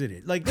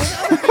Brexited. Like, there's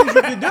other things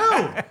you could do.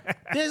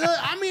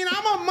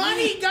 I'm a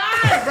money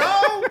guy,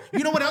 bro.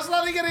 You know what else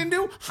La Liga didn't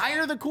do?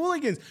 Hire the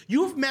Cooligans.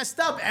 You've messed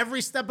up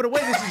every step of the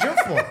way. This is your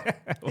fault.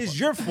 It's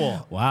your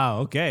fault.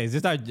 Wow. Okay. Is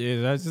this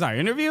our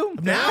interview?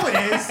 Now it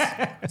is.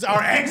 It's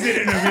our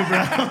exit interview,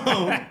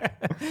 bro.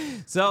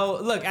 So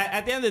look,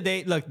 at the end of the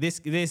day, look,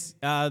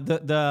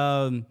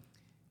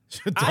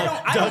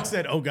 Doug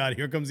said, "Oh God,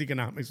 here comes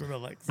economics with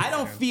Alexis." I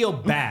don't feel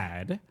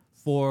bad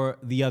for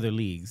the other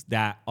leagues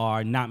that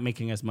are not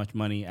making as much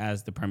money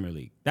as the Premier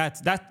League.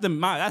 That's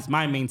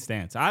my main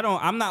stance.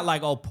 I'm not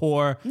like, oh,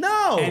 poor.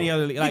 No, any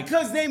other league. Like,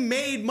 because they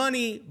made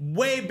money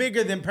way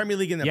bigger than Premier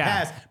League in the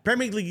past.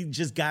 Premier League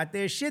just got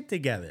their shit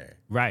together.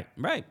 Right.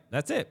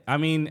 That's it. I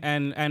mean,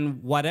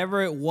 and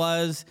whatever it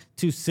was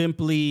to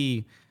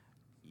simply,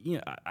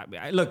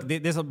 look,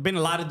 there's been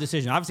a lot of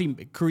decisions.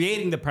 Obviously,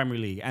 creating the Premier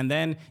League and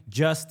then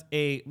just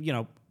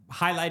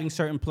highlighting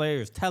certain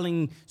players,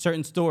 telling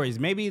certain stories.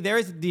 Maybe there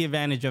is the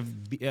advantage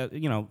of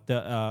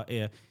that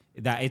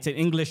it's an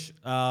English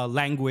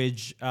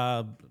language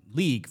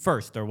league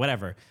first or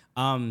whatever.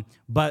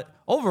 But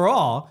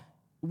overall,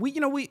 we've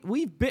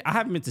been. I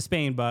haven't been to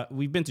Spain, but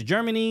we've been to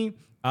Germany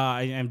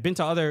and been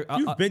to other.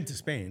 You've been to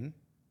Spain?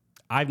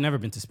 I've never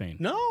been to Spain.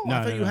 No,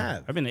 I thought you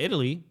have. I've been to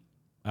Italy,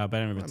 but I've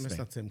never been to Spain. It's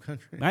not the same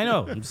country. I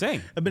know. I'm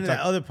saying I've been to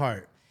that other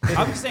part.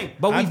 I'm just saying.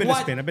 But I've we've been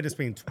to Spain. I've been to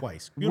Spain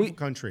twice. Beautiful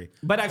country.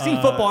 But I've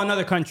seen football in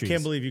other countries.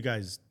 Can't believe you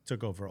guys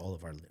took over all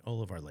of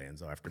our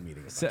lands though, after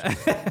meeting a bunch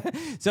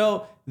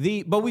of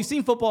But we've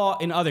seen football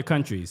in other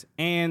countries,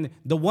 and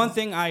the one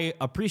thing I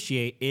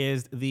appreciate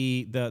is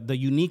the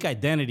unique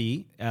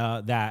identity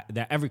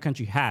that every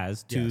country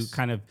has to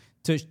kind of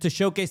to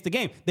showcase the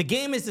game. The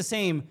game is the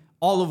same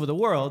all over the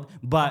world,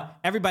 but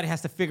everybody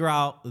has to figure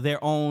out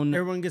their own.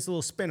 Everyone gets a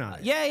little spin on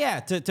it. Yeah,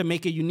 to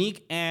make it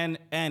unique and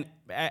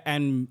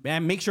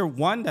make sure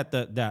one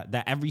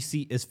that every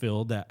seat is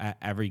filled at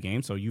every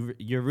game. So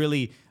you're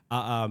really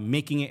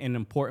making it an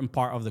important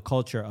part of the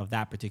culture of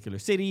that particular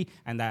city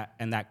and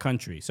that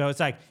country. So it's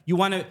like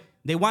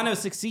they want to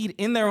succeed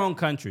in their own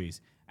countries,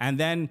 and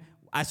then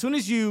as soon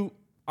as you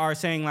are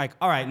saying like,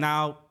 all right,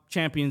 now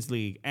Champions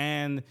League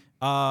and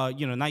now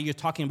you're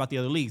talking about the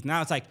other leagues.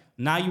 Now it's like,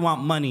 now you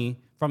want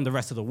money from the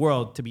rest of the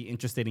world to be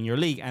interested in your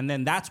league. And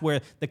then that's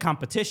where the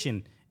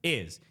competition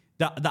is.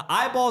 The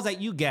eyeballs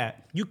that you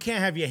get. You can't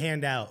have your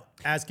hand out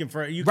asking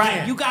for it.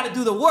 Right. You got to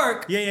do the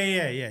work.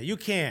 Yeah. You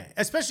can't.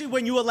 Especially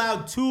when you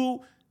allow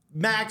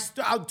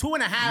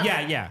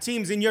 2.5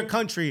 teams in your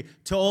country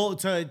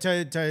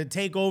to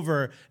take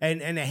over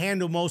and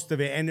handle most of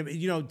it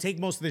and take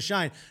most of the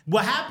shine.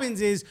 What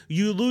happens is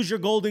you lose your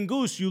golden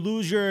goose, you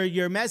lose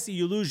your Messi,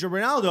 you lose your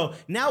Ronaldo.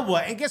 Now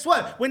what? And guess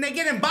what? When they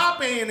get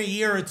Mbappe in a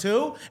year or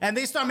two and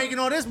they start making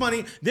all this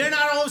money, they're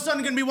not all of a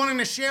sudden going to be wanting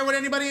to share with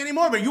anybody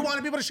anymore. But you want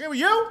to be able to share with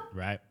you?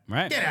 Right.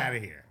 Get out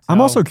of here. I'm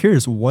also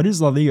curious, what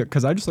is La Liga?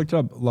 Because I just looked it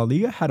up. La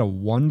Liga had a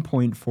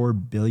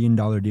 $1.4 billion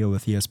deal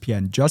with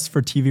ESPN just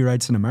for TV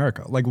rights in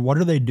America. Like, what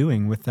are they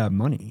doing with that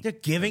money? They're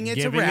giving it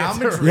to Real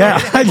Madrid. Yeah,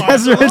 I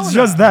guess it's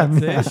just them.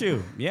 That's the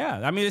issue.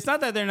 Yeah. I mean, it's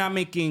not that they're not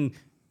making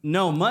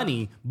no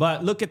money,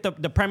 but look at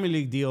the Premier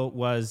League deal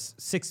was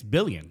 $6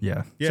 billion.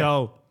 Yeah.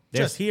 So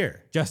just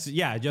here. That's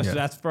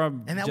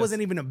from. And that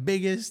wasn't even the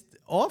biggest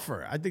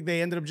offer. I think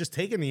they ended up just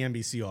taking the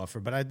NBC offer,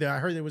 but I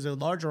heard there was a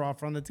larger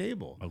offer on the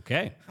table.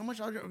 Okay. How much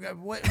larger?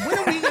 When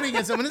are we going to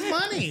get some of this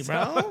money,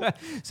 bro?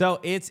 So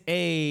it's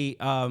a,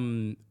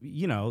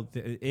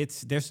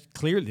 there's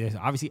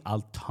obviously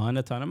a ton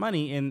of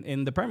money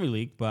in the Premier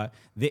League, but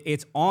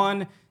it's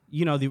on,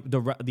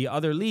 the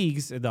other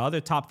leagues, the other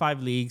top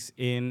 5 leagues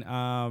in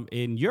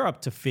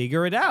Europe to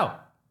figure it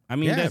out. I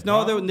mean, there's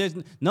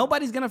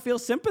nobody's gonna feel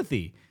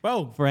sympathy,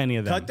 for any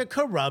of them. Cut the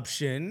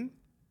corruption.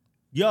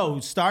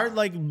 Start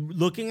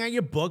looking at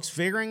your books,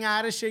 figuring out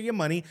how to share your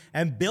money,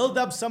 and build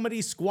up some of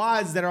these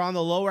squads that are on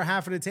the lower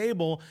half of the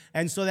table,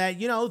 and so that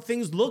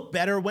things look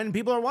better when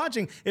people are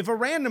watching. If a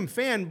random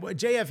fan,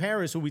 JF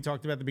Harris, who we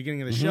talked about at the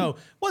beginning of the show,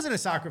 wasn't a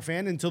soccer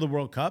fan until the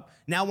World Cup,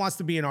 now wants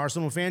to be an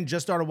Arsenal fan,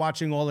 just started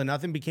watching All or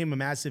Nothing, became a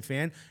massive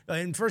fan,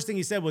 and first thing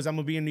he said was, "I'm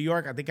gonna be in New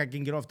York. I think I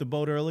can get off the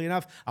boat early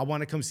enough. I want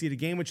to come see the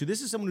game with you."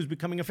 This is someone who's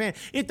becoming a fan.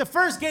 If the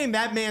first game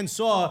that man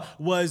saw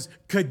was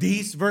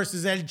Cadiz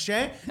versus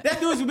Elche, that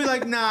dude's gonna be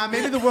like, nah,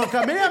 maybe the World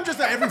Cup. Maybe I'm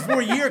just an every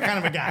 4-year kind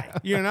of a guy,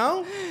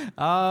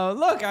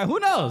 Look, who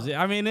knows?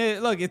 I mean,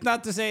 it's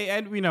not to say,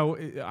 and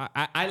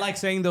I like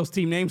saying those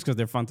team names because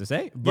they're fun to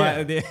say.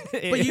 But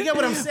but you get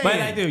what I'm saying.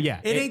 But I do, yeah.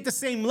 It ain't the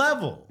same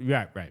level.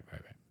 Right.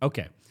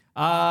 Okay.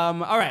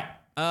 All right.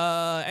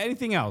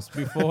 Anything else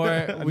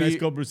before Nice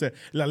go, Bruce said,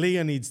 La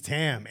Liga needs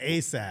TAM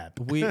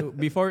ASAP.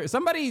 Before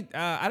somebody,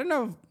 I don't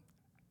know.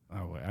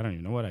 I don't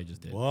even know what I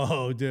just did.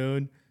 Whoa,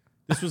 dude.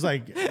 This was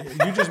like,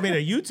 you just made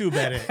a YouTube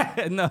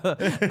edit. No,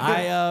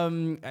 I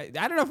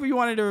don't know if we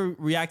wanted to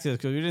react to this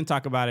because we didn't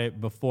talk about it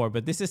before,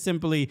 but this is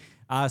simply,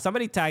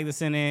 somebody tagged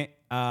us in it,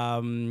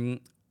 Sunny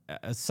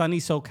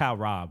SoCal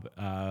Rob,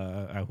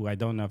 who I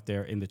don't know if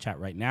they're in the chat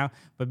right now,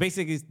 but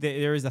basically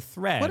there is a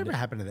thread. Whatever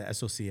happened to the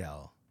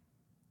SOCL?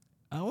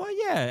 Oh, well,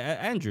 yeah,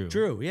 Andrew.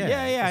 Drew,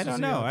 yeah. Yeah, I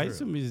don't know. I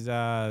assume he's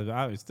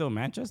still in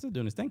Manchester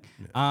doing his thing.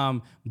 Yeah.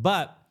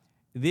 But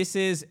this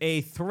is a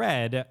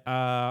thread.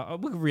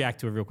 We can react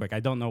to it real quick. I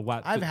don't know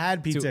what. I've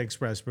had Pizza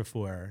Express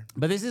before.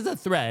 But this is a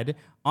thread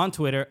on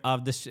Twitter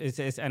of this,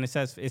 and it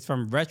says it's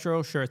from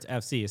Retro Shirts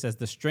FC. It says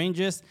the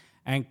strangest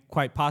and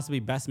quite possibly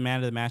best man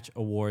of the match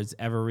awards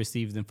ever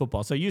received in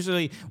football. So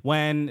usually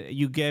when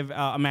you give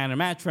a man of the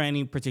match for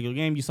any particular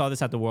game, you saw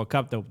this at the World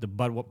Cup. The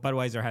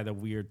Budweiser had a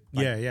weird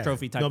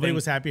trophy type Nobody thing.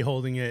 was happy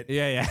holding it.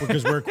 Yeah.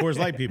 Because we're Coors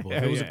Light people.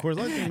 If it was a Coors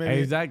Light thing,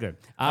 maybe. Exactly.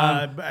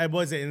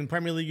 Was it in the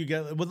Premier League? You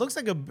get what looks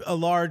like a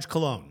large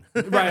cologne.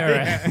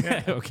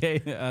 Right.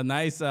 Okay. A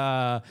nice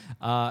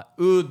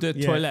eau de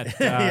toilette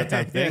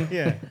type thing.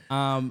 Yeah.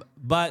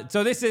 But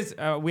so this is,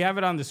 we have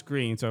it on the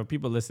screen, so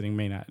people listening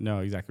may not know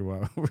exactly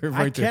what we're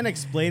referring to. I can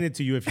explain it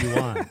to you if you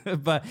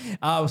want. But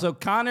so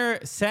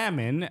Connor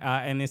Salmon,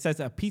 and it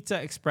says a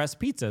Pizza Express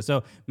pizza.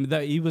 So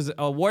he was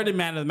awarded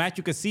man of the match.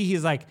 You can see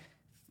he's like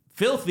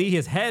filthy.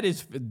 His head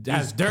has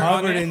dirt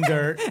covered on it. in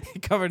dirt.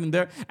 Covered in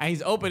dirt. And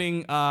he's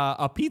opening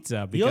a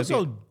pizza. He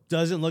also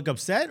doesn't look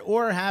upset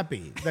or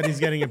happy that he's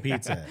getting a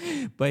pizza.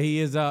 But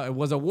he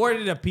was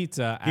awarded a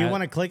pizza. Do you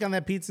want to click on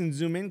that pizza and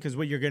zoom in? Because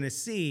what you're going to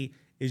see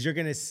is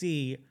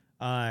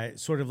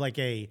sort of like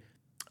a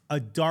a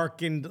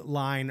darkened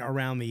line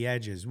around the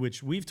edges,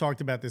 which we've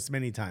talked about this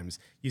many times.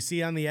 You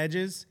see on the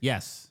edges?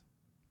 Yes.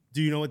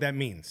 Do you know what that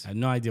means? I have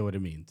no idea what it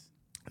means.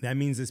 That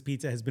means this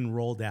pizza has been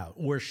rolled out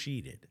or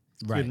sheeted.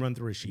 It's Right. been run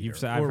through a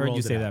sheeter. I've heard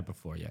you say out. that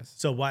before, yes.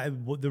 So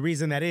the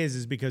reason that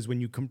is because when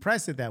you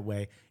compress it that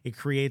way, it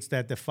creates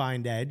that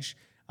defined edge.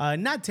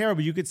 Not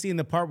terrible. You could see in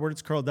the part where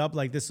it's curled up,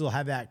 like this will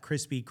have that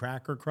crispy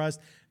cracker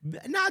crust.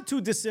 Not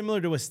too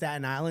dissimilar to a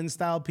Staten Island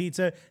style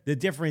pizza. The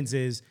difference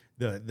is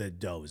the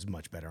dough is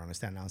much better on a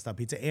Staten Island style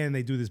pizza, and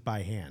they do this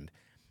by hand.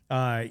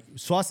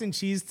 Sauce and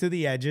cheese to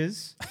the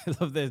edges. I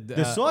love this.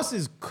 The sauce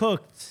is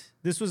cooked.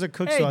 This was a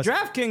cooked Hey, sauce.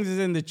 DraftKings is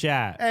in the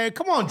chat. Hey,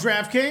 come on,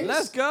 DraftKings.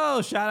 Let's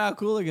go. Shout out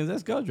Cooligans.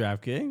 Let's go,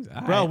 DraftKings.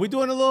 All Bro, right. we're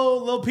doing a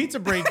little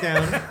pizza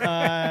breakdown.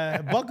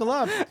 Buckle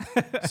up.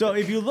 So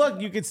if you look,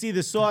 you can see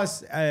the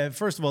sauce.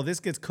 First of all, this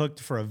gets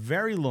cooked for a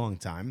very long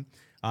time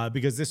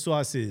because this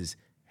sauce is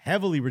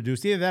heavily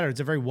reduced. Either that or it's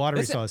a very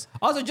watery sauce.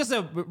 Also, just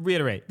to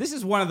reiterate, this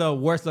is one of the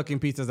worst looking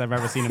pizzas I've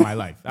ever seen in my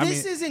life.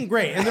 This isn't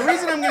great. And the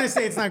reason I'm going to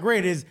say it's not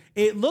great is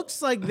it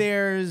looks like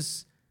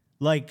there's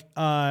like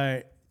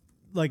halal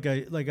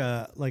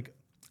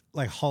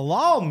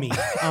meat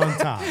on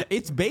top.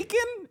 It's bacon?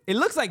 It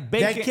looks like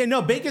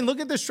bacon. Bacon. Look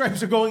at the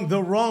stripes are going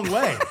the wrong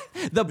way.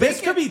 This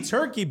could be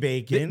turkey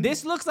bacon.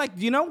 This looks like,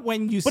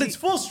 when you see. But it's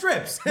full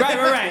strips.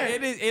 Right.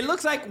 It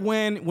looks like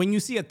when you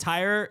see a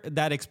tire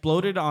that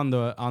exploded on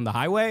the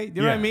highway.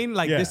 You know what I mean?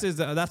 Like this is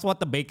that's what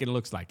the bacon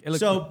looks like.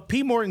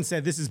 P. Morton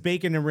said this is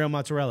bacon and real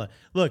mozzarella.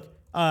 Look,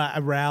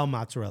 real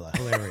mozzarella.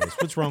 Hilarious.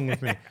 What's wrong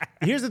with me?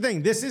 Here's the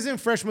thing. This isn't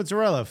fresh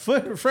mozzarella.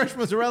 Fresh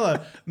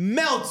mozzarella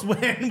melts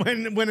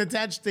when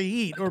attached to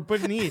heat or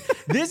put in heat.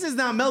 This is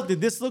not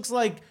melted. This looks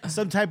like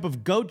some type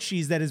of goat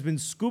cheese that has been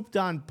scooped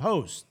on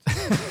post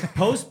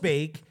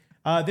bake.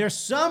 There's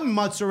some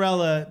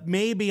mozzarella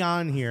maybe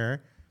on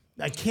here.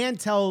 I can't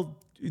tell.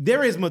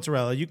 There is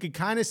mozzarella. You can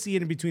kind of see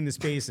it in between the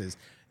spaces.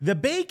 The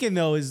bacon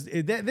though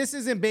this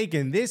isn't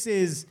bacon. This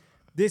is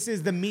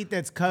the meat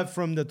that's cut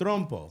from the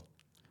trompo.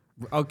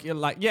 Okay,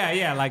 like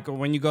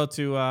when you go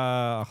to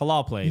a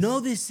halal place.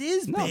 No, this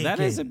is bacon. No, that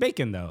isn't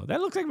bacon though.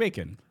 That looks like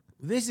bacon.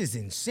 This is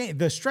insane.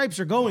 The stripes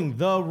are going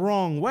the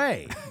wrong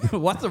way.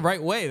 What's the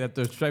right way that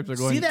the stripes are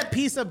going? See that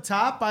piece up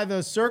top by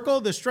the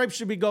circle? The stripes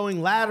should be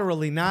going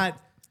laterally, not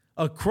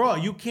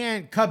across. You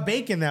can't cut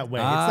bacon that way.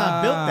 It's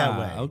not built that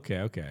way.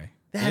 Okay.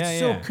 That's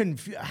so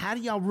confusing. How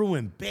do y'all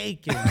ruin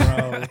bacon,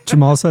 bro?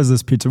 Jamal says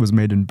this pizza was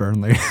made in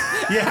Burnley.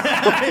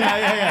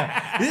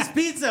 Yeah. This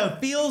pizza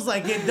feels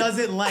like it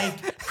doesn't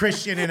like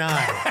Christian and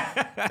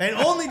I. It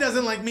only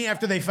doesn't like me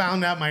after they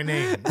found out my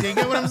name. Do you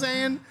get what I'm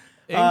saying?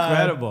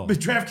 Incredible. But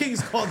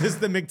DraftKings called this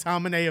the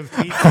McTominay of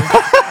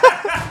pizzas.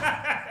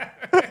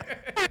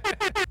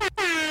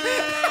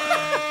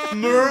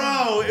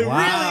 Bro, it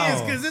really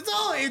is because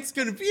it's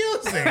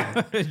confusing.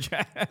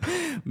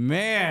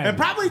 Man. It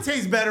probably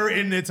tastes better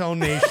in its own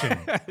nation.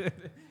 I think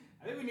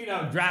we need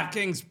a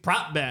DraftKings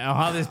prop bet on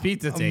how this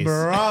pizza tastes.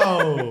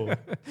 Bro.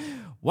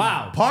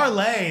 Wow.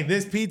 Parlay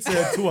this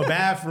pizza to a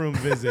bathroom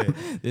visit.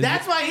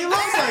 That's why he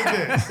looks like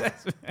this.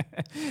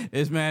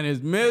 This man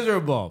is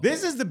miserable.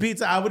 This is the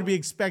pizza I would be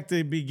expected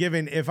to be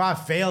given if I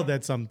failed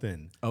at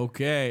something.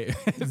 Okay.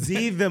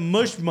 Z the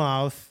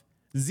Mushmouth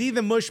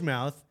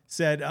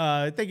said,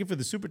 thank you for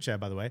the super chat,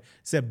 by the way.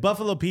 Said,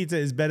 Buffalo pizza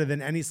is better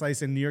than any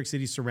slice in New York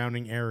City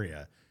surrounding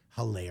area.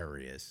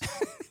 Hilarious.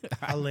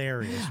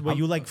 Hilarious. Well,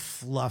 you like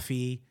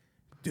fluffy,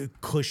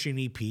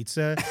 cushiony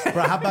pizza?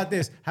 Bro, how about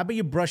this? How about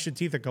you brush your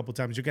teeth a couple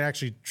times? You can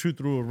actually chew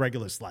through a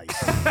regular slice.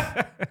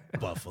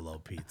 Buffalo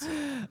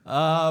pizza.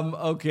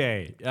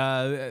 Okay.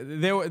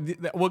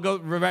 We'll go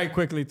very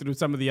quickly through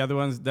some of the other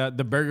ones. The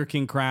Burger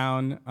King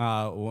crown,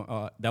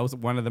 that was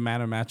one of the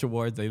Man of Match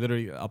awards. They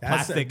literally,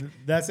 plastic.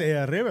 That's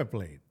a River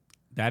Plate.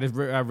 That is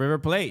River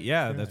Plate.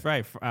 Yeah, that's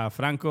right.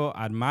 Franco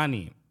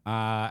Armani.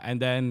 And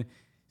then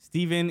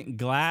Stephen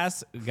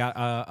Glass got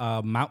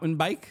a mountain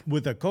bike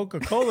with a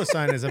Coca-Cola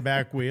sign as a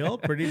back wheel.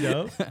 Pretty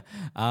dope.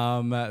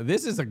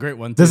 This is a great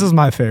one, too. This is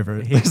my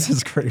favorite. This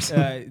is crazy.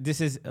 This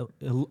is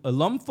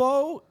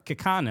Lumfo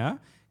Kekana.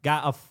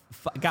 Got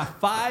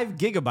 5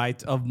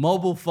 gigabytes of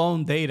mobile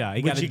phone data.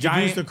 He Which got a he giant.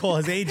 could use to call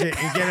his agent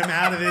and get him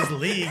out of this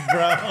league,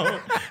 bro.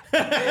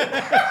 Bro,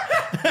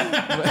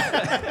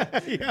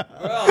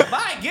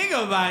 5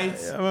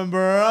 gigabytes.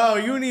 Bro,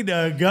 you need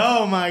to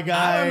go, my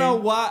guy. I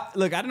don't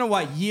know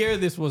what year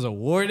this was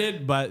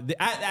awarded, but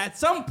at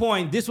some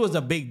point this was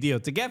a big deal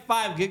to get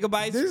 5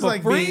 gigabytes. This is for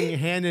like free? being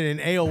handed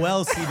an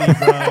AOL CD,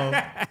 bro.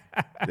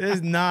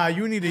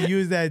 You need to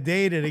use that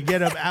data to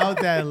get him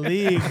out that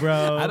league,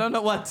 bro. I don't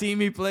know what team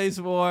he plays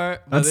for.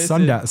 That's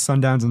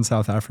Sundowns in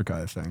South Africa,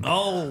 I think.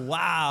 Oh,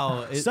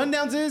 wow.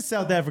 Sundowns is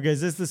South Africa.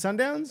 Is this the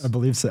Sundowns? I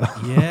believe so.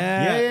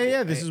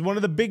 Yeah. This is one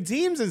of the big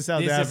teams in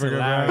South Africa, Is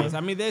hilarious. bro.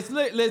 I mean,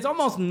 there's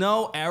almost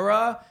no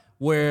era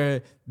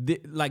where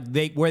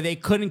they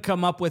couldn't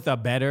come up with a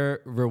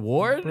better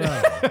reward.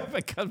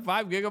 Because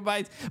 5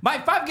 gigabytes. My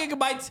 5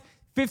 gigabytes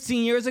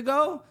 15 years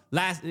ago,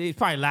 it's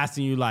probably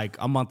lasting you like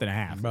a month and a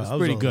half. Bro, it's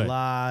pretty good. A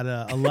lot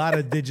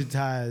of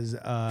digitized,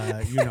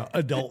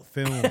 adult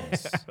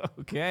films.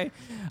 Okay.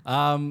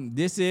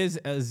 This is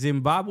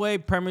Zimbabwe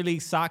Premier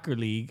League Soccer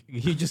League.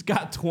 You just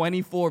got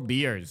 24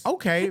 beers.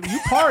 Okay, you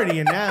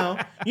partying now.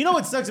 You know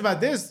what sucks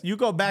about this? You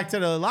go back to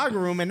the locker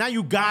room and now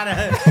you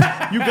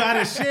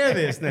gotta share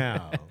this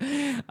now.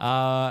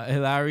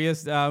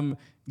 Hilarious.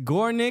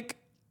 Gornik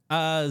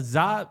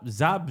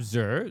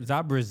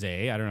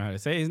Zabrze, I don't know how to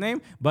say his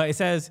name, but it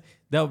says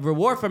the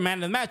reward for man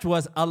of the match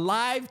was a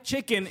live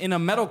chicken in a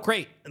metal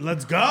crate.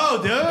 Let's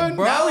go, dude.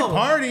 Bro. Now we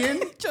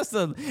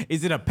partying.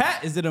 Is it a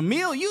pet? Is it a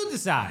meal? You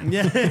decide.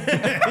 Yeah.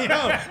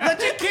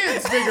 Let your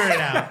kids figure it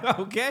out.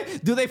 Okay.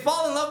 Do they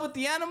fall in love with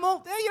the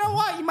animal? You know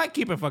what? You might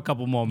keep it for a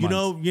couple more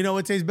months. You know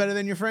what tastes better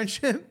than your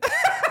friendship?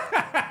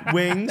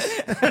 Wings.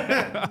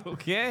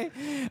 Okay.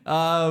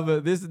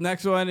 This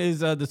next one is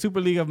the Super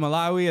League of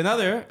Malawi.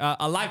 Another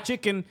a live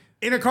chicken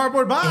in a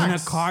cardboard box. In a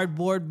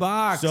cardboard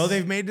box. So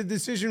they've made the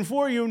decision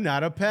for you,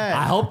 not a pet.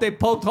 I hope they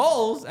poked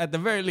holes at the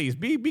very least.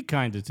 Be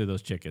kinder to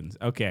those chickens.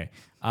 Okay.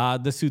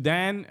 The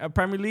Sudan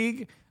Premier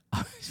League.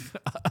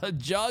 A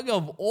jug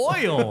of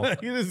oil.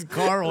 This is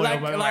car oil, by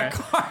the way. Like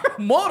car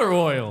motor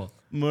oil.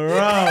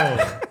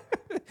 Bro.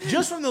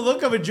 Just from the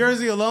look of a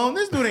jersey alone,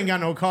 this dude ain't got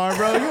no car,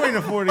 bro. You ain't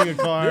affording a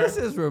car. This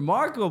is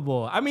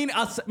remarkable. I mean,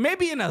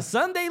 maybe in a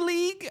Sunday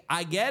league,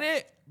 I get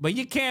it. But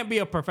you can't be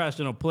a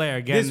professional player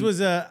again. This was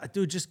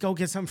dude, just go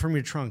get something from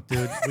your trunk,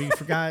 dude. We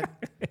forgot.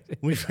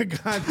 They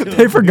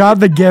forgot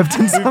the gift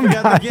and some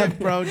the gift,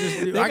 bro.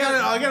 I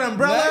got an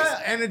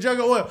umbrella and a jug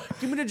of oil.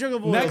 Give me the jug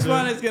of oil. Next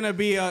one is gonna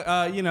be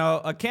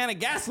a can of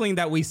gasoline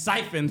that we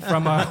siphoned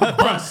from a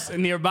bus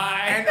nearby.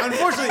 And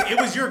unfortunately,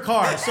 it was your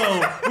car,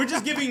 so we're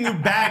just giving you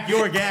back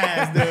your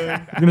gas, dude.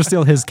 You're gonna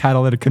steal his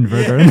catalytic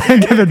converter and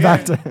then give it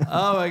back to him.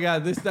 Oh my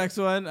God! This next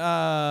one,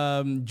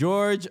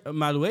 George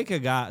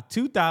Malueka got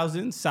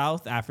 2,000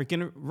 South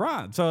African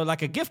rand, so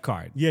like a gift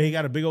card. Yeah, he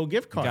got a big old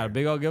gift card. He got a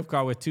big old gift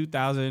card with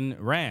 2,000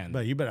 rand.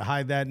 But you better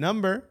hide that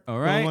number. All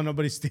right. Don't want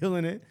nobody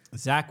stealing it.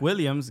 Zach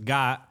Williams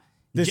got.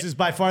 This is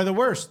by far the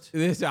worst.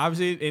 This is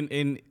obviously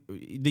in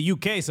the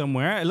UK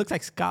somewhere. It looks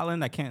like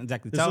Scotland. I can't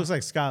exactly tell. This looks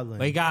like Scotland.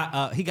 But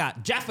he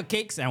got Jaffa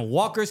Cakes and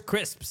Walker's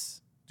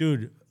Crisps.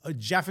 Dude,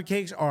 Jaffa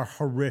Cakes are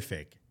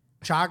horrific.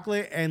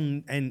 Chocolate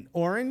and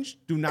orange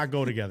do not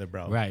go together,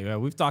 bro. Right.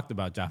 We've talked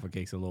about Jaffa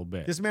Cakes a little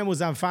bit. This man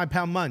was on 5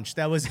 Pound Munch.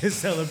 That was his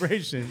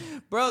celebration.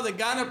 Bro, the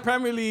Ghana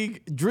Premier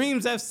League,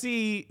 Dreams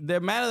FC,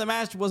 their man of the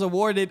match was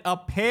awarded a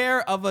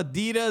pair of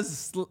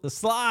Adidas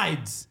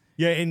slides.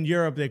 Yeah, in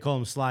Europe they call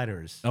them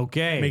sliders.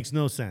 Okay, makes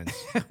no sense.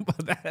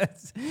 But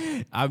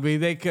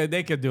they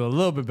could do a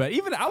little bit better.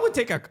 Even I would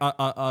take a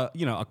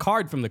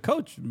card from the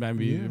coach.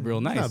 Maybe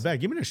real nice. Not bad.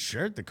 Give me the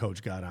shirt the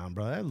coach got on,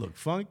 bro. That looked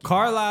funky.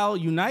 Carlisle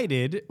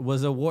United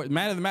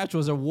man of the match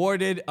was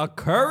awarded a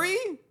curry.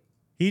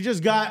 He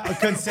just got a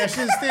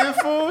concession stand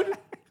food.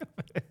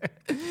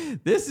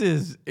 This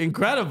is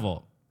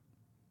incredible.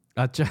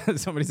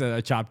 Somebody said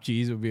a chopped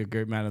cheese would be a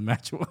great man of the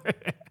match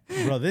award.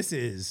 Bro, this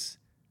is.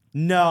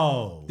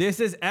 No.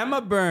 This is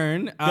Emma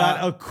Byrne.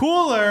 Got a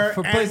cooler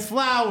and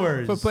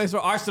flowers. For place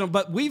for Arsenal.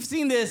 But we've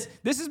seen this.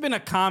 This has been a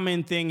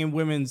common thing in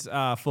women's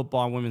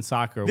football and women's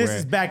soccer. This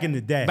is back in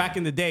the day. Back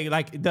in the day.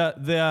 Like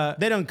they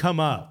don't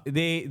come up.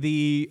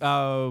 The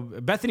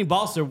Bethany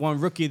Balser won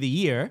Rookie of the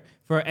Year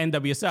for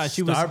NWSL.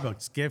 She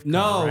Starbucks gift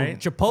card, right?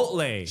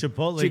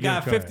 Chipotle. She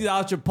got a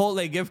 $50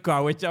 Chipotle gift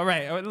card, which, all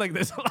right, look,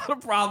 there's a lot of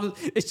problems.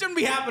 It shouldn't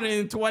be happening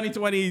in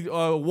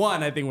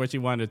 2021, I think, where she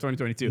won it,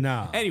 2022.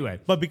 No.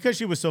 Anyway. But because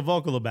she was so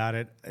vocal about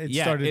it, it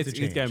started to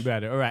change. It's getting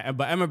better. All right.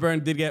 But Emma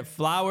Byrne did get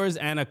flowers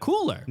and a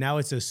cooler. Now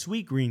it's a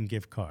sweet green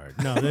gift card.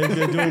 No,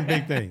 they're doing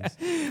big things.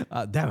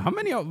 Damn, how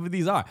many of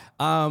these are?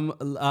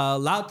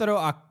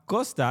 Lautaro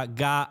Acosta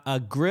got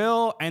a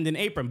grill and an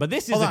apron, but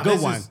this is a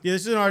good one.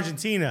 This is in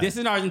Argentina. This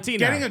is in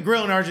Argentina. Getting a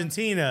grill in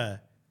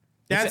Argentina,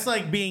 that's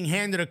like being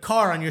handed a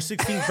car on your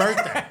 16th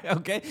birthday.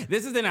 Okay.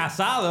 This is an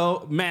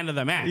asado man of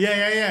the match.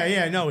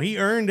 Yeah. No, he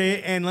earned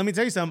it, and let me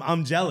tell you something.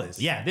 I'm jealous.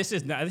 Yeah, this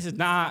is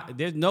not.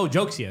 There's no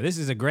jokes here. This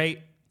is a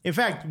great. In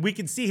fact, we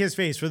can see his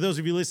face. For those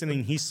of you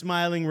listening, he's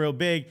smiling real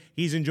big.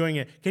 He's enjoying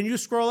it. Can you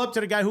scroll up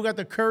to the guy who got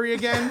the curry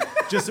again,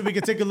 just so we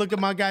can take a look at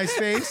my guy's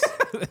face?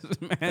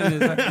 Man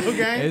is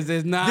okay. This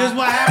is not. This is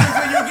what happens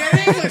when you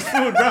get English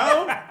food,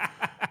 bro.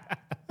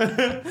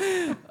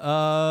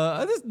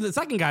 The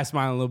second guy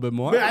smiling a little bit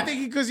more. But I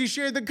think because he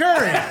shared the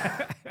curry.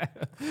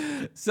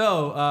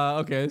 So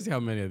okay, let's see how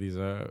many of these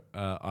are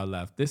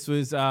left. This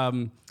was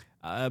Saeed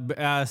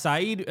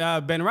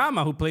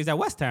Benrahma, who plays at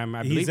West Ham,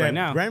 I believe, right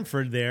now.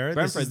 Brentford there.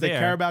 This is the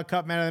Carabao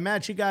Cup man of the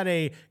match. He got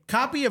a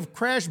copy of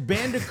Crash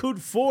Bandicoot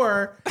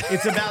 4.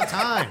 It's about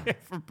time.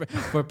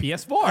 for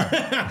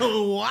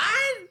PS4. What?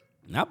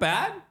 Not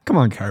bad. Come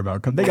on, Carabao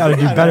Cup. They got to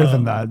do better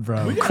than that,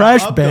 bro.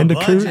 Crash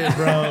Bandicoot. Budget,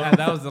 bro.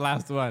 That was the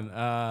last one.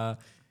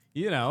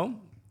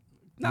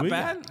 Not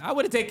bad. I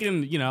would have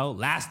taken,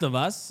 Last of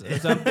Us or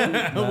something.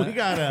 We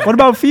gotta. What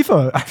about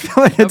FIFA? I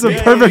feel like it's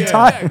a perfect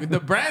time. The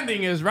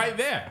branding is right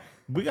there.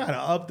 We gotta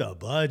up the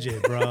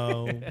budget,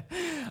 bro.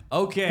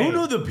 Okay. Who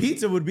knew the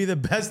pizza would be the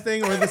best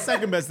thing or the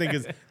second best thing?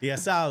 Because the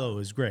asado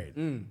is great.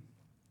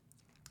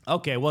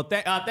 Okay, well,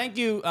 thank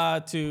you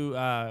to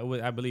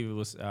I believe it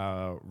was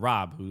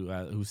Rob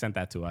who sent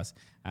that to us,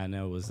 and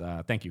it was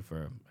thank you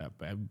for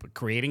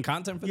creating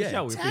content for the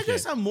show. We Tag appreciate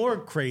us it. on more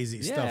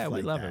crazy stuff. Yeah,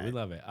 like we love that. it. We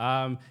love it.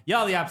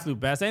 Y'all the absolute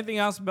best. Anything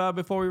else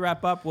before we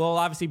wrap up? We'll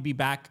obviously be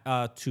back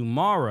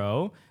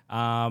tomorrow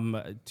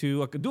to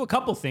do a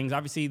couple things.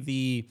 Obviously,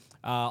 the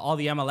all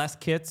the MLS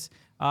kits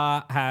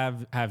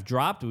have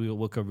dropped.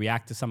 We could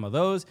react to some of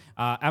those.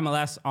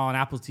 MLS on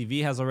Apple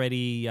TV has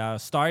already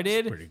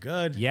started. Pretty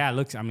good. Yeah, it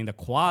looks. I mean, the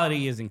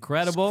quality is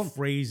incredible. It's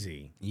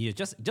crazy. Yeah,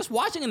 just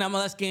watching an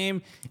MLS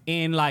game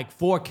in like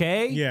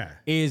 4K. Yeah.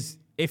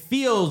 It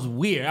feels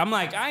weird. I'm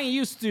like, I ain't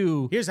used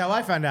to. Here's how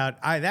I found out.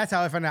 That's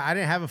how I found out. I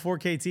didn't have a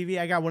 4K TV.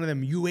 I got one of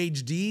them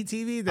UHD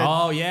TV.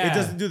 Oh, yeah. It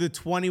doesn't do the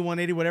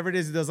 2180, whatever it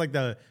is. It does like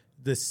the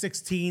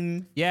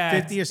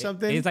 1650 or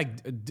something. It's like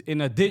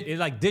it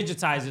like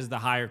digitizes the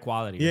higher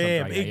quality.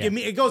 Yeah, like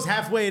it goes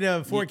halfway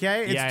to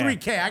 4K. It's Yeah.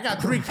 3K. I got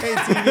 3K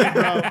TV,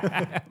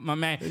 bro. My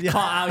man,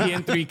 call out here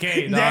in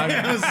 3K, dog.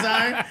 Damn,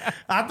 son.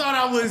 I thought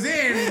I was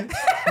in,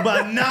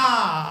 but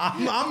nah.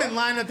 I'm in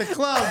line at the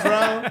club,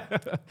 bro.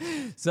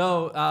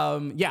 So,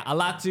 a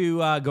lot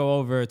to go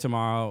over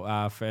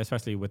tomorrow,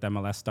 especially with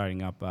MLS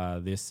starting up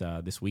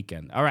this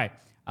weekend. All right.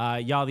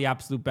 Y'all the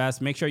absolute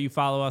best. Make sure you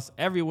follow us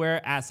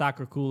everywhere at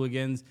Soccer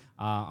Cooligans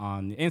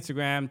on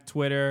Instagram,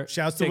 Twitter,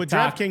 Shouts to what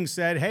TikTok. DraftKings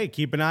said. Hey,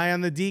 keep an eye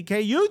on the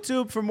DK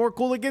YouTube for more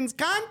Cooligans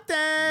content.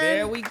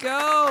 There we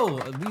go.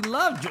 We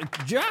love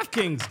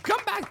DraftKings.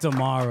 Come back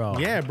tomorrow.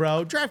 Yeah,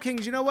 bro.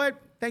 DraftKings, you know what?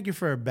 Thank you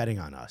for betting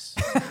on us.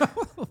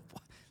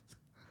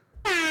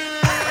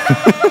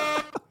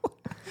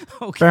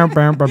 Okay. Bam,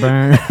 bam, bam,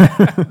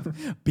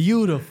 bam.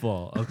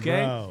 Beautiful.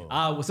 Okay.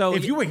 Bro. So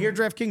If you were here,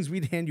 DraftKings,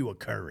 we'd hand you a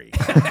curry.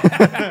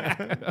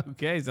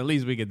 okay, it's the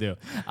least we could do.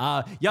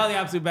 Y'all the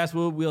absolute best.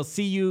 We'll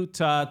see you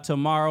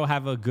tomorrow.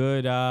 Have a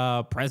good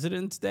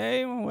President's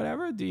Day or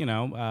whatever.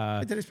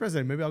 Today's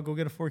president. Maybe I'll go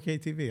get a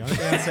 4K TV.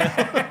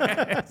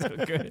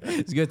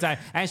 It's a good time.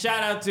 And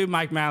shout out to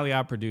Mike Malley,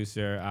 our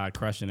producer,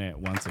 crushing it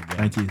once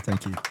again.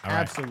 Thank you.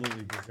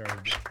 Absolutely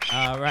deserved it.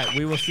 All right.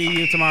 We will see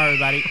you tomorrow,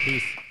 everybody.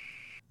 Peace.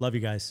 Love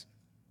you guys.